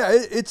 Yeah,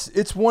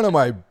 it's one of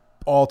my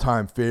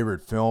all-time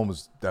favorite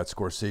films that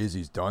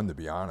Scorsese's done, to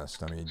be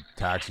honest. I mean,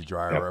 Taxi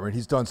Driver. Yep. I mean,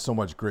 he's done so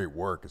much great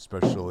work,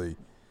 especially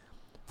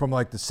from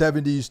like the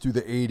 70s through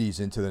the 80s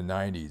into the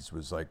 90s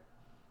was like,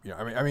 you know,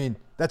 I mean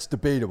that's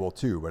debatable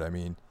too, but I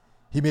mean,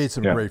 he made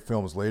some Yeah. great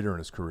films later in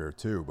his career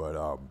too, but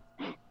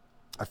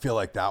I feel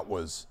like that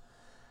was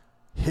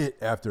hit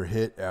after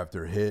hit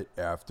after hit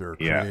after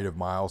Yeah. creative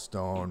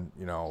milestone,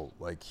 you know,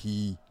 like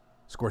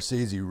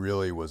Scorsese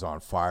really was on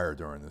fire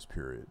during this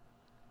period.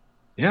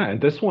 Yeah,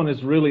 and this one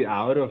is really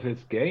out of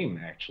his game,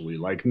 actually.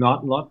 Like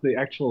not the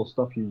actual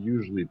stuff he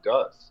usually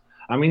does.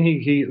 I mean,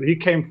 he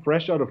came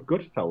fresh out of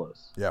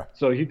Goodfellas. Yeah.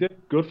 So he did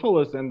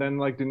Goodfellas, and then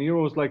like De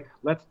Niro was like,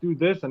 "Let's do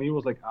this," and he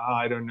was like,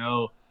 "I don't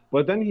know."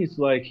 But then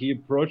he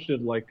approached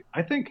it like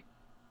I think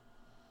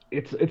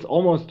it's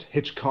almost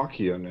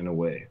Hitchcockian in a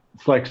way.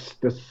 It's like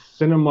the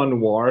cinema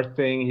noir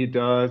thing he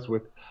does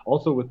with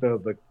also with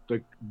the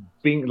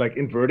being like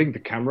inverting the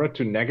camera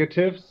to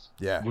negatives.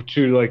 Yeah.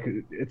 To like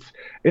it's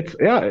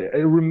yeah,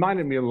 it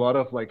reminded me a lot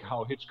of like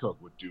how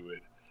Hitchcock would do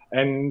it.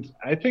 And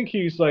I think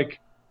he's like,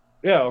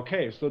 yeah,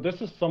 okay, so this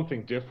is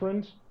something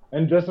different,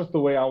 and this is the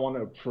way I want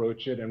to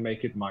approach it and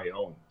make it my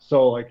own.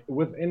 So like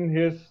within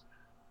his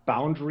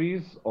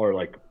boundaries, or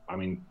like I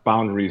mean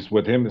boundaries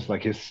with him is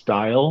like his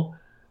style.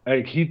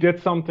 Like he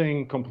did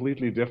something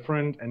completely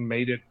different and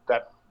made it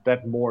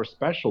that more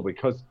special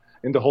because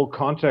in the whole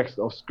context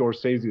of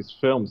Scorsese's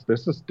films,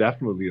 this is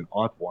definitely an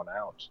odd one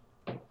out.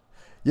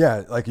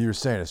 Yeah, like you were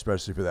saying,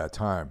 especially for that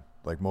time.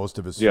 Like most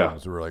of his Yeah.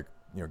 films were like,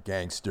 you know,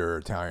 gangster,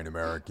 Italian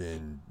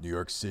American, New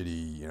York City,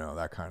 you know,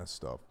 that kind of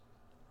stuff.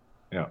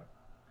 Yeah,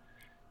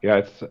 yeah,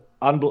 it's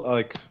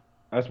like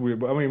as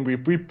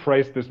we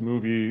praised this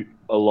movie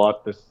a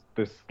lot this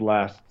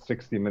last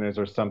 60 minutes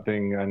or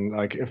something, and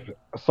like if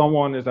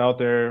someone is out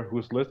there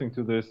who's listening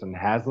to this and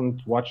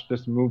hasn't watched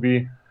this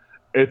movie,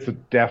 it's a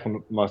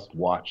definite must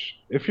watch.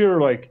 If you're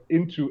like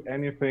into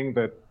anything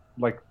that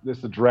like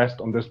is addressed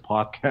on this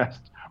podcast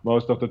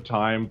most of the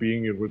time,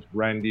 being it with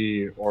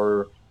Randy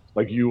or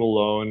like You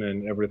Alone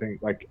and everything,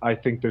 like I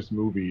think this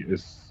movie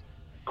is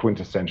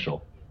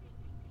quintessential.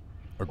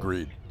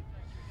 Agreed.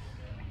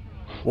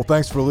 Well,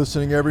 thanks for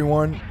listening,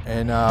 everyone,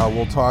 and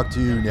we'll talk to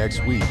you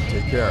next week.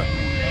 Take care.